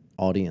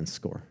 audience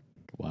score.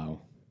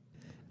 Wow.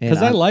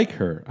 Because I like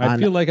her. I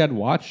feel like I'd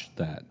watch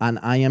that. On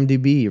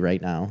IMDb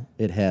right now,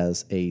 it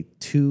has a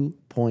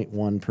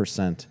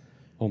 2.1%.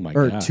 Oh my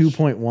or gosh.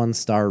 2.1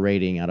 star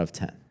rating out of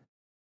 10.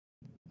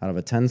 Out of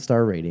a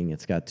 10-star rating,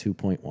 it's got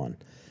 2.1.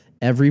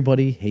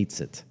 Everybody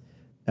hates it.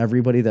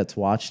 Everybody that's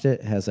watched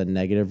it has a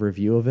negative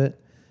review of it.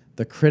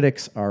 The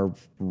critics are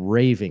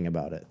raving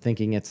about it,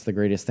 thinking it's the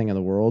greatest thing in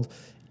the world.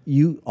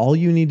 All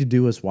you need to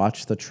do is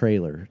watch the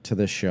trailer to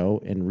this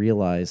show and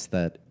realize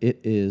that it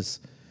is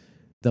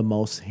the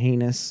most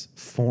heinous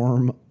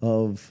form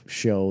of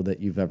show that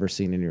you've ever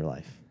seen in your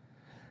life.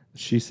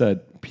 She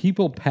said,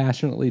 people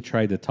passionately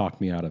tried to talk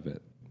me out of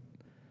it.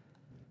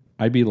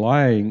 I'd be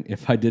lying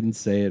if I didn't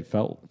say it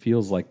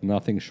feels like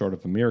nothing short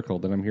of a miracle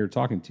that I'm here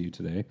talking to you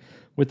today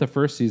with the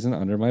first season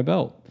under my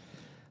belt.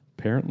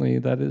 Apparently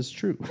that is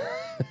true.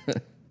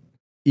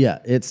 Yeah,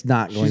 it's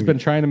not going. She's been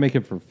trying to make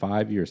it for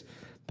 5 years.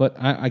 But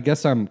I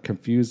guess I'm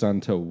confused on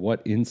to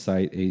what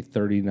insight a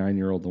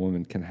 39-year-old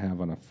woman can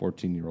have on a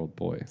 14-year-old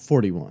boy.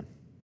 41.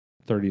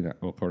 39,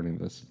 according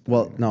to this.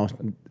 Well, no,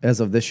 as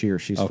of this year,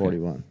 she's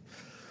 41.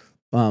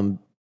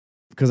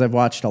 Because I've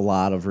watched a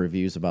lot of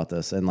reviews about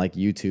this and like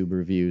YouTube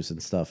reviews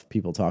and stuff,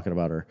 people talking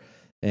about her.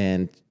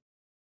 And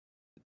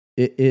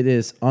it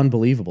is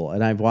unbelievable.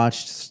 And I've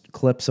watched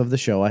clips of the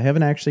show. I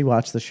haven't actually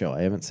watched the show.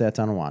 I haven't sat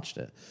down and watched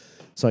it.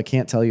 So I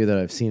can't tell you that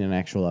I've seen an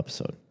actual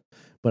episode.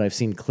 But I've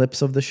seen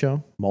clips of the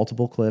show,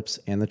 multiple clips,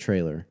 and the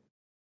trailer.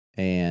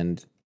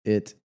 And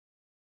it's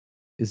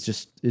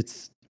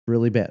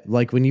really bad.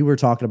 Like when you were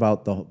talking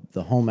about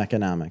the home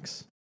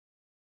economics,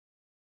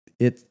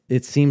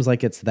 it seems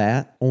like it's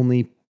that,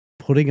 only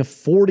putting a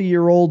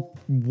 40-year-old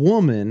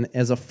woman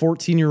as a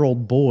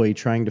 14-year-old boy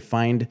trying to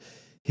find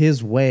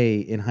his way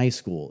in high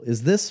school.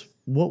 Is this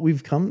what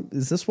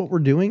we're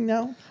doing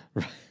now?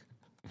 Right.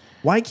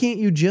 Why can't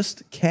you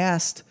just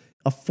cast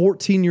a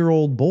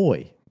 14-year-old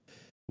boy?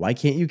 Why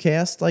can't you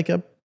cast like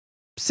a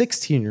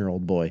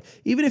 16-year-old boy?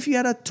 Even if you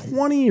had a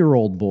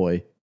 20-year-old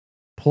boy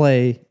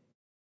play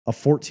a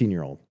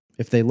 14-year-old,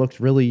 if they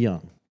looked really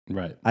young.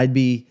 Right. I'd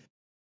be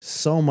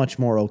so much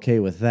more okay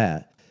with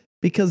that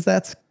because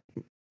that's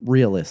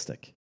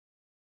realistic.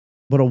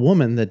 But a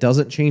woman that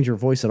doesn't change her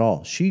voice at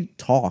all, she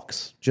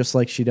talks just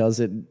like she does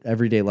in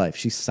everyday life.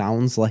 She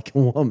sounds like a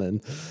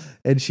woman,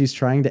 and she's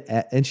trying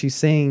to, and she's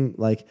saying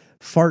like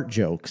fart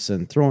jokes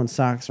and throwing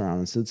socks around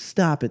and said,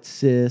 "Stop it,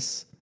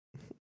 sis."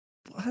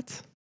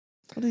 What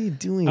are you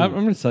doing? I'm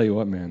going to tell you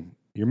what, man.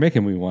 You're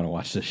making me want to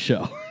watch this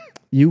show.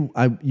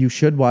 You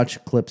should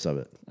watch clips of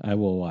it. I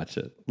will watch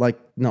it. Like,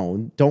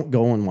 no, don't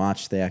go and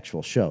watch the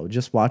actual show.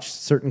 Just watch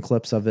certain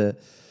clips of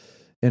it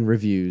and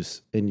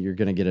reviews, and you're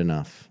going to get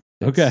enough.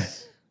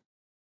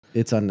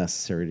 It's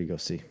unnecessary to go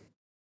see.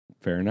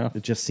 Fair enough.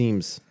 It just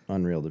seems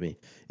unreal to me.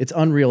 It's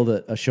unreal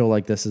that a show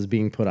like this is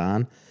being put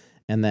on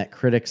and that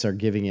critics are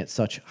giving it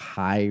such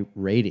high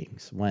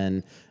ratings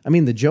when,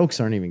 the jokes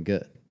aren't even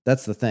good.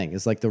 That's the thing.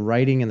 It's like the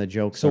writing and the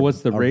jokes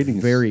what's the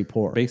ratings very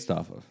poor. Based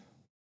off of?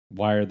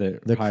 Why are they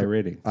high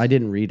ratings? I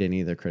didn't read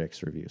any of the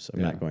critics' reviews.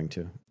 I'm not going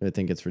to. I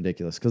think it's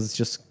ridiculous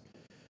because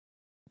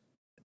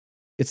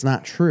it's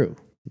not true.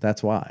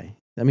 That's why.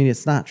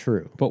 It's not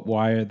true. But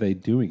why are they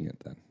doing it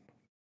then?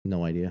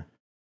 No idea.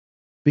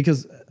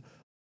 Because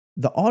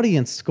the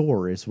audience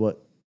score is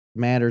what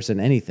matters in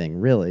anything,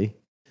 really.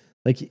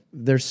 Like,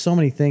 there's so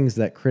many things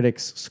that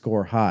critics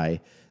score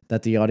high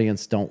that the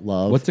audience don't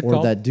love What's it or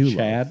called? that do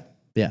Chad? love.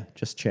 Yeah,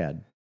 just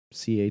Chad.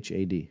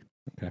 CHAD.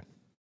 Okay.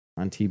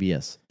 On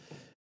TBS.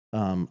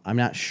 I'm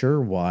not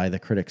sure why the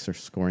critics are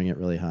scoring it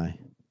really high.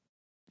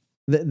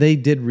 They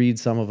did read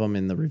some of them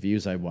in the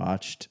reviews I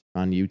watched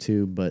on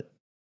YouTube, but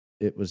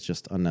it was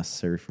just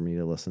unnecessary for me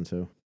to listen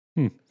to.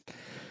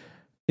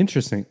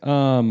 Interesting.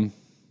 I'm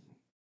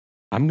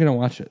gonna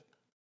watch it.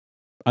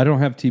 I don't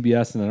have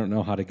TBS and I don't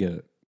know how to get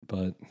it,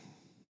 but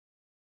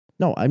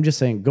No, I'm just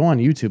saying go on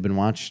YouTube and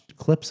watch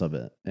clips of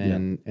it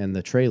and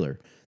the trailer.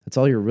 That's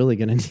all you're really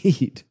going to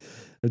need.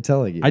 I'm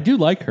telling you. I do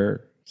like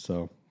her,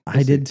 so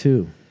I did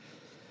too.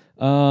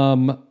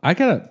 I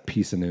got a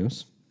piece of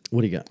news.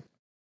 What do you got?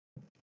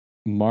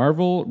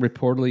 Marvel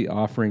reportedly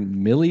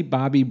offering Millie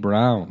Bobby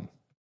Brown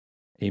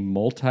a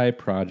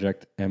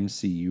multi-project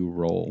MCU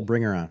role.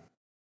 Bring her on.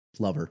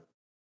 Love her.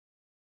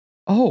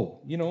 Oh,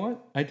 you know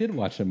what? I did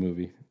watch a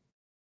movie.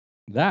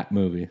 That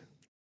movie.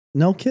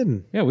 No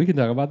kidding. Yeah, we can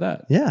talk about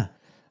that. Yeah.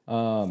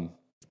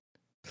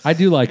 I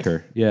do like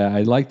her. Yeah,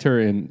 I liked her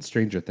in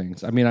Stranger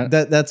Things. I mean,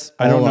 That's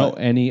I don't all know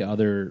any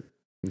other.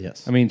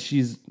 Yes. I mean,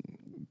 she's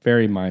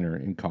very minor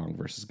in Kong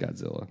versus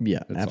Godzilla.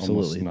 Yeah, It's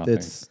absolutely. almost nothing.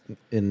 It's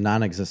a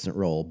non-existent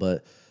role,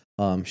 but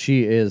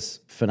she is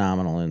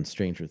phenomenal in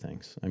Stranger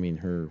Things. I mean,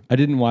 her. I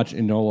didn't watch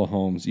Enola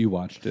Holmes. You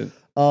watched it.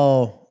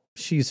 Oh,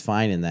 she's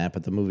fine in that,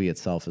 but the movie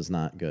itself is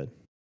not good.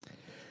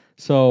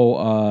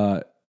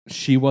 So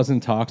she was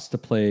in talks to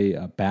play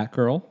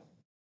Batgirl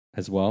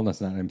as well.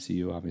 That's not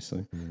MCU,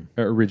 obviously,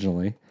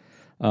 originally.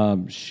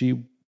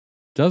 She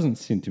doesn't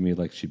seem to me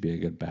like she'd be a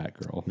good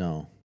Batgirl.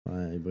 No,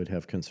 I would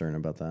have concern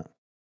about that.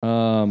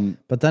 Um,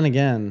 But then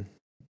again,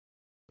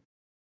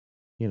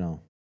 you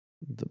know,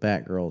 the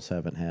Batgirls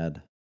haven't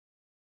had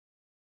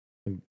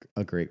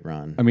a great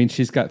run. I mean,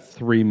 she's got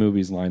 3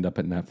 movies lined up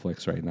at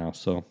Netflix right now,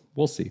 so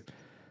we'll see.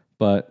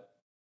 But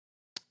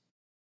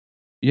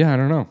yeah, I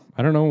don't know.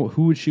 I don't know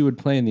who she would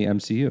play in the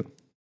MCU.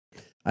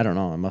 I don't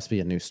know. It must be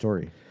a new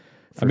story.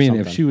 I mean,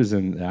 something. if she was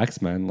in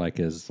X-Men, like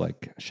as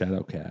like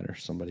Shadowcat or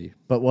somebody.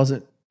 But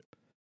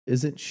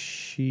isn't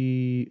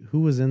she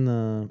who was in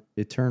the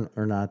Eternals,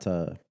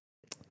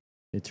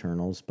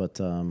 but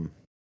that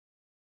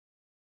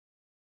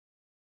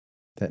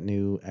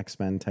new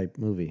X-Men type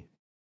movie?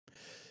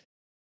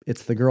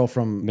 It's the girl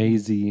from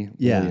Maisie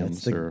Williams.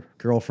 it's the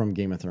girl from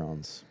Game of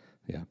Thrones.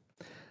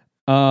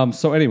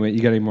 So anyway, you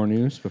got any more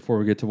news before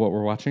we get to what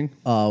we're watching?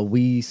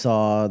 We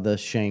saw the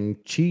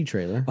Shang-Chi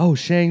trailer. Oh,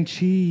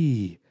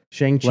 Shang-Chi.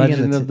 Shang-Chi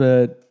Legend and of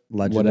the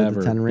Legend whatever. of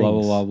the Ten blah,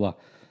 Rings. blah, blah, blah.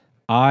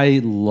 I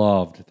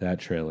loved that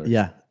trailer.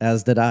 Yeah,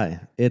 as did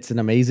I. It's an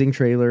amazing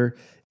trailer.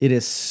 It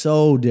is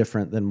so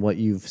different than what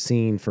you've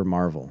seen for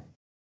Marvel.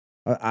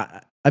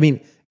 I mean,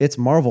 it's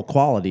Marvel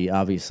quality,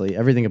 obviously.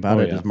 Everything about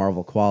it is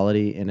Marvel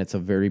quality, and it's a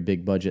very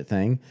big budget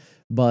thing.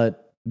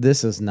 But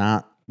this is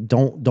not.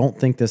 Don't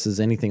think this is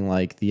anything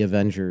like the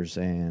Avengers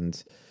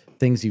and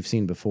things you've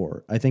seen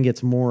before. I think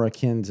it's more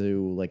akin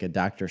to like a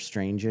Doctor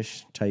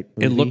Strange-ish type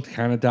movie. It looked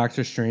kind of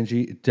Doctor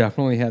Strangey. It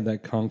definitely had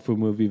that Kung Fu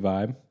movie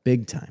vibe.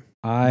 big time.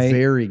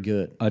 Very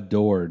good.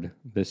 Adored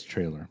this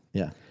trailer.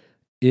 Yeah.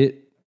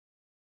 It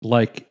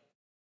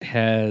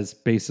has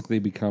basically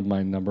become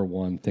my number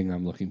one thing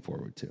I'm looking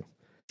forward to.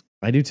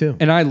 I do too.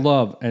 And I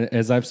love,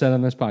 as I've said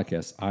on this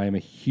podcast, I am a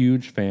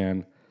huge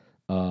fan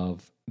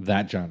of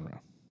that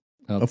genre.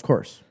 Of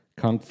course.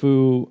 Kung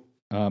Fu,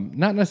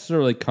 not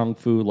necessarily Kung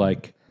Fu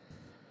like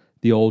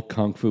the old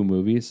Kung Fu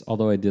movies,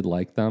 although I did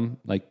like them.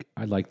 Like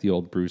I like the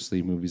old Bruce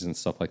Lee movies and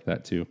stuff like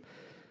that too.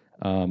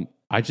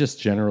 I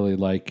just generally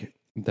like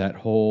that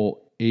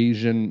whole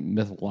Asian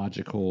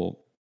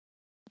mythological,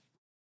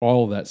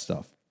 all of that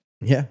stuff.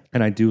 Yeah.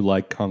 And I do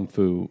like Kung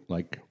Fu,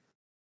 like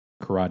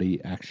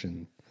karate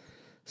action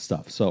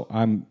stuff. So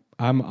I'm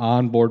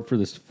on board for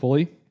this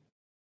fully.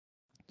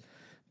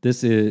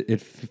 This is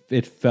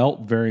it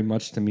felt very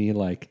much to me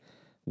like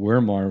we're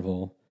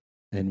Marvel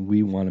and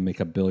we want to make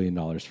 $1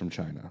 billion from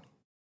China.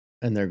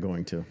 And they're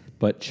going to.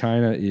 But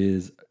China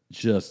is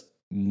just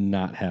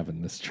not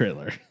having this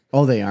trailer.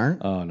 Oh, they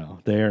aren't? Oh no,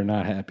 they are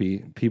not happy.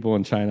 People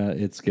in China,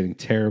 it's getting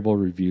terrible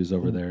reviews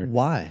over there.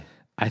 Why?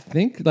 I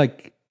think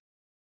like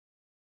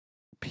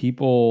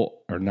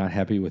people are not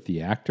happy with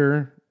the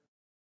actor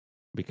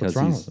because What's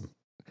wrong with him?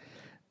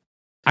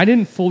 I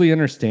didn't fully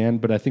understand,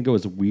 but I think it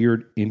was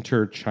weird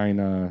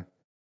inter-China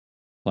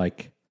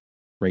like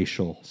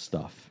racial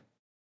stuff.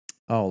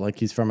 Oh, like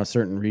he's from a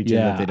certain region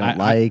Yeah, that they don't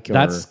like?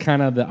 That's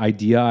kind of the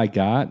idea I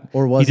got.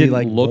 Or was he he didn't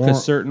like look a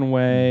certain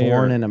way?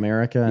 born in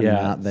America and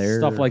not there?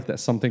 Stuff like that,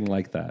 something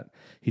like that.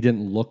 He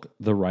didn't look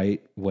the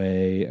right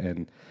way,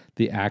 and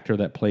the actor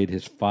that played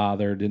his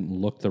father didn't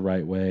look the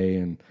right way,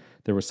 and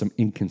there was some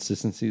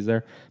inconsistencies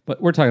there.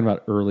 But we're talking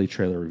about early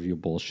trailer review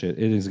bullshit.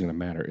 It isn't going to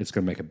matter. It's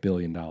going to make $1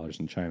 billion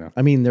in China.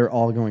 I mean, they're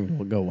all going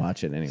to go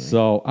watch it anyway.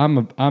 So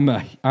I'm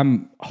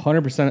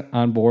 100%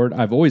 on board.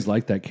 I've always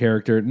liked that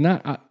character.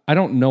 I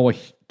don't know a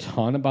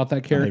ton about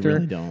that character. I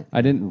really don't.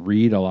 I didn't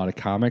read a lot of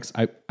comics.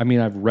 I mean,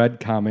 I've read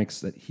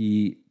comics that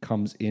he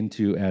comes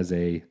into as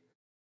a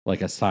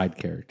side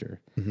character.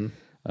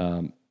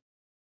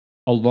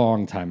 A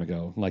long time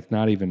ago, like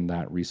not even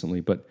that recently,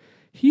 but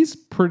he's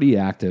pretty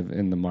active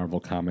in the Marvel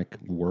comic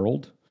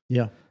world.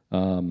 Yeah.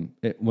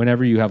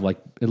 Whenever you have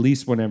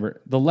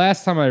the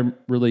last time I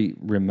really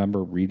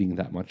remember reading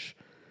that much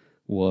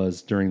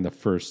was during the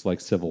first like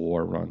Civil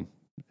War run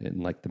in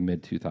like the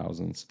mid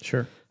 2000s.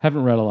 Sure.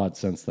 Haven't read a lot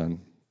since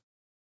then.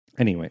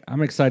 Anyway,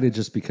 I'm excited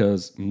just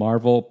because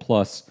Marvel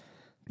plus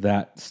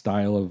that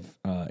style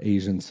of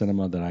Asian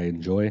cinema that I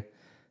enjoy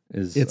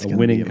is It's a gonna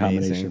winning be amazing.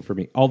 combination for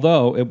me.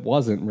 Although it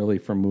wasn't really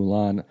from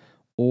Mulan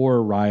or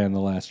Raya and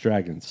the Last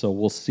Dragon. So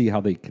we'll see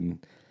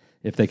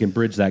if they can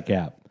bridge that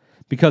gap.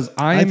 Because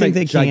I am think a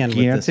they can with this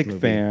gigantic movie.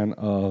 fan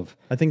of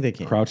I think they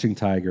can. Crouching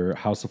Tiger,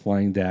 House of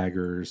Flying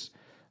Daggers,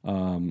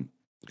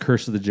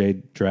 Curse of the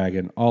Jade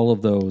Dragon, all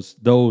of those.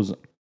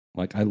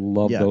 Like, I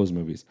love those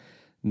movies.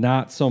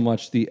 Not so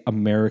much the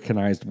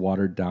Americanized,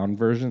 watered down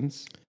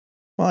versions.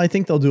 Well, I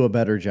think they'll do a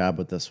better job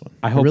with this one.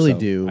 I hope really so.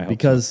 do I hope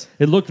because so.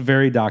 It looked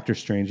very Doctor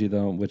Strangey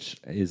though, which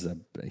is a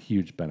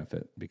huge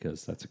benefit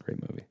because that's a great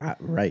movie.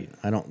 right.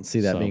 I don't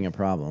see that So- being a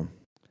problem.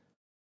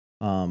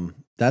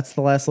 That's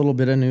the last little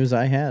bit of news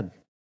I had.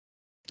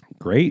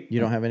 Great. You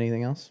don't have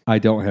anything else? I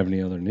don't have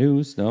any other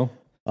news. No.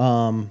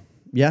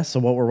 Yeah. So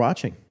what we're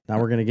watching now,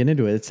 we're going to get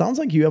into it. It sounds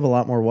like you have a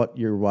lot more what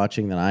you're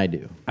watching than I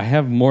do. I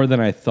have more than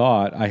I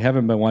thought. I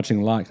haven't been watching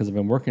a lot because I've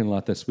been working a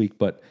lot this week,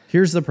 but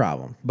Here's the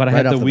problem. I right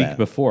had off the week bat.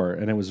 before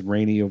and it was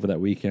rainy over that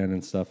weekend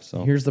and stuff.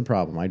 So Here's the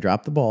problem. I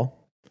dropped the ball.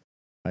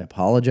 I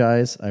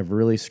apologize. I've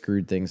really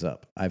screwed things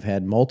up. I've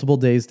had multiple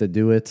days to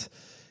do it.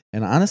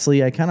 And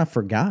honestly, I kind of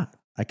forgot.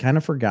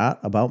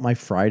 About my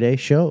Friday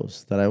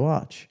shows that I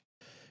watch.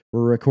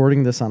 We're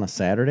recording this on a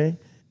Saturday.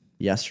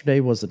 Yesterday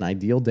was an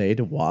ideal day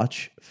to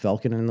watch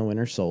Falcon and the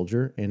Winter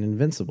Soldier and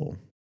Invincible.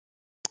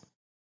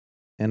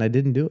 And I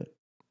didn't do it.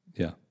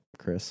 Yeah.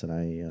 Chris,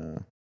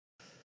 and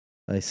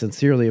I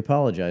sincerely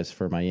apologize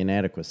for my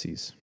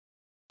inadequacies.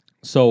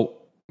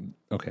 So,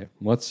 okay,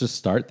 let's just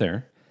start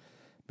there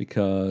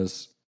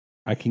because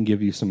I can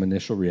give you some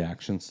initial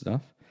reaction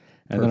stuff.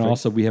 And then Perfect.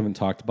 also, we haven't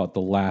talked about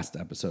the last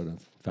episode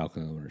of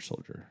Falcon and the Winter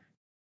Soldier.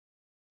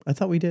 I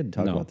thought we did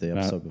talk about the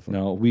episode before.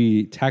 No,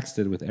 we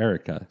texted with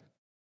Erica.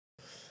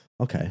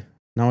 Okay.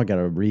 Now I got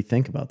to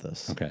rethink about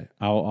this. Okay,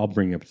 I'll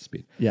bring you up to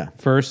speed. Yeah.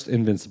 First,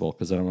 Invincible,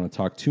 because I don't want to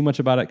talk too much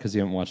about it because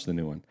you haven't watched the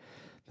new one.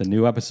 The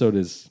new episode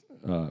is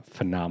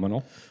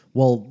phenomenal,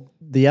 Well,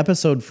 the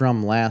episode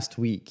from last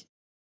week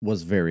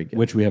was very good.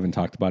 which we haven't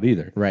talked about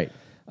either. Right.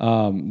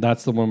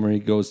 That's the one where he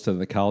goes to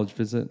the college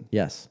visit.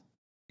 Yes.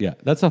 Yeah,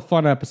 that's a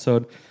fun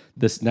episode.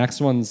 This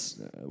next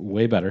one's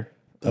way better.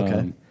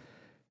 Okay.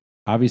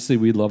 Obviously,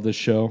 we love this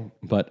show,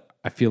 but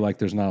I feel like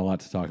there's not a lot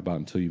to talk about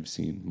until you've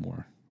seen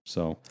more.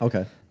 So,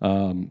 Okay.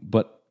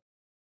 but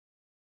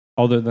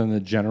other than the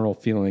general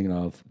feeling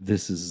of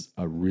this is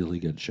a really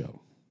good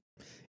show.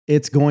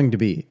 It's going to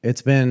be.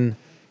 It's been,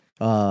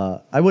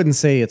 I wouldn't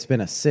say it's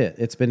been a sit.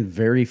 It's been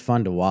very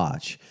fun to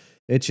watch.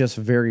 It's just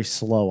very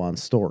slow on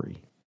story.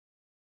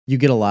 You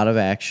get a lot of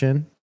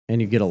action and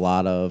you get a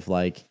lot of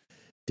like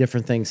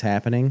different things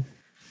happening.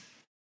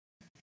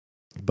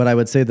 But I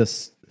would say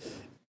this,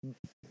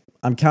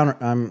 I'm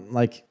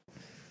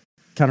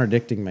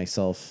contradicting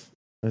myself.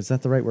 Is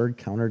that the right word?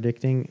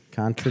 Contradicting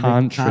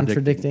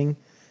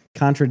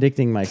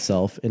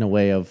myself in a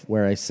way of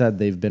where I said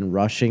they've been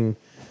rushing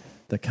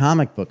the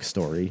comic book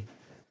story,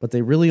 but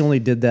they really only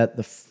did that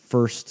the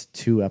first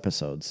 2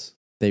 episodes.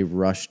 They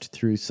rushed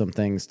through some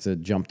things to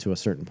jump to a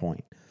certain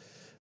point.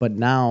 But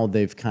now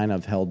they've kind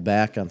of held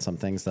back on some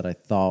things that I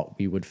thought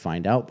we would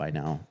find out by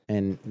now.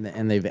 And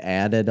they've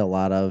added a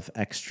lot of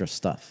extra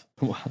stuff.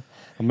 Well,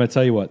 I'm going to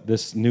tell you what,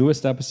 this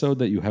newest episode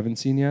that you haven't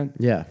seen yet,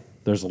 Yeah.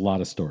 there's a lot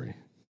of story.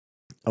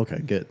 Okay,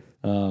 good.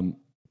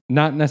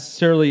 Not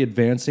necessarily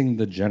advancing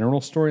the general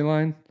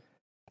storyline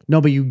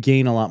No, but you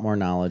gain a lot more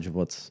knowledge of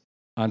what's...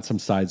 on some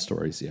side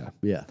stories, yeah.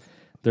 Yeah.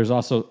 There's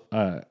also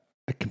a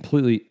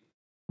completely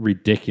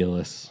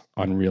ridiculous,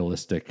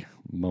 unrealistic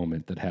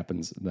moment that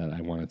happens that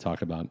I want to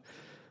talk about.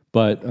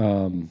 But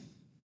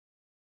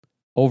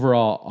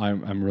overall,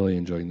 I'm really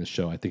enjoying this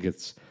show. I think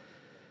it's,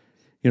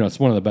 it's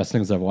one of the best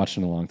things I've watched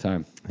in a long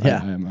time.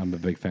 Yeah. I'm a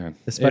big fan.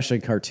 Especially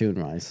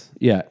cartoon-wise.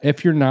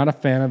 If you're not a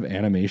fan of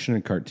animation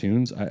and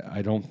cartoons,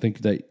 I don't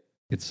think that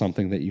it's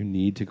something that you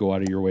need to go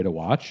out of your way to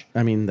watch.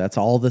 I mean, that's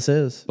all this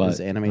is But,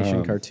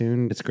 animation,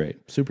 cartoon, It's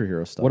great.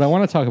 superhero stuff. What I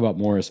want to talk about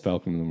more is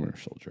Falcon and the Winter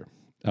Soldier.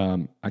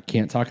 I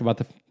can't talk about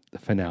the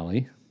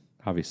finale,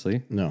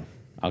 obviously. No.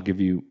 I'll give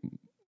you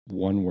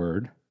one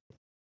word.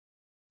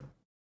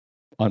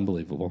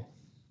 Unbelievable.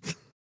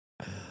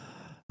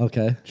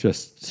 Okay.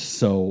 Just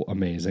so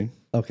amazing.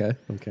 Okay.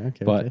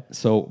 But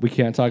so we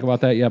can't talk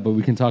about that yet, but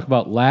we can talk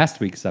about last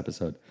week's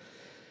episode,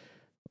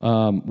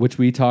 which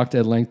we talked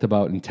at length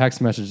about in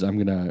text messages. I'm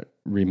going to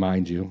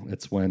remind you.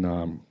 It's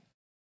when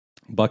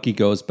Bucky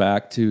goes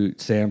back to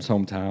Sam's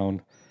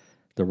hometown.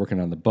 They're working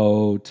on the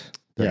boat.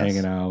 They're Yes.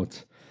 hanging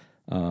out.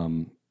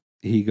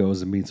 he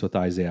goes and meets with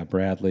Isaiah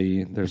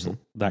Bradley. There's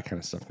that kind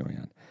of stuff going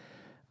on.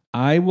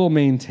 I will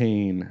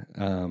maintain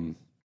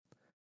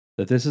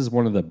that this is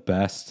one of the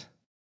best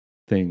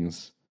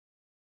things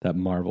that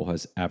Marvel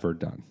has ever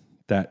done.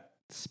 That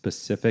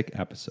specific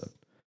episode.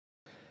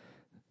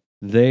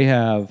 They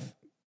have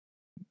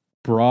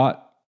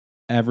brought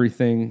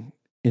everything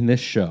in this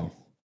show,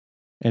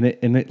 and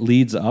it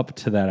leads up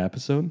to that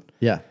episode.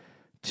 Yeah.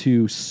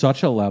 To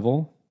such a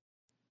level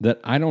that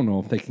I don't know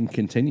if they can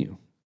continue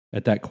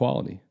at that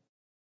quality.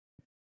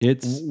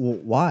 It's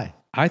why?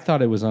 I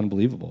thought it was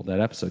unbelievable, that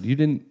episode. You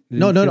didn't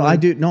No, feel I like-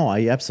 do. No,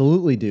 I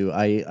absolutely do.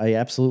 I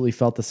absolutely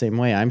felt the same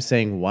way. I'm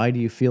saying, why do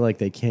you feel like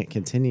they can't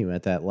continue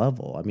at that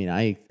level? I mean,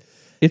 I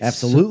It's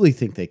absolutely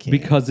think they can.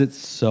 because it's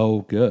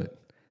so good.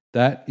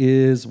 That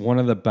is one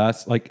of the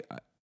best. Like,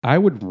 I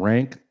would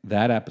rank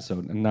that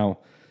episode. And now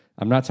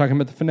I'm not talking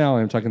about the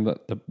finale. I'm talking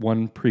about the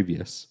one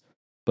previous,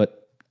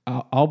 but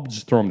I'll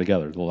just throw them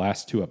together. The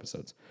last two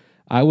episodes,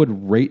 I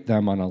would rate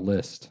them on a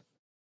list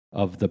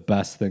of the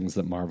best things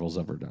that Marvel's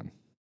ever done.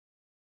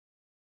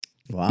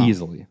 Wow.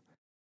 Easily.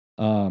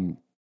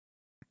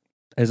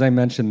 As I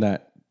mentioned,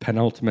 that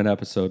penultimate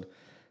episode,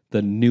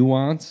 the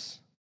nuance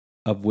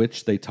of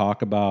which they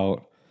talk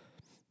about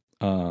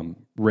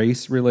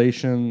race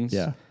relations,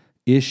 Yeah.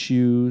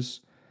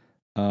 issues,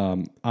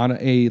 on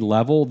a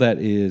level that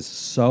is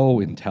so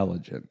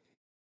intelligent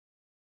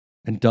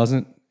and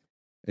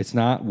it's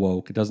not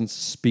woke. It doesn't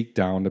speak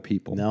down to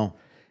people. No.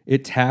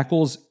 It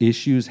tackles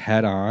issues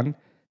head on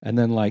and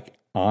then, like,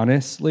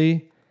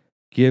 honestly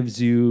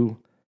gives you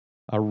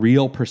a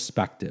real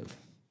perspective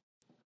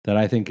that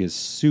I think is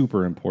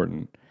super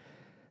important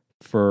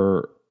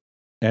for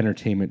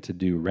entertainment to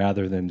do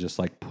rather than just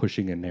like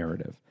pushing a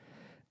narrative.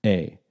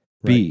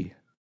 B,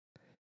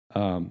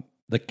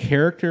 the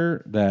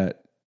character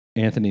that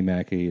Anthony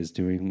Mackie is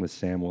doing with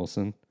Sam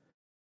Wilson,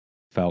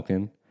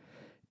 Falcon,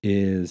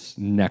 is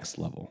next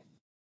level,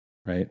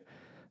 right?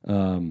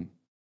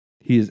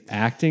 He is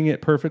acting it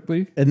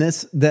perfectly. And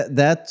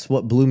that's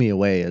what blew me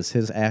away, is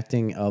his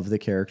acting of the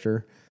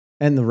character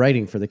and the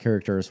writing for the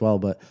character as well.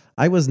 But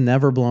I was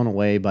never blown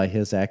away by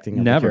his acting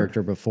of the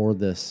character before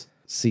this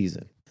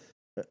season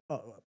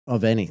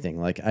of anything.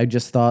 Like, I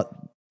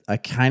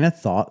kind of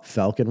thought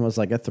Falcon was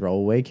like a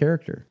throwaway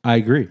character. I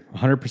agree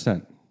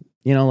 100%.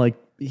 You know, like,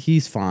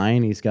 he's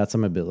fine. He's got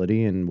some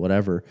ability and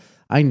whatever.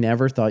 I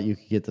never thought you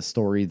could get the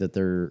story that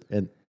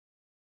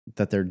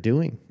they're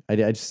doing.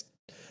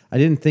 I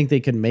didn't think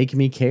they could make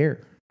me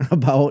care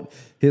about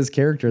his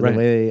character the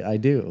way I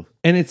do.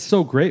 And it's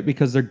so great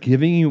because they're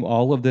giving you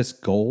all of this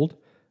gold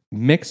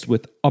mixed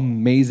with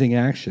amazing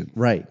action.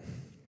 Right.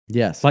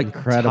 Yes. Like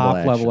incredible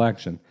top level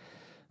action.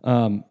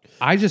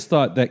 I just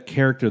thought that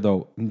character,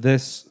 though,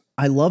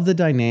 I love the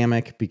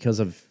dynamic because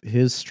of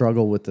his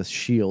struggle with the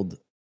shield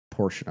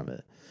portion of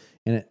it.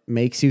 And it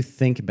makes you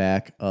think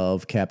back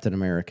of Captain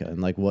America and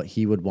like what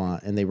he would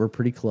want. And they were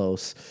pretty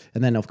close.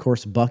 And then, of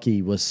course,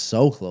 Bucky was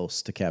so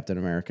close to Captain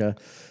America.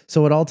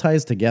 So it all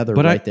ties together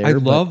but right there. I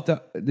love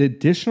the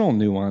additional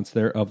nuance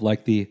there of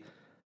like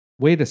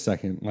wait a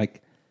second,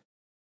 like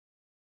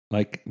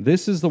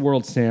this is the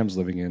world Sam's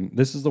living in.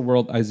 This is the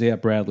world Isaiah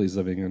Bradley's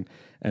living in.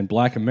 And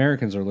Black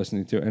Americans are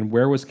listening to. And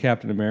where was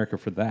Captain America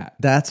for that?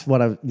 That's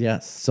what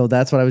yes. So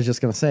that's what I was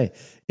just going to say.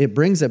 It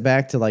brings it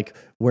back to like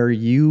where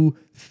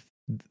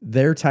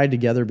they're tied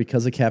together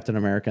because of Captain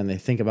America and they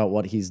think about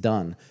what he's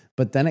done.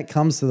 But then it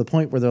comes to the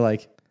point where they're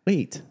like,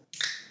 wait,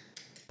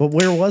 but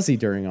where was he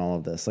during all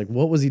of this? Like,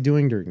 what was he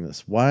doing during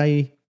this?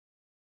 Why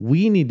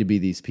we need to be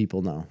these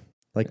people now?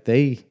 Like,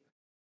 they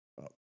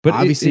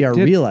obviously are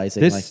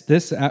realizing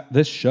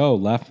this show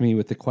left me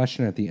with the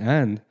question at the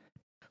end,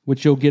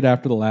 which you'll get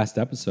after the last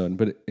episode,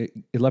 but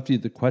it left you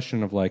the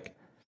question of like,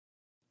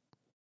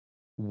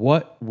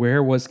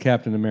 where was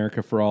Captain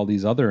America for all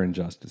these other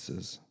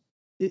injustices?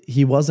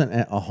 He wasn't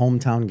a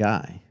hometown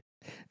guy.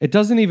 It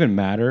doesn't even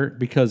matter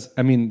because,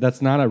 I mean,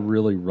 that's not a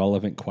really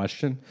relevant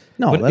question.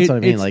 No, but that's what I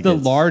mean. It's like, the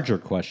larger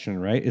question,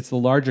 right? It's the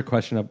larger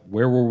question of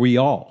where were we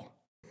all?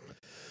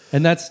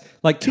 And that's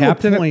like to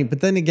Captain. a point,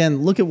 but then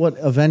again, look at what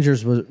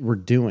Avengers were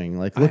doing.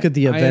 Like, look at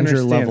the Avenger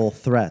understand. level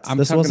threats.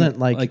 This wasn't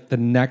like the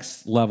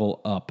next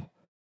level up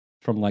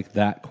from like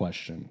that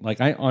question.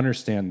 Like, I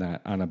understand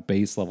that on a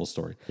base level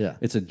story. Yeah.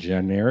 It's a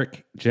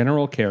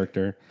general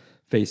character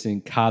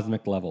facing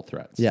cosmic level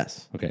threats.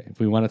 Yes. Okay, if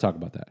we want to talk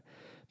about that.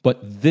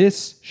 But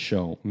this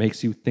show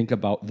makes you think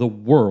about the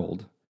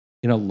world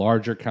in a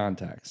larger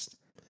context.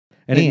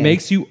 And it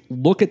makes you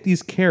look at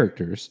these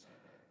characters,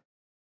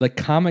 like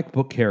comic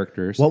book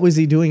characters. What was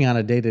he doing on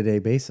a day-to-day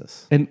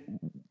basis? And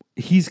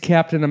he's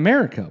Captain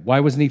America. Why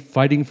wasn't he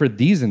fighting for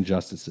these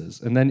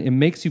injustices? And then it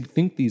makes you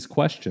think these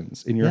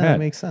questions in your head. That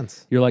makes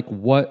sense. You're like,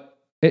 what?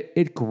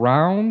 It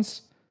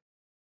grounds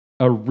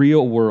a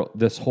real world,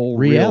 this whole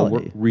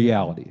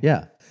reality.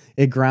 Yeah.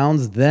 It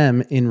grounds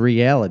them in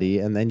reality,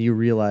 and then you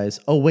realize,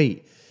 oh,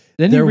 wait.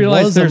 Then there you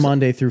realize was a there's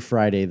Monday through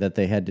Friday that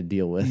they had to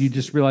deal with. You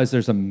just realize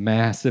there's a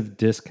massive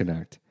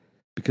disconnect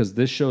because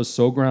this show is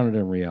so grounded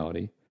in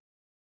reality,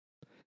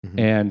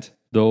 and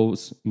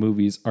those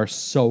movies are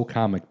so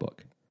comic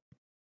book.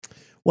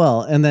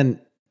 Well, and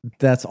then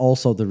that's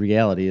also the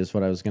reality is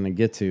what I was going to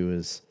get to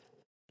is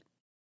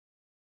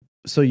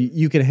so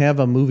you can have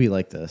a movie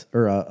like this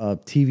or a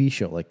TV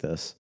show like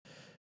this,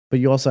 but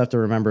you also have to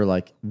remember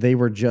like they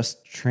were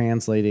just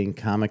translating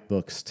comic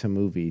books to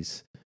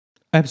movies.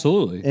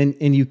 Absolutely.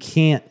 And you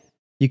can't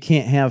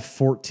have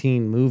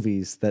 14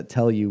 movies that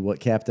tell you what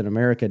Captain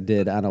America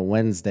did on a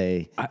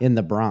Wednesday in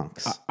the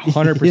Bronx.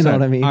 100%. You know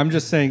what I mean? I'm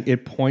just saying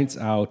it points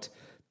out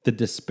the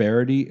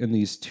disparity in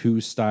these two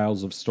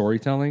styles of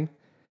storytelling.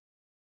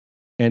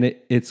 And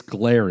it's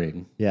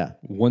glaring Yeah.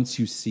 once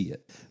you see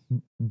it.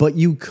 But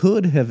you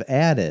could have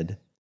added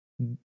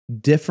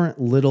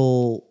different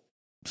little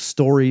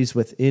stories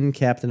within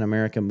Captain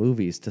America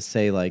movies to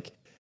say, like,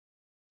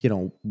 you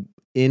know,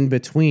 in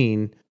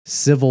between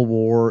Civil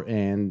War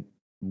and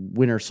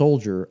Winter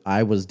Soldier,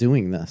 I was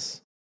doing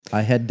this.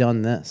 I had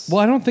done this.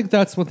 Well, I don't think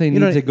that's what they need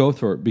know, to go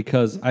through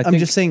because I'm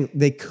just saying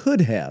they could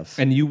have.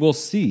 And you will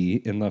see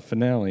in the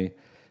finale,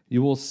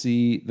 you will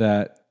see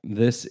that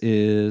this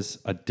is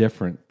a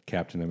different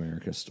Captain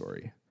America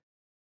story.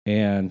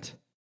 And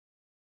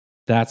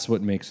that's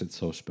what makes it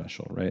so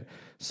special, right?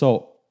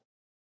 So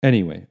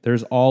anyway,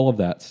 there's all of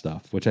that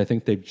stuff, which I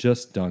think they've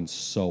just done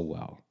so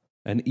well.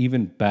 And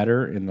even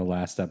better in the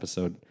last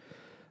episode.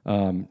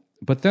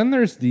 But then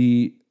there's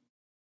the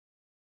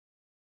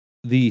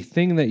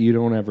thing that you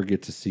don't ever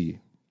get to see.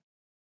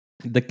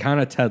 The kind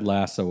of Ted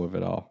Lasso of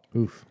it all.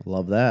 Oof,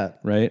 love that.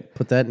 Right?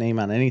 Put that name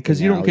on anything.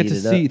 Because you don't I'll get eat to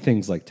it see up.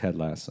 things like Ted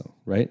Lasso,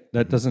 right?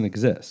 That doesn't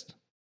exist.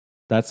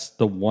 That's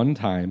the one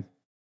time,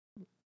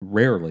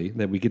 rarely,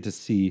 that we get to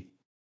see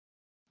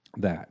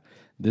that.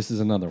 This is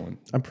another one.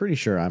 I'm pretty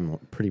sure I'm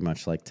pretty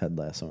much like Ted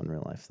Lasso in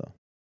real life, though.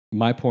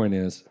 My point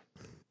is,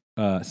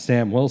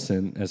 Sam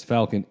Wilson as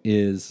Falcon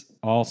is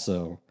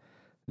also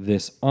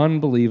this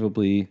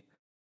unbelievably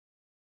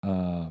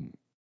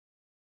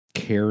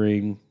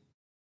caring,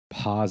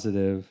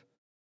 positive.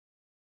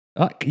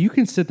 You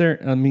can sit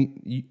there. I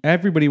mean,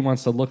 everybody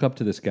wants to look up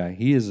to this guy.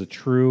 He is a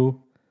true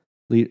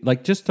lead.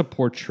 Like, just to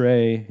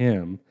portray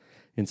him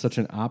in such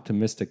an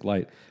optimistic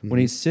light when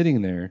he's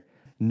sitting there,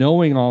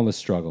 knowing all the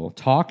struggle,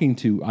 talking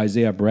to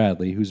Isaiah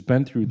Bradley, who's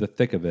been through the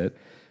thick of it,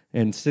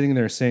 and sitting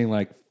there saying,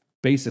 like,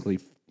 basically,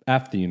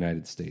 F the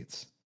United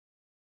States.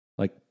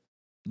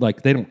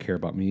 Like they don't care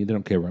about me. They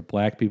don't care about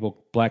black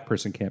people. Black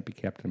person can't be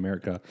Captain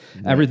America.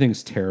 Right.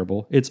 Everything's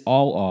terrible. It's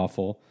all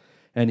awful.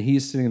 And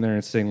he's sitting there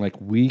and saying, like,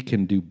 we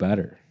can do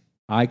better.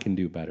 I can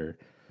do better.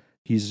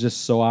 He's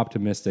just so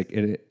optimistic.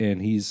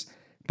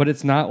 But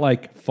it's not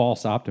like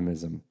false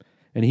optimism.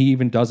 And he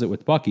even does it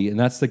with Bucky. And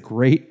that's the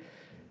great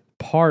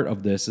part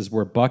of this is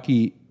where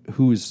Bucky,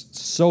 who's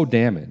so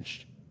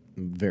damaged.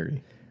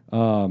 Very.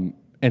 And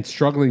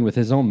struggling with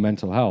his own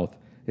mental health,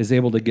 is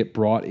able to get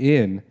brought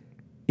in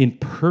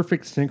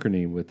perfect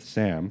synchrony with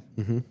Sam,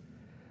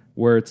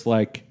 where it's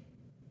like,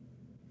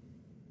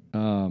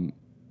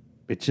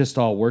 it just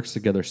all works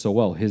together so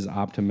well. His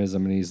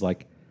optimism, and he's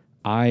like,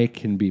 I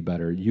can be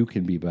better. You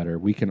can be better.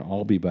 We can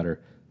all be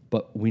better.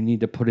 But we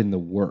need to put in the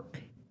work.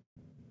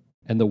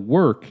 And the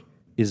work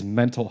is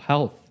mental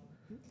health.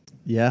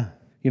 Yeah.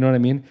 You know what I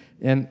mean?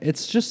 And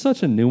it's just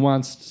such a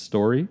nuanced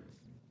story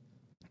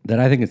that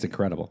I think it's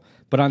incredible.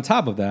 But on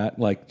top of that,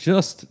 like,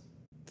 just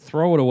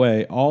throw it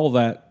away, all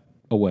that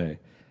away.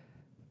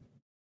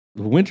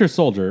 The Winter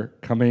Soldier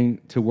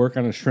coming to work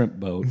on a shrimp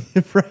boat.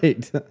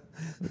 Right.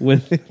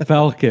 With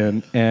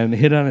Falcon and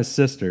hit on his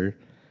sister.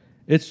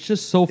 It's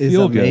just so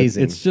feel good.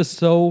 It's just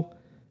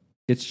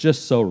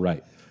so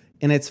right.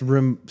 And it's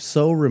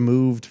so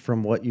removed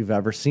from what you've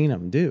ever seen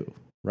him do,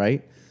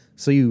 right?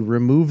 So you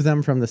remove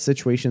them from the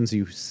situations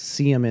you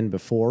see him in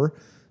before,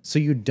 so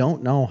you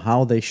don't know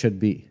how they should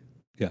be.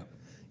 Yeah.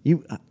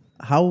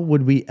 How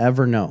would we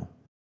ever know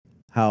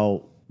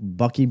how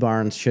Bucky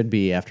Barnes should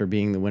be after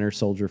being the Winter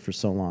Soldier for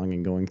so long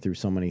and going through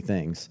so many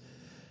things?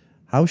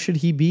 How should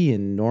he be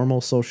in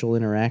normal social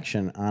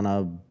interaction on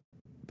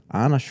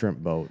a shrimp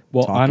boat?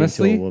 Well, talking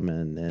honestly, to a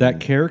woman that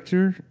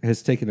character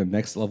has taken a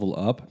next level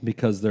up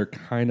because they're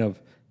kind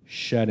of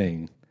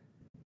shedding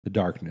the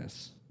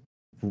darkness.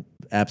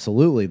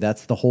 Absolutely.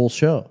 That's the whole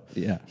show.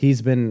 Yeah.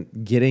 He's been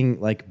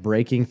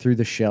breaking through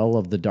the shell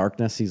of the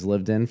darkness he's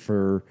lived in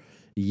for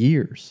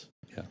years.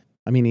 Yeah.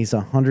 I mean, he's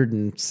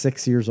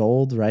 106 years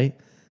old, right?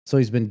 So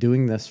he's been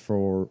doing this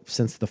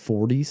since the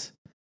 40s.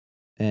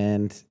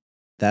 And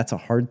that's a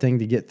hard thing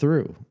to get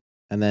through.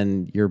 And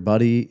then your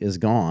buddy is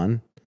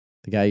gone,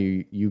 the guy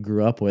you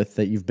grew up with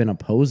that you've been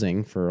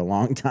opposing for a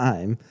long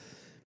time.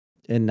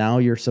 And now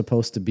you're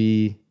supposed to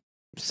be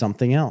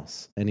something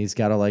else. And he's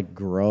got to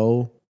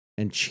grow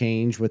and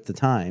change with the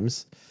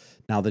times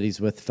now that he's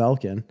with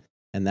Falcon.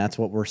 And that's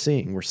what we're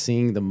seeing. We're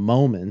seeing the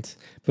moment.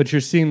 But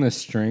you're seeing the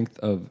strength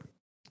of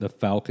the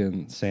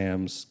Falcon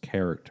Sam's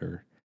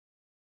character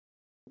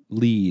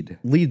lead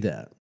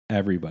that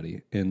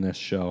everybody in this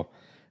show.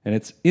 And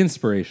it's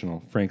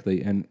inspirational,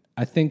 frankly. And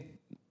I think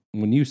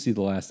when you see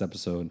the last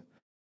episode,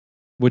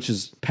 which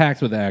is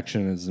packed with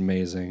action, is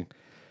amazing.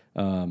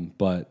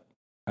 But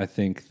I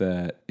think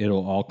that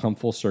it'll all come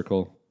full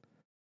circle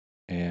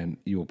and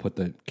you will put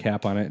the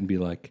cap on it and be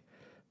like,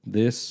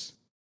 this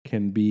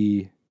can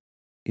be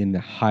in the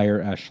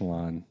higher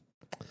echelon.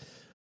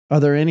 Are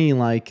there any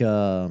like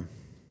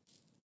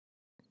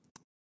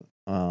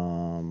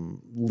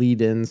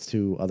lead-ins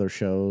to other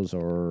shows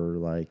or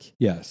like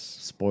Yes.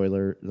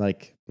 spoiler,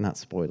 like not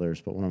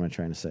spoilers, but what am I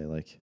trying to say?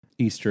 Like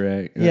Easter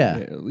egg.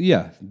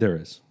 Yeah. There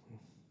is.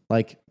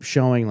 like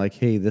showing like,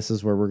 hey, this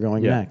is where we're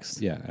going next.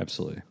 Yeah,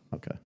 absolutely.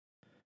 Okay.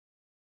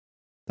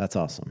 That's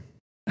awesome.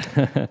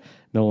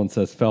 Nolan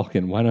says,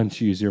 Falcon, why don't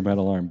you use your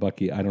metal arm,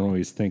 Bucky? I don't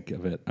always think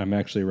of it. I'm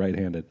actually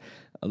right-handed.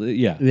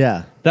 Yeah.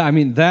 Yeah.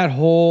 That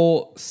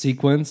whole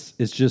sequence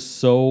is just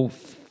so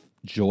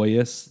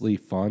joyously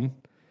fun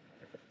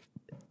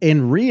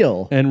And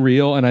real.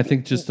 and I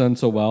think just done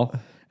so well.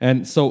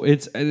 And so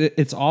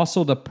it's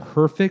also the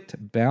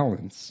perfect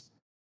balance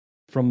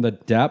from the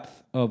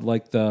depth of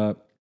like the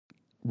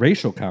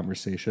racial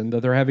conversation that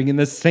they're having in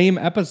the same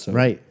episode.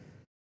 Right.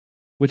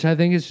 Which I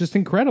think is just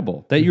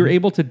incredible that you're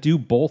able to do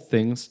both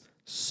things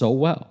so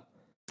well.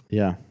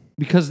 Yeah.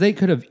 Because they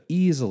could have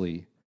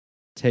easily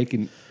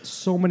taken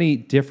so many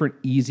different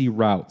easy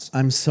routes.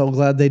 I'm so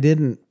glad they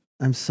didn't.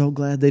 I'm so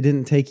glad they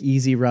didn't take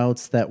easy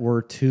routes that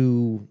were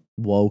too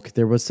woke.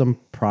 There was some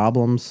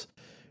problems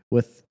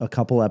with a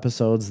couple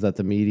episodes that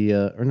the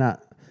media, or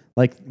not,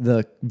 like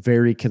the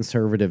very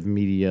conservative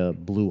media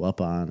blew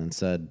up on and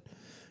said,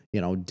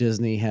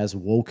 Disney has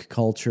woke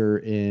culture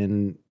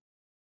in,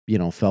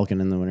 Falcon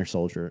and the Winter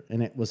Soldier.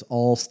 And it was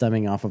all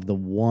stemming off of the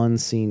one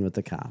scene with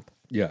the cop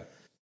Yeah.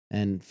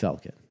 and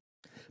Falcon.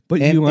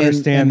 But you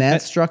understand and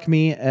that struck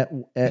me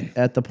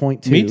at the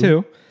point too. Me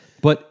too.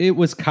 But it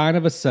was kind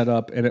of a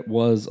setup and it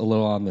was a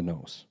little on the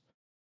nose.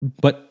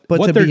 But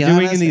what they're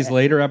doing in these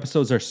later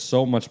episodes are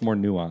so much more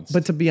nuanced.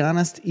 But to be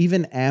honest,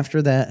 even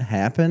after that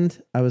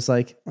happened, I was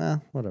like,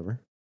 well, whatever.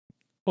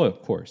 Well,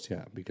 of course,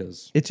 yeah,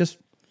 because it's just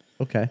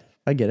okay.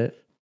 I get it.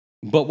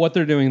 But what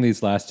they're doing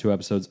these last two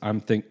episodes,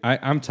 I'm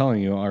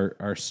telling you,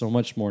 are so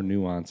much more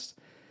nuanced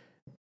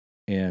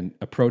and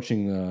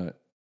approaching the.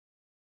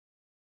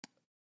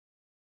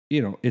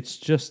 It's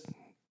just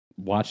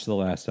watch the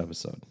last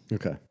episode.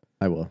 Okay,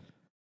 I will.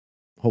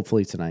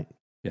 Hopefully tonight.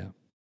 Yeah.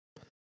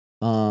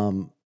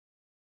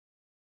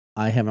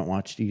 I haven't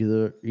watched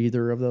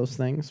either of those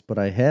things, but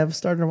I have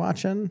started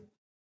watching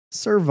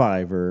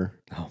Survivor.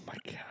 Oh my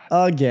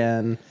god!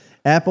 Again,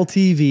 Apple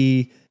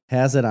TV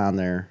has it on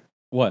there.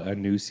 What, a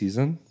new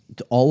season?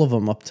 All of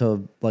them up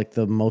to like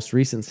the most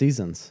recent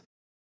seasons.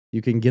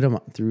 You can get them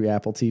through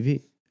Apple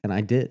TV, and I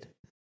did.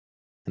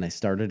 And I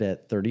started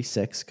at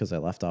 36 because I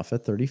left off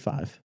at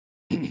 35.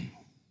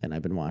 And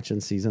I've been watching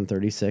season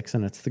 36,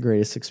 and it's the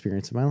greatest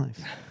experience of my life.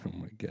 Oh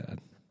my god!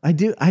 I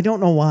don't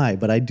know why,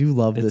 but I do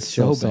love this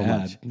show so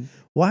much.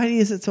 Why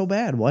is it so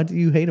bad? What do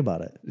you hate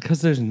about it?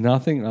 Because there's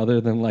nothing other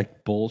than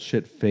like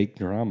bullshit fake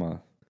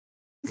drama.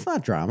 It's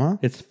not drama.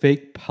 It's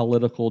fake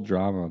political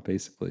drama,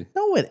 basically.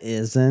 No, it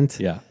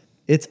isn't. Yeah.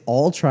 It's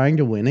all trying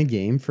to win a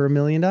game for $1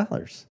 million.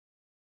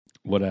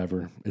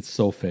 Whatever. It's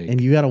so fake. And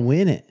you got to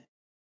win it.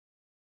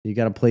 You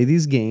got to play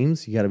these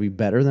games. You got to be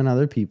better than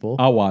other people.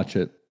 I'll watch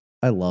it.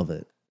 I love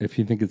it. If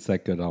you think it's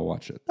that good, I'll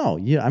watch it. No,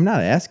 I'm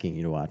not asking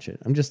you to watch it.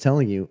 I'm just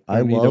telling you,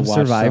 I love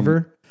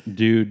Survivor.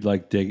 Dude,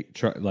 like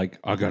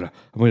I'm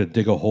gonna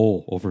dig a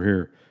hole over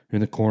here in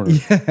the corner.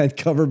 Yeah, I'd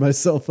cover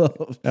myself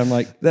up. I'm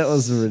like, that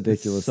was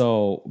ridiculous.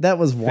 So that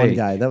was one fake.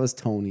 guy. That was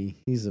Tony.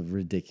 He's a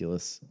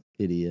ridiculous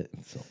idiot.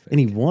 So fake. And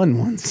he won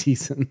one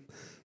season.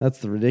 That's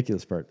the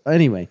ridiculous part.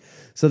 Anyway,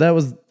 so that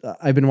was,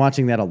 I've been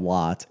watching that a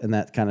lot, and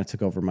that kind of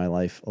took over my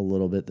life a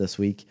little bit this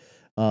week.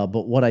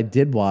 But what I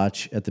did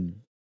watch at the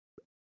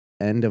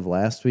end of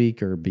last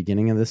week or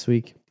beginning of this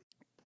week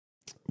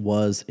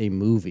was a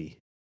movie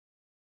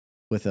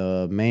with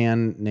a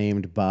man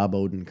named Bob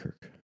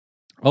Odenkirk.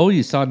 Oh,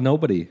 you saw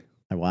Nobody.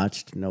 I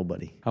watched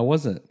Nobody. How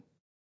was it?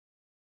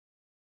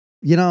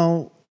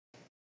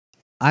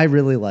 I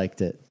really liked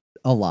it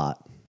a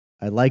lot.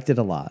 I liked it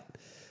a lot.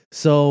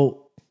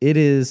 So it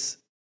is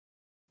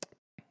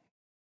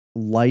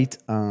light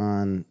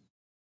on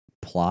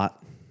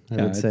plot,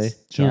 I would say.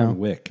 John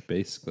Wick,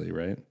 basically,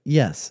 right?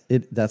 Yes,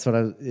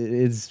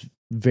 it's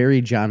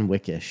very John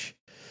Wickish.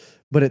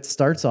 But it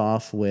starts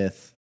off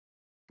with,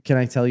 can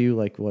I tell you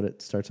like what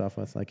it starts off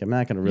with? Like, I'm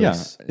not going to really. Yeah,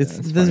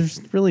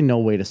 there's really no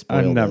way to spoil.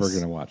 I'm never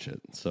going to watch it.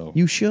 So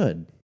you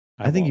should.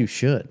 I think you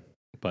should.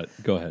 But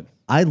go ahead.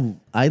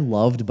 I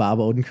loved Bob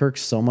Odenkirk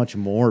so much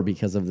more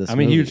because of this. I'm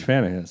a huge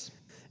fan of his,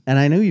 and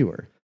I knew you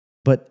were.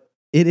 But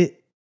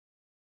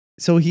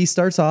so he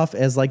starts off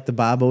as like the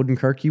Bob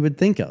Odenkirk you would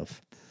think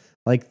of,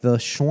 like the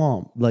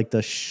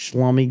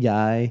schlummy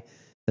guy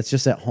that's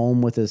just at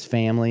home with his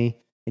family,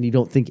 and you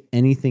don't think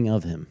anything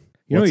of him.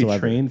 He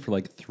trained for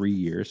like 3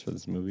 years for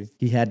this movie.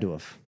 He had to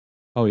have.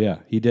 Oh yeah,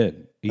 he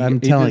did. I'm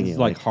telling you,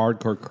 like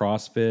hardcore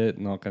CrossFit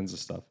and all kinds of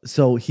stuff.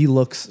 So he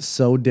looks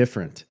so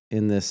different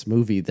in this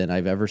movie than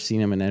I've ever seen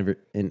him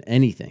in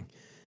anything,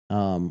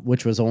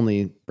 which was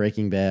only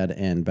Breaking Bad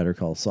and Better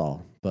Call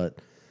Saul. But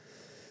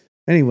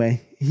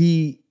anyway,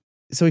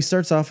 so he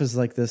starts off as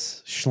like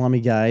this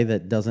schlummy guy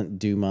that doesn't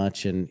do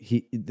much, and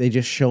they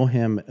just show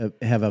him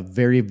have a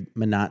very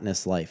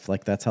monotonous life.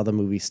 Like that's how the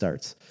movie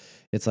starts.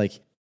 It's like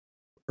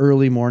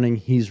early morning,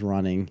 he's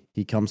running,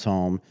 he comes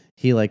home,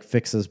 he like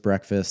fixes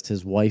breakfast.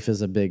 His wife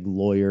is a big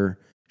lawyer.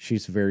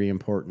 She's very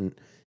important.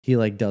 He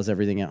like does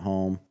everything at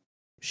home.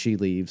 She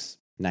leaves.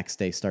 Next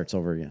day starts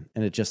over again.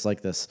 And it's just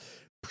like this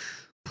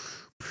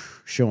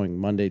showing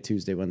Monday,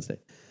 Tuesday, Wednesday.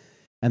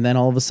 And then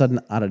all of a sudden,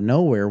 out of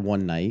nowhere,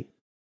 one night,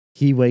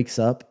 he wakes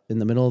up in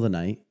the middle of the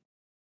night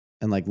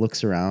and like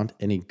looks around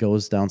and he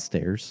goes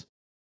downstairs.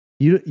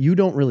 You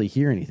don't really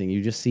hear anything.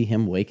 You just see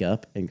him wake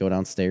up and go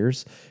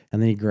downstairs,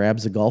 and then he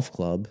grabs a golf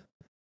club,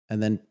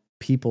 and then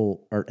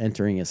people are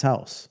entering his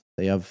house.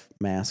 They have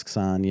masks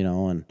on, you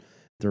know, and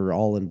they're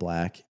all in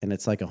black, and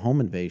it's like a home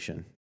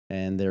invasion,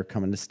 and they're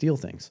coming to steal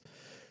things.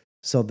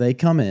 So they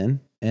come in,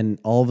 and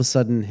all of a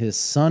sudden his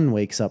son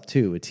wakes up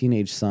too, a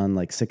teenage son,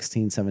 like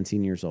 16,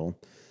 17 years old,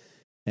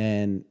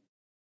 and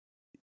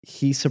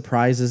he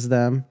surprises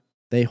them.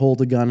 They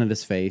hold a gun at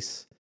his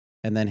face,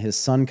 and then his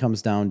son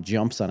comes down,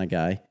 jumps on a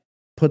guy,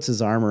 puts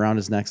his arm around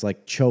his neck,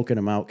 like choking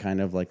him out,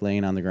 kind of like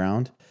laying on the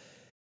ground.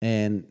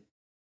 And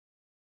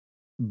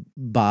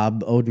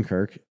Bob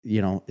Odenkirk,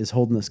 you know, is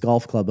holding this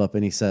golf club up,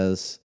 and he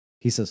says,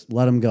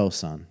 let him go,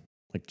 son.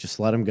 Like,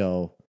 just let him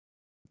go.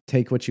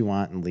 Take what you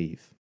want and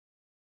leave.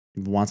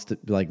 He wants to,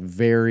 like,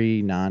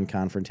 very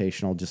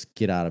non-confrontational, just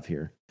get out of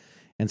here.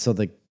 And so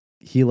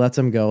he lets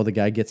him go. The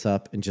guy gets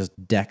up and just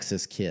decks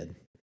his kid.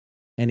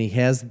 And he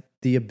has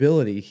the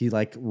ability, he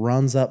like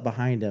runs up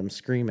behind him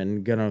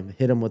screaming, gonna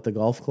hit him with the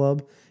golf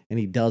club, and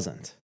he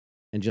doesn't,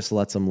 and just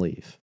lets him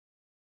leave.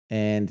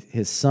 And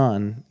his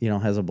son, you know,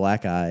 has a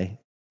black eye,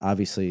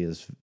 obviously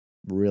is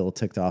real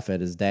ticked off at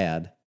his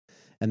dad.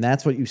 And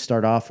that's what you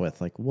start off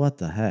with. Like, what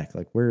the heck?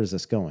 Like, where is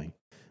this going?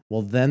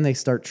 Well, then they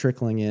start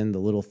trickling in the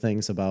little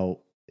things about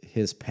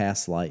his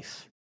past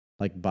life,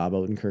 like Bob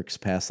Odenkirk's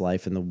past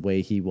life and the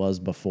way he was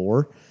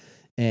before.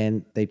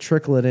 And they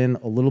trickle it in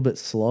a little bit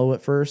slow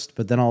at first,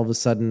 but then all of a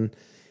sudden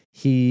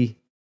he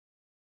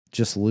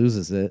just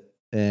loses it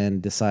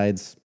and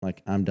decides,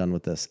 like, I'm done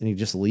with this. And he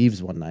just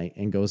leaves one night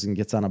and goes and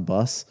gets on a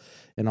bus,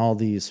 and all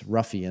these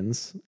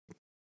ruffians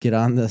get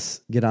on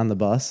the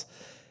bus.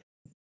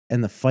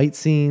 And the fight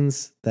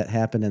scenes that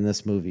happen in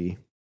this movie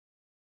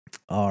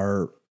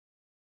are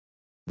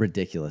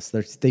ridiculous.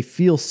 They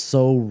feel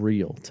so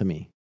real to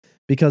me,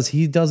 because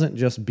he doesn't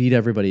just beat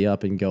everybody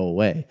up and go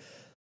away.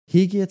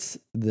 He gets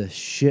the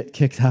shit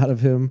kicked out of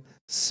him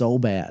so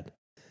bad,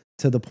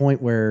 to the point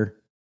where,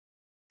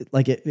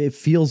 like, it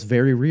feels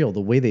very real.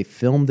 The way they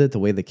filmed it, the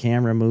way the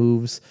camera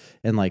moves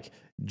and like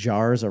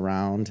jars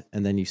around,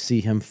 and then you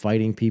see him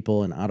fighting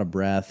people and out of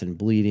breath and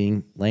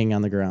bleeding, laying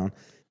on the ground.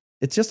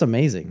 It's just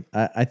amazing.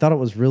 I thought it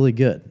was really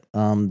good.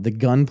 The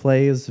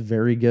gunplay is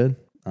very good.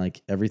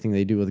 Like, everything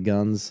they do with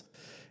guns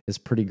is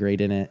pretty great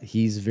in it.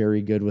 He's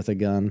very good with a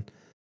gun.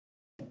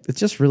 It's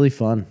just really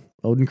fun.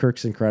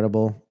 Odenkirk's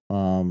incredible.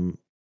 Along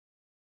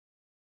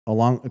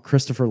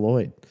Christopher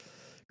Lloyd.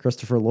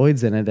 Christopher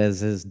Lloyd's in it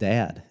as his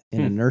dad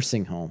in a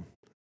nursing home.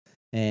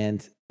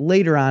 And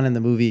later on in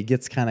the movie, it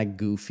gets kind of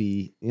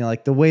goofy. You know,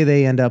 like the way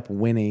they end up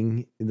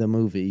winning the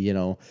movie, you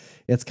know,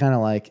 it's kind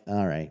of like,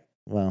 all right,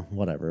 well,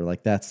 whatever.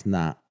 Like, that's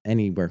not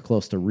anywhere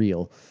close to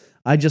real.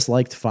 I just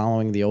liked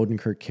following the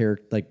Odenkirk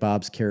character, like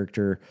Bob's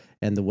character,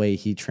 and the way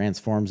he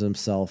transforms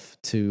himself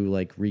to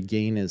like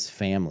regain his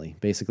family,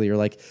 basically, or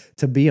like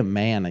to be a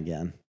man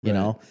again, you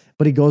know?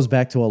 But he goes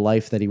back to a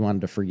life that he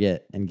wanted to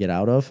forget and get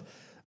out of.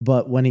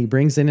 But when he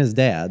brings in his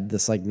dad,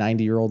 this like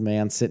 90-year-old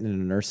man sitting in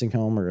a nursing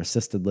home or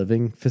assisted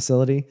living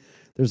facility,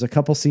 there's a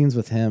couple scenes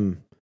with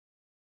him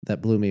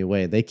that blew me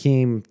away. They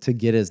came to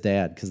get his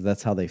dad because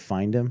that's how they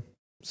find him.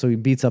 So he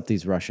beats up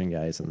these Russian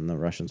guys, and the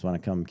Russians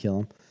want to come kill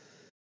him.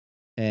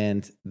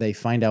 And they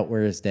find out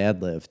where his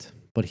dad lived.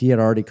 But he had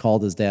already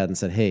called his dad and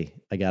said, hey,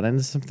 I got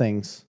into some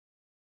things.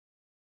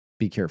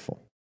 Be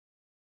careful.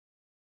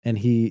 And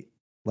he,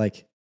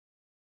 like,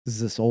 is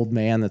this old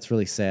man that's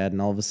really sad,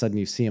 and all of a sudden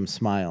you see him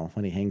smile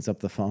when he hangs up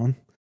the phone.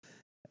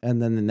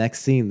 And then the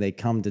next scene, they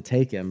come to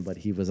take him, but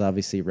he was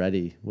obviously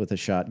ready with a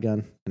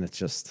shotgun. And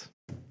it's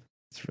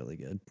really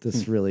good.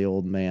 This really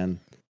old man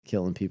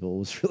killing people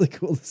was really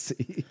cool to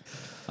see.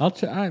 I'll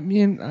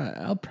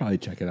probably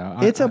check it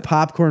out. It's a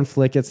popcorn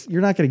flick.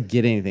 You're not going to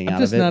get anything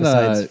out of it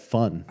besides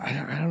fun. I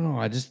don't know.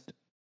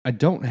 I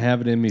don't have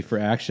it in me for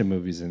action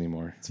movies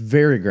anymore. It's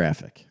very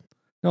graphic.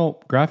 No,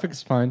 graphic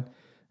is fine.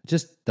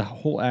 Just the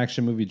whole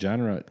action movie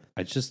genre.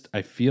 I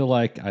feel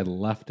like I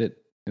left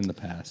it in the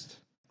past.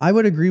 I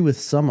would agree with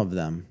some of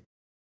them,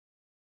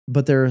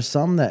 but there are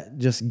some that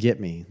just get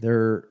me.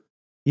 They're,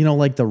 you know,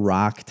 like the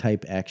Rock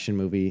type action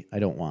movie. I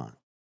don't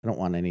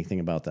want anything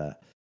about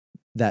that.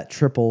 That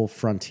Triple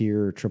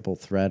Frontier, Triple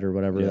Threat, or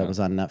whatever that was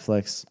on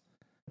Netflix.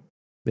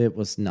 It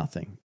was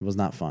nothing. It was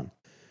not fun.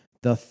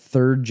 The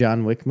third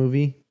John Wick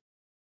movie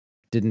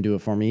didn't do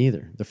it for me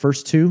either. The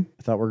first two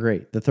I thought were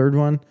great. The third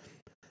one,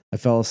 I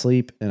fell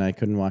asleep and I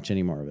couldn't watch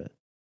any more of it.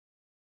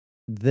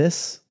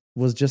 This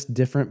was just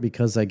different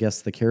because I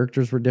guess the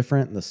characters were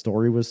different and the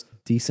story was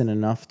decent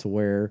enough to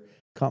where it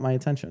caught my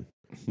attention.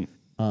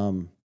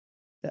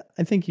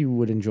 I think you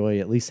would enjoy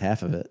at least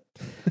half of it.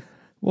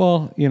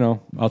 Well,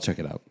 I'll check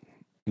it out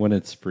when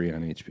it's free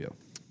on HBO.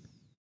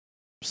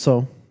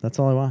 So that's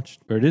all I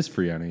watched. Or it is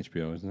free on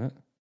HBO, isn't it?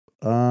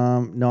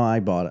 No, I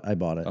bought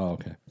it. Oh,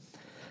 okay.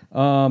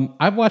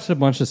 I've watched a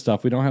bunch of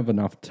stuff. We don't have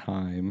enough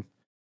time.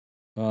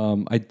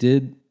 I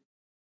did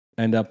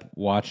end up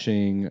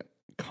watching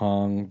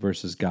Kong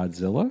versus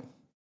Godzilla,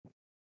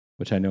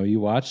 which I know you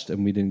watched,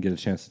 and we didn't get a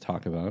chance to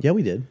talk about. Yeah,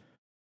 we did.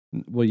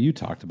 Well, you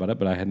talked about it,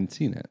 but I hadn't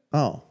seen it.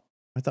 Oh,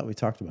 I thought we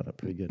talked about it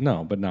pretty good.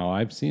 No, but now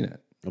I've seen it.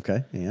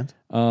 Okay,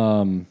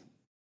 and?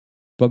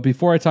 But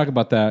before I talk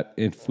about that,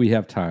 if we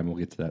have time, we'll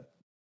get to that.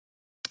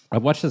 I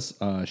watched this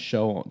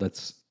show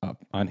that's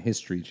on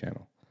History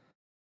Channel,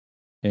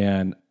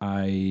 and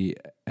I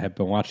have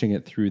been watching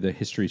it through the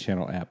History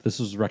Channel app. This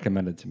was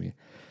recommended to me,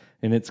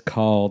 and it's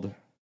called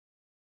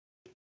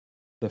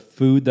The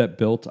Food That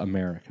Built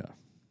America.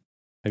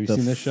 Have you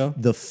seen this show?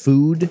 The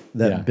Food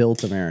That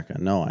Built America.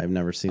 No, I've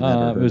never seen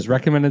that. It was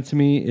recommended to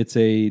me. It's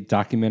a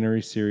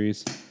documentary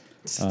series.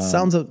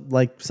 Sounds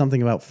like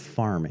something about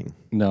farming.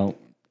 No,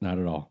 not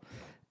at all.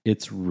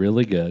 It's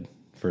really good,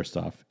 first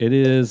off. It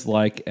is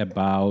like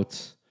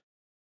about...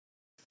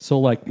 So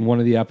like one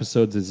of the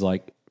episodes is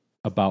like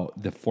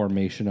about the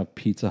formation of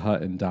Pizza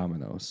Hut and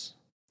Domino's.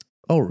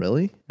 Oh,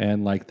 really?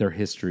 And like their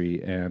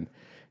history. And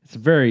it's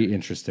very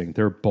interesting.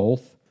 They're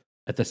both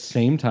at the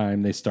same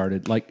time they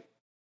started like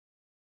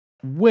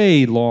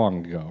way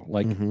long ago,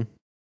 like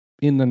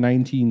in the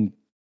 1940s.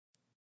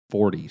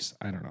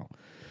 I don't know.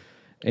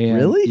 And,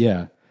 really?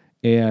 Yeah.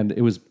 And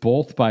it was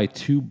both by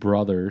two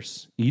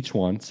brothers, each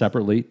one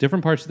separately,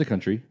 different parts of the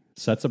country,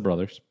 sets of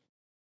brothers.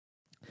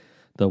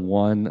 The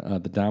one,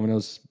 the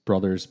Domino's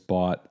brothers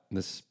bought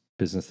this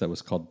business that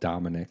was called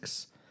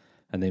Dominic's,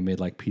 and they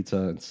made like pizza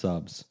and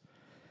subs.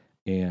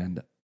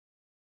 And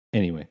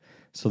anyway,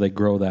 so they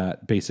grow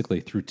that basically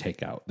through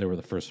takeout. They were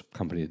the first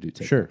company to do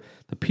takeout. Sure.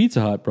 The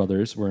Pizza Hut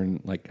brothers were in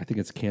like, I think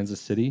it's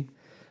Kansas City.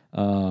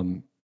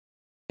 And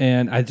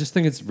I just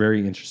think it's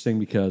very interesting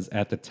because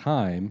at the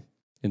time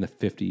in the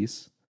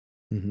 50s,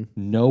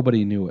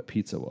 nobody knew what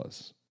pizza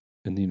was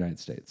in the United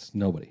States.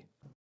 Nobody.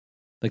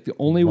 Like the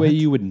only way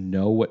you would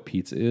know what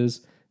pizza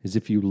is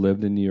if you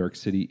lived in New York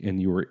City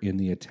and you were in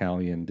the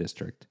Italian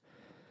district.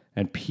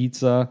 And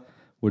pizza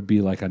would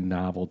be like a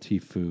novelty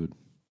food.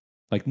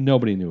 Like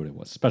nobody knew what it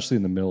was, especially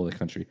in the middle of the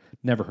country.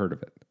 Never heard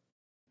of it.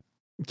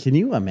 Can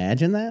you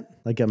imagine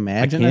that? Like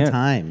imagine a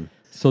time.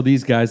 So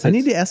these guys... I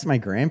need to ask my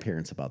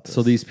grandparents about this.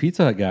 So these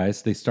Pizza Hut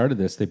guys, they started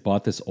this. They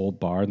bought this old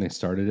bar and they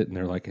started it. And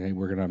they're like, hey,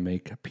 we're going to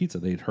make pizza.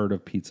 They'd heard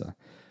of pizza.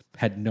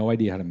 Had no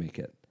idea how to make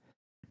it.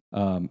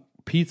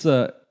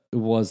 Pizza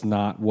was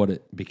not what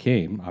it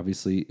became.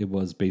 Obviously, it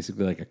was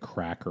basically like a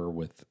cracker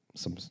with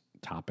some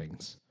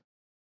toppings.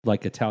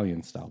 Like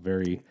Italian style.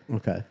 Very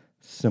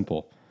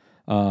simple.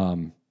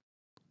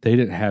 They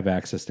didn't have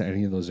access to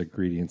any of those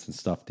ingredients and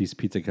stuff. These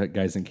pizza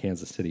guys in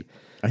Kansas City.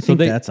 I think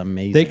that's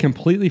amazing. They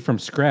completely from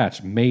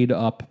scratch made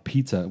up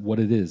pizza, what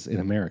it is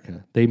in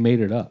America. They made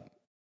it up.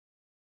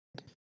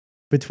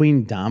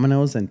 Between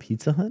Domino's and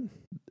Pizza Hut?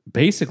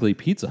 Basically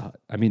Pizza Hut.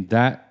 I mean,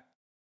 that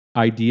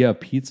idea of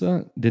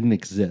pizza didn't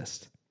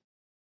exist.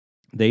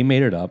 They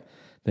made it up.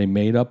 They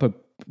made up a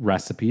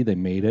recipe. They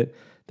made it.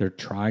 They're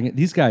trying it.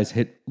 These guys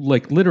hit,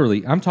 like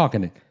literally, I'm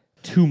talking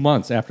 2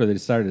 months after they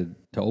decided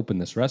to open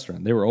this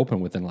restaurant. They were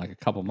open within like a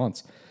couple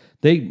months.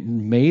 They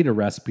made a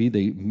recipe.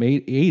 They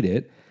ate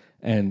it.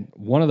 And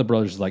one of the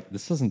brothers is like,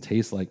 this doesn't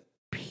taste like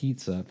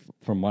pizza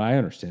from what I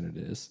understand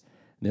it is.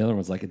 And the other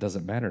one's like, it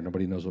doesn't matter.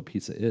 Nobody knows what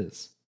pizza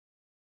is.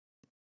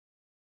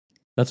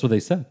 That's what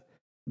they said.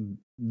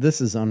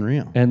 This is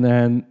unreal. And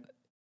then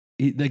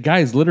the guy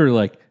is literally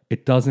like,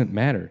 it doesn't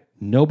matter.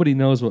 Nobody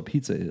knows what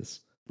pizza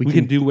is. We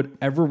can do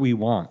whatever we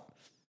want.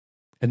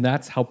 And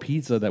that's how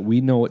pizza that we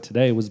know it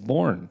today was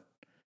born.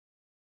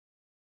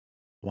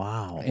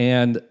 Wow.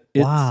 And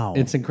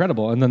it's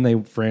incredible. And then they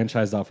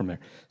franchised out from there.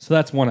 So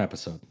that's one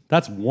episode.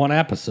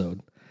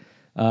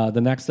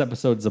 The next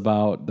episode is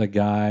about the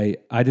guy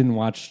I didn't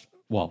watch.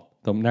 Well,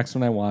 the next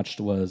one I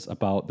watched was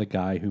about the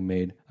guy who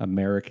made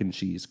American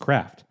cheese,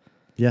 Kraft.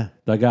 Yeah.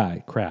 The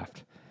guy,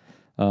 Kraft.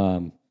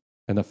 And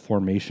the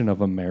formation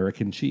of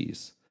American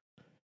cheese.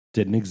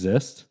 Didn't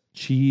exist.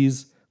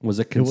 Cheese was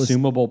a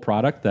consumable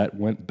product that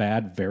went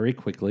bad very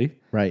quickly.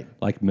 Right.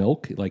 Like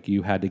milk. Like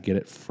you had to get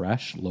it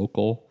fresh,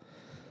 local.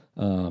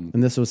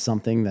 And this was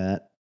something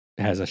that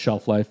has a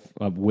shelf life,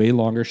 a way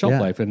longer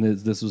shelf life. And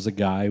this was a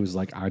guy who was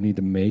like, I need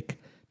to make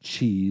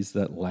cheese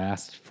that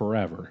lasts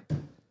forever,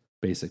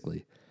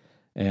 basically.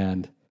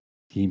 And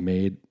he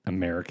made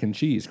American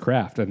cheese,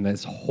 Kraft. And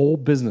this whole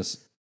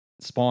business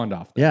spawned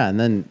off that. Yeah, and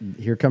then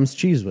here comes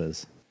Cheese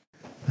Whiz.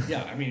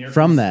 Yeah, I mean,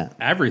 from that.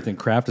 Everything.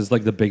 Kraft is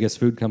like the biggest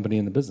food company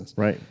in the business.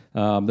 Right.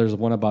 There's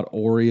one about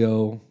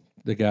Oreo.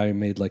 The guy who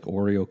made like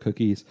Oreo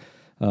cookies.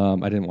 I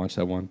didn't watch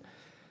that one.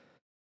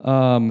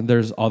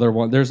 There's other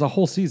one. There's a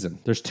whole season.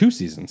 There's 2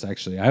 seasons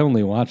actually. I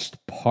only watched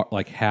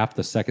like half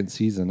the second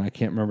season. I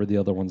can't remember the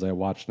other ones I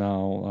watched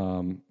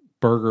now.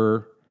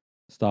 Burger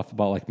stuff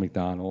about like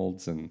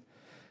McDonald's, and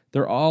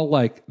they're all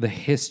like the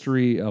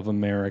history of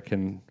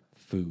American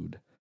food,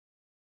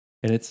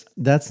 and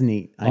That's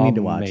neat. I need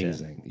to watch it.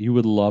 amazing. You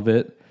would love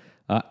it.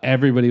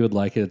 Everybody would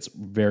like it. It's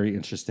very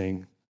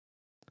interesting.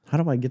 How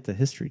do I get the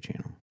History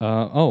Channel?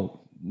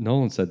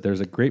 Nolan said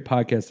there's a great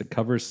podcast that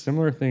covers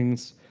similar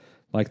things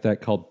like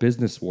that called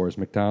Business Wars,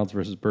 McDonald's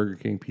versus Burger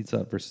King, Pizza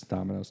Hut versus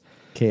Domino's.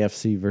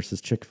 KFC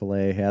versus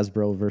Chick-fil-A,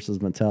 Hasbro versus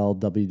Mattel,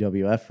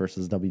 WWF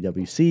versus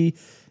WWC,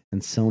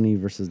 and Sony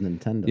versus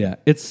Nintendo. Yeah,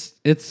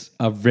 it's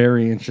a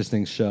very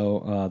interesting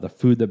show. The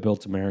Food That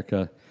Built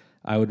America.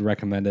 I would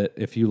recommend it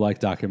if you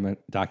like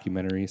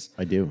documentaries.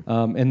 I do.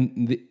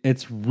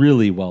 It's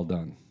really well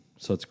done,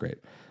 so it's great.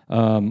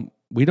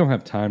 We don't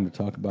have time to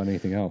talk about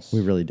anything else.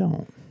 We really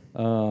don't.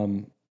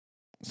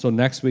 So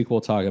next week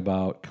we'll talk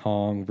about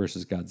Kong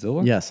versus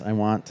Godzilla. Yes, I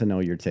want to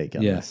know your take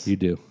on Yes, this. you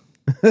do.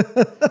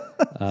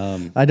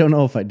 I don't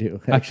know if I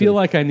do. I feel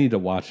like I need to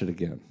watch it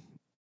again.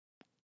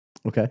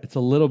 Okay. It's a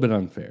little bit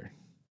unfair.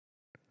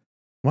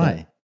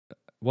 Why?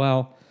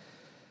 Well,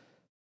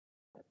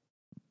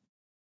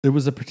 there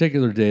was a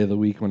particular day of the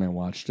week when I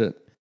watched it.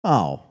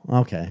 Oh,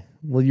 okay.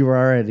 Well, you were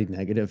already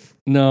negative.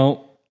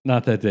 No,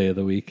 not that day of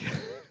the week.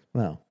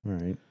 Well, all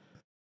right.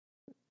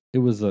 It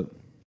was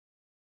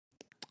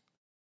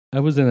I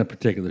was in a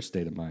particular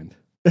state of mind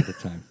at the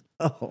time.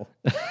 Oh,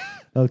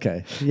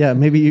 okay. Yeah,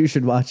 maybe you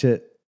should watch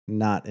it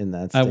not in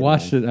that state. I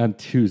watched it on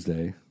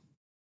Tuesday,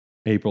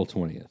 April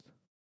 20th.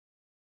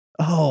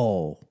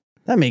 Oh,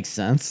 that makes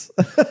sense.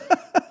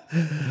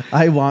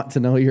 I want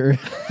to know your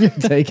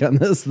take on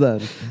this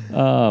then.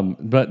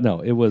 But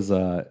no, it was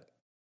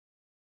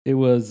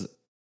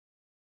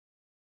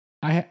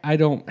I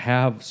don't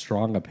have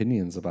strong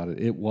opinions about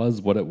it. It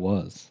was what it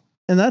was.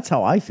 And that's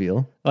how I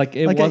feel. Like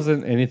it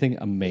wasn't anything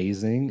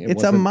amazing.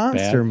 It's a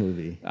monster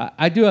movie.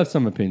 I do have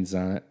some opinions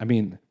on it. I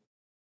mean,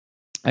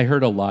 I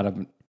heard a lot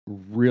of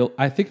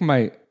I think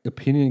my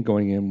opinion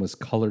going in was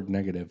colored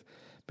negative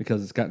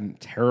because it's gotten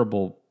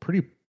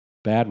pretty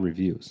bad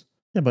reviews.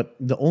 Yeah, but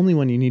the only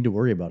one you need to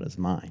worry about is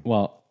mine.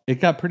 Well, it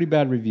got pretty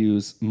bad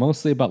reviews,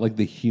 mostly about like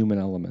the human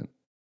element,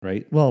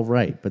 right? Well,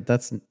 right, but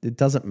it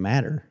doesn't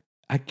matter.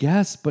 I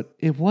guess, but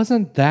it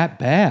wasn't that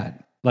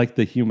bad, like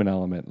the human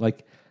element.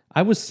 Like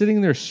I was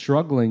sitting there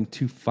struggling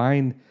to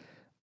find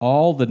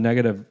all the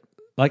negative.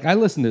 Like I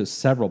listened to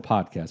several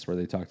podcasts where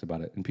they talked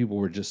about it and people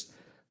were just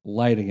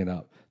lighting it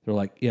up. They're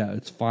like, yeah,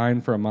 it's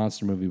fine for a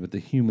monster movie, but the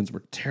humans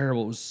were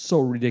terrible. It was so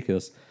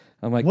ridiculous.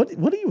 I'm like,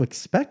 what are you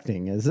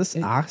expecting? Is this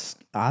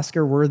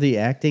Oscar-worthy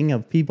acting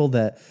of people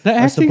that the are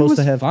acting supposed was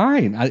to have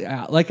fine.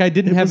 I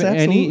didn't have was any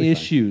absolutely fine.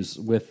 issues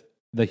with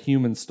the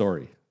human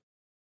story.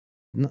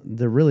 No,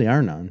 there really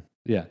are none.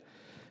 Yeah.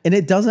 And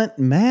it doesn't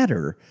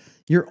matter.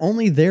 You're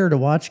only there to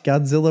watch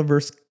Godzilla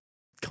versus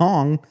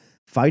Kong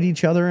fight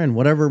each other and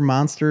whatever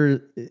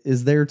monster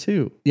is there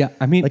too. Yeah,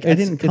 I mean, Like, I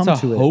didn't come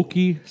it's a to it.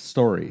 hokey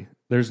story.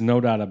 There's no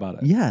doubt about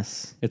it.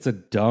 Yes. It's a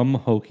dumb,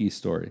 hokey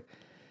story.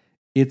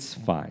 It's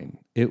fine.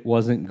 It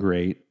wasn't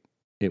great.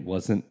 It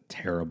wasn't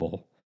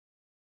terrible.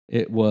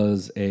 It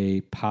was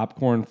a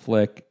popcorn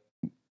flick.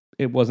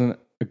 It wasn't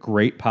a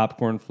great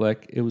popcorn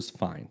flick. It was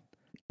fine.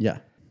 Yeah.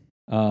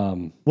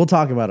 We'll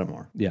talk about it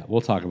more. Yeah,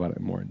 we'll talk about it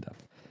more in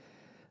depth.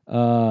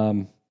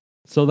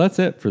 So that's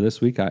it for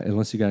this week,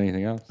 unless you got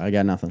anything else. I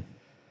got nothing.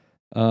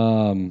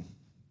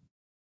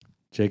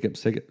 Jacob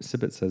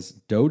Sibbett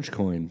says,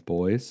 Dogecoin,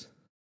 boys.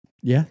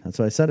 Yeah, that's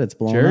what I said. It's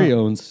blowing Jerry up.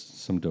 owns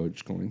some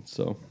Dogecoin,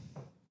 so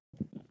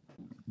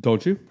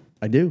don't you?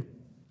 I do.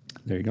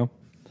 There you go.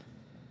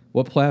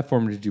 What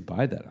platform did you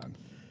buy that on?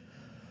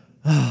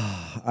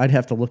 I'd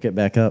have to look it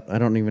back up. I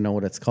don't even know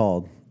what it's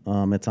called.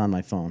 It's on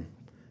my phone.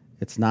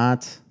 It's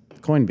not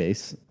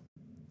Coinbase.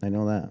 I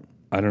know that.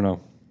 I don't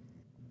know.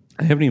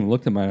 I haven't even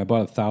looked at mine. I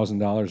bought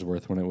 $1,000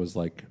 worth when it was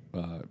like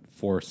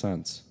 4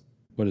 cents.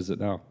 What is it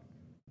now?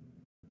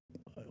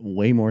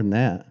 Way more than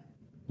that.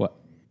 What?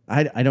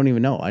 I don't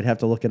even know. I'd have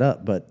to look it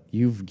up, but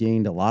you've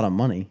gained a lot of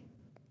money.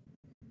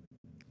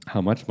 How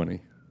much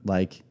money?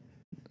 Like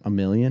 $1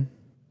 million?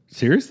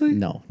 Seriously?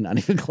 No, not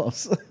even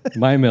close.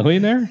 Am I a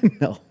millionaire?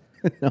 No.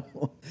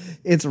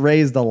 It's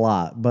raised a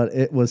lot, but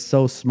it was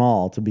so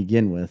small to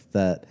begin with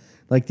that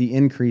like the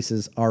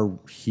increases are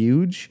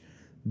huge,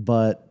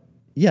 but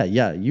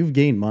yeah, you've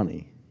gained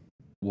money.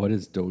 What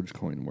is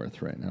Dogecoin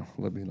worth right now?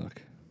 Let me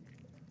look.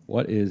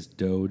 What is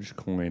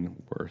Dogecoin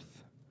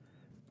worth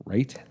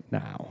right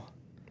now?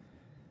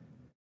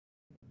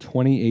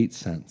 28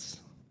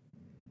 cents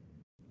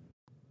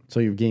So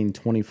you've gained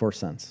 24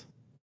 cents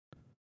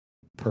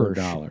per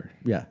dollar.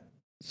 Yeah.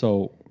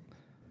 So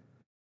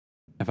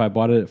if I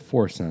bought it at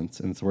 4 cents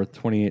and it's worth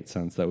 28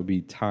 cents, that would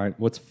be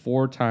what's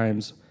 4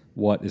 times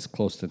what is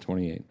close to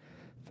 28?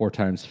 4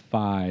 times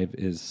 5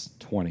 is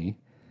 20.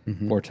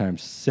 4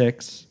 times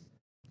 6 is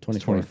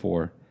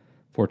 24.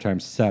 4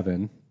 times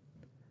 7,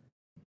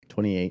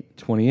 28.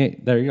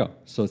 28. There you go.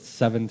 So it's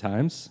 7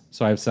 times.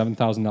 So I have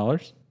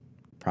 $7,000.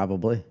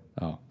 Probably.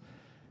 Oh,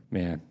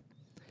 man.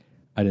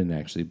 I didn't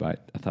actually buy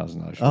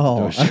 $1,000 for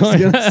Oh, the I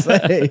Dogecoin. was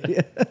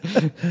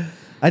gonna say.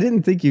 I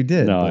didn't think you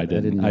did. No, but I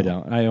didn't. know. I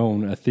don't. I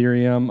own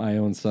Ethereum. I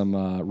own some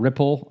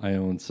Ripple. I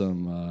own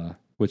some,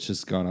 which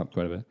has gone up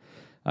quite a bit.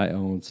 I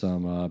own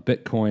some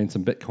Bitcoin,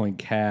 some Bitcoin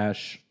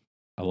Cash,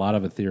 a lot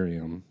of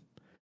Ethereum.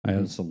 I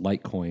own some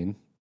Litecoin.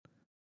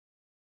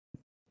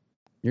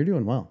 You're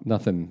doing well,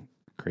 Nothing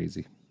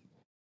crazy.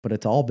 but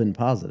it's all been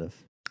positive.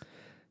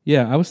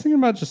 Yeah, I was thinking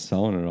about just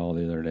selling it all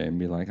the other day and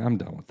be like, I'm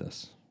done with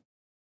this.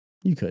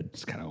 You could.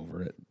 Just kind of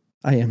over it.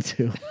 I am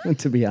too.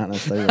 To be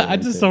honest, I, really I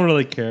just don't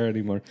really care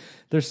anymore.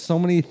 There's so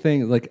many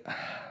things. Like,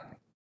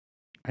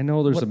 I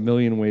know there's a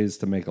million ways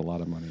to make a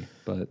lot of money,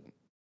 but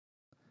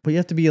you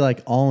have to be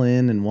like all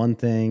in one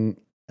thing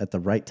at the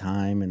right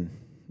time, and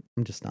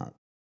I'm just not.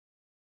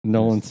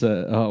 Nolan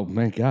said, "Oh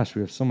my gosh,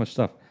 we have so much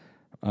stuff."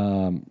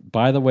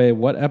 By the way,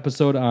 what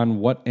episode on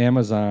what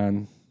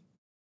Amazon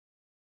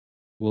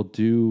will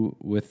do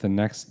with the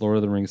next Lord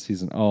of the Rings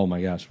season? Oh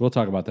my gosh, we'll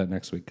talk about that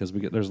next week because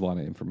there's a lot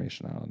of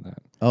information out on that.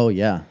 Oh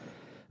yeah.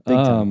 Big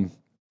time.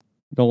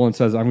 Nolan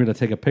says, I'm going to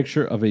take a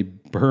picture of a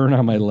burn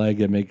on my leg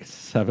and make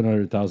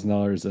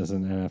 $700,000 as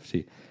an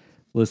NFT.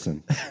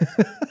 Listen,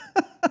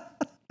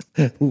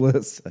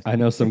 Listen. I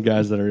know some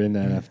guys that are in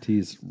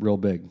NFTs real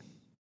big.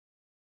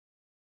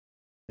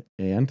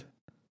 And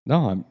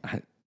No,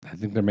 I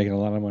think they're making a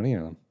lot of money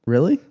on them.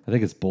 really? I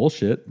think it's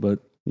bullshit, but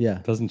Yeah.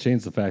 it doesn't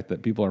change the fact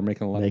that people are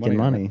making a lot Making of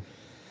money. money.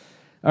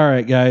 All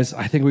right, guys,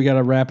 I think we got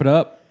to wrap it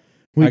up.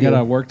 We I got to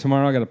do. work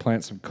tomorrow. I got to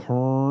plant some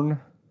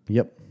corn.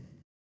 Yep.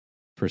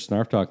 For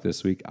Snarf Talk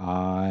this week,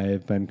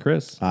 I've been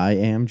Chris. I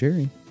am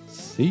Jerry.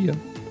 See ya.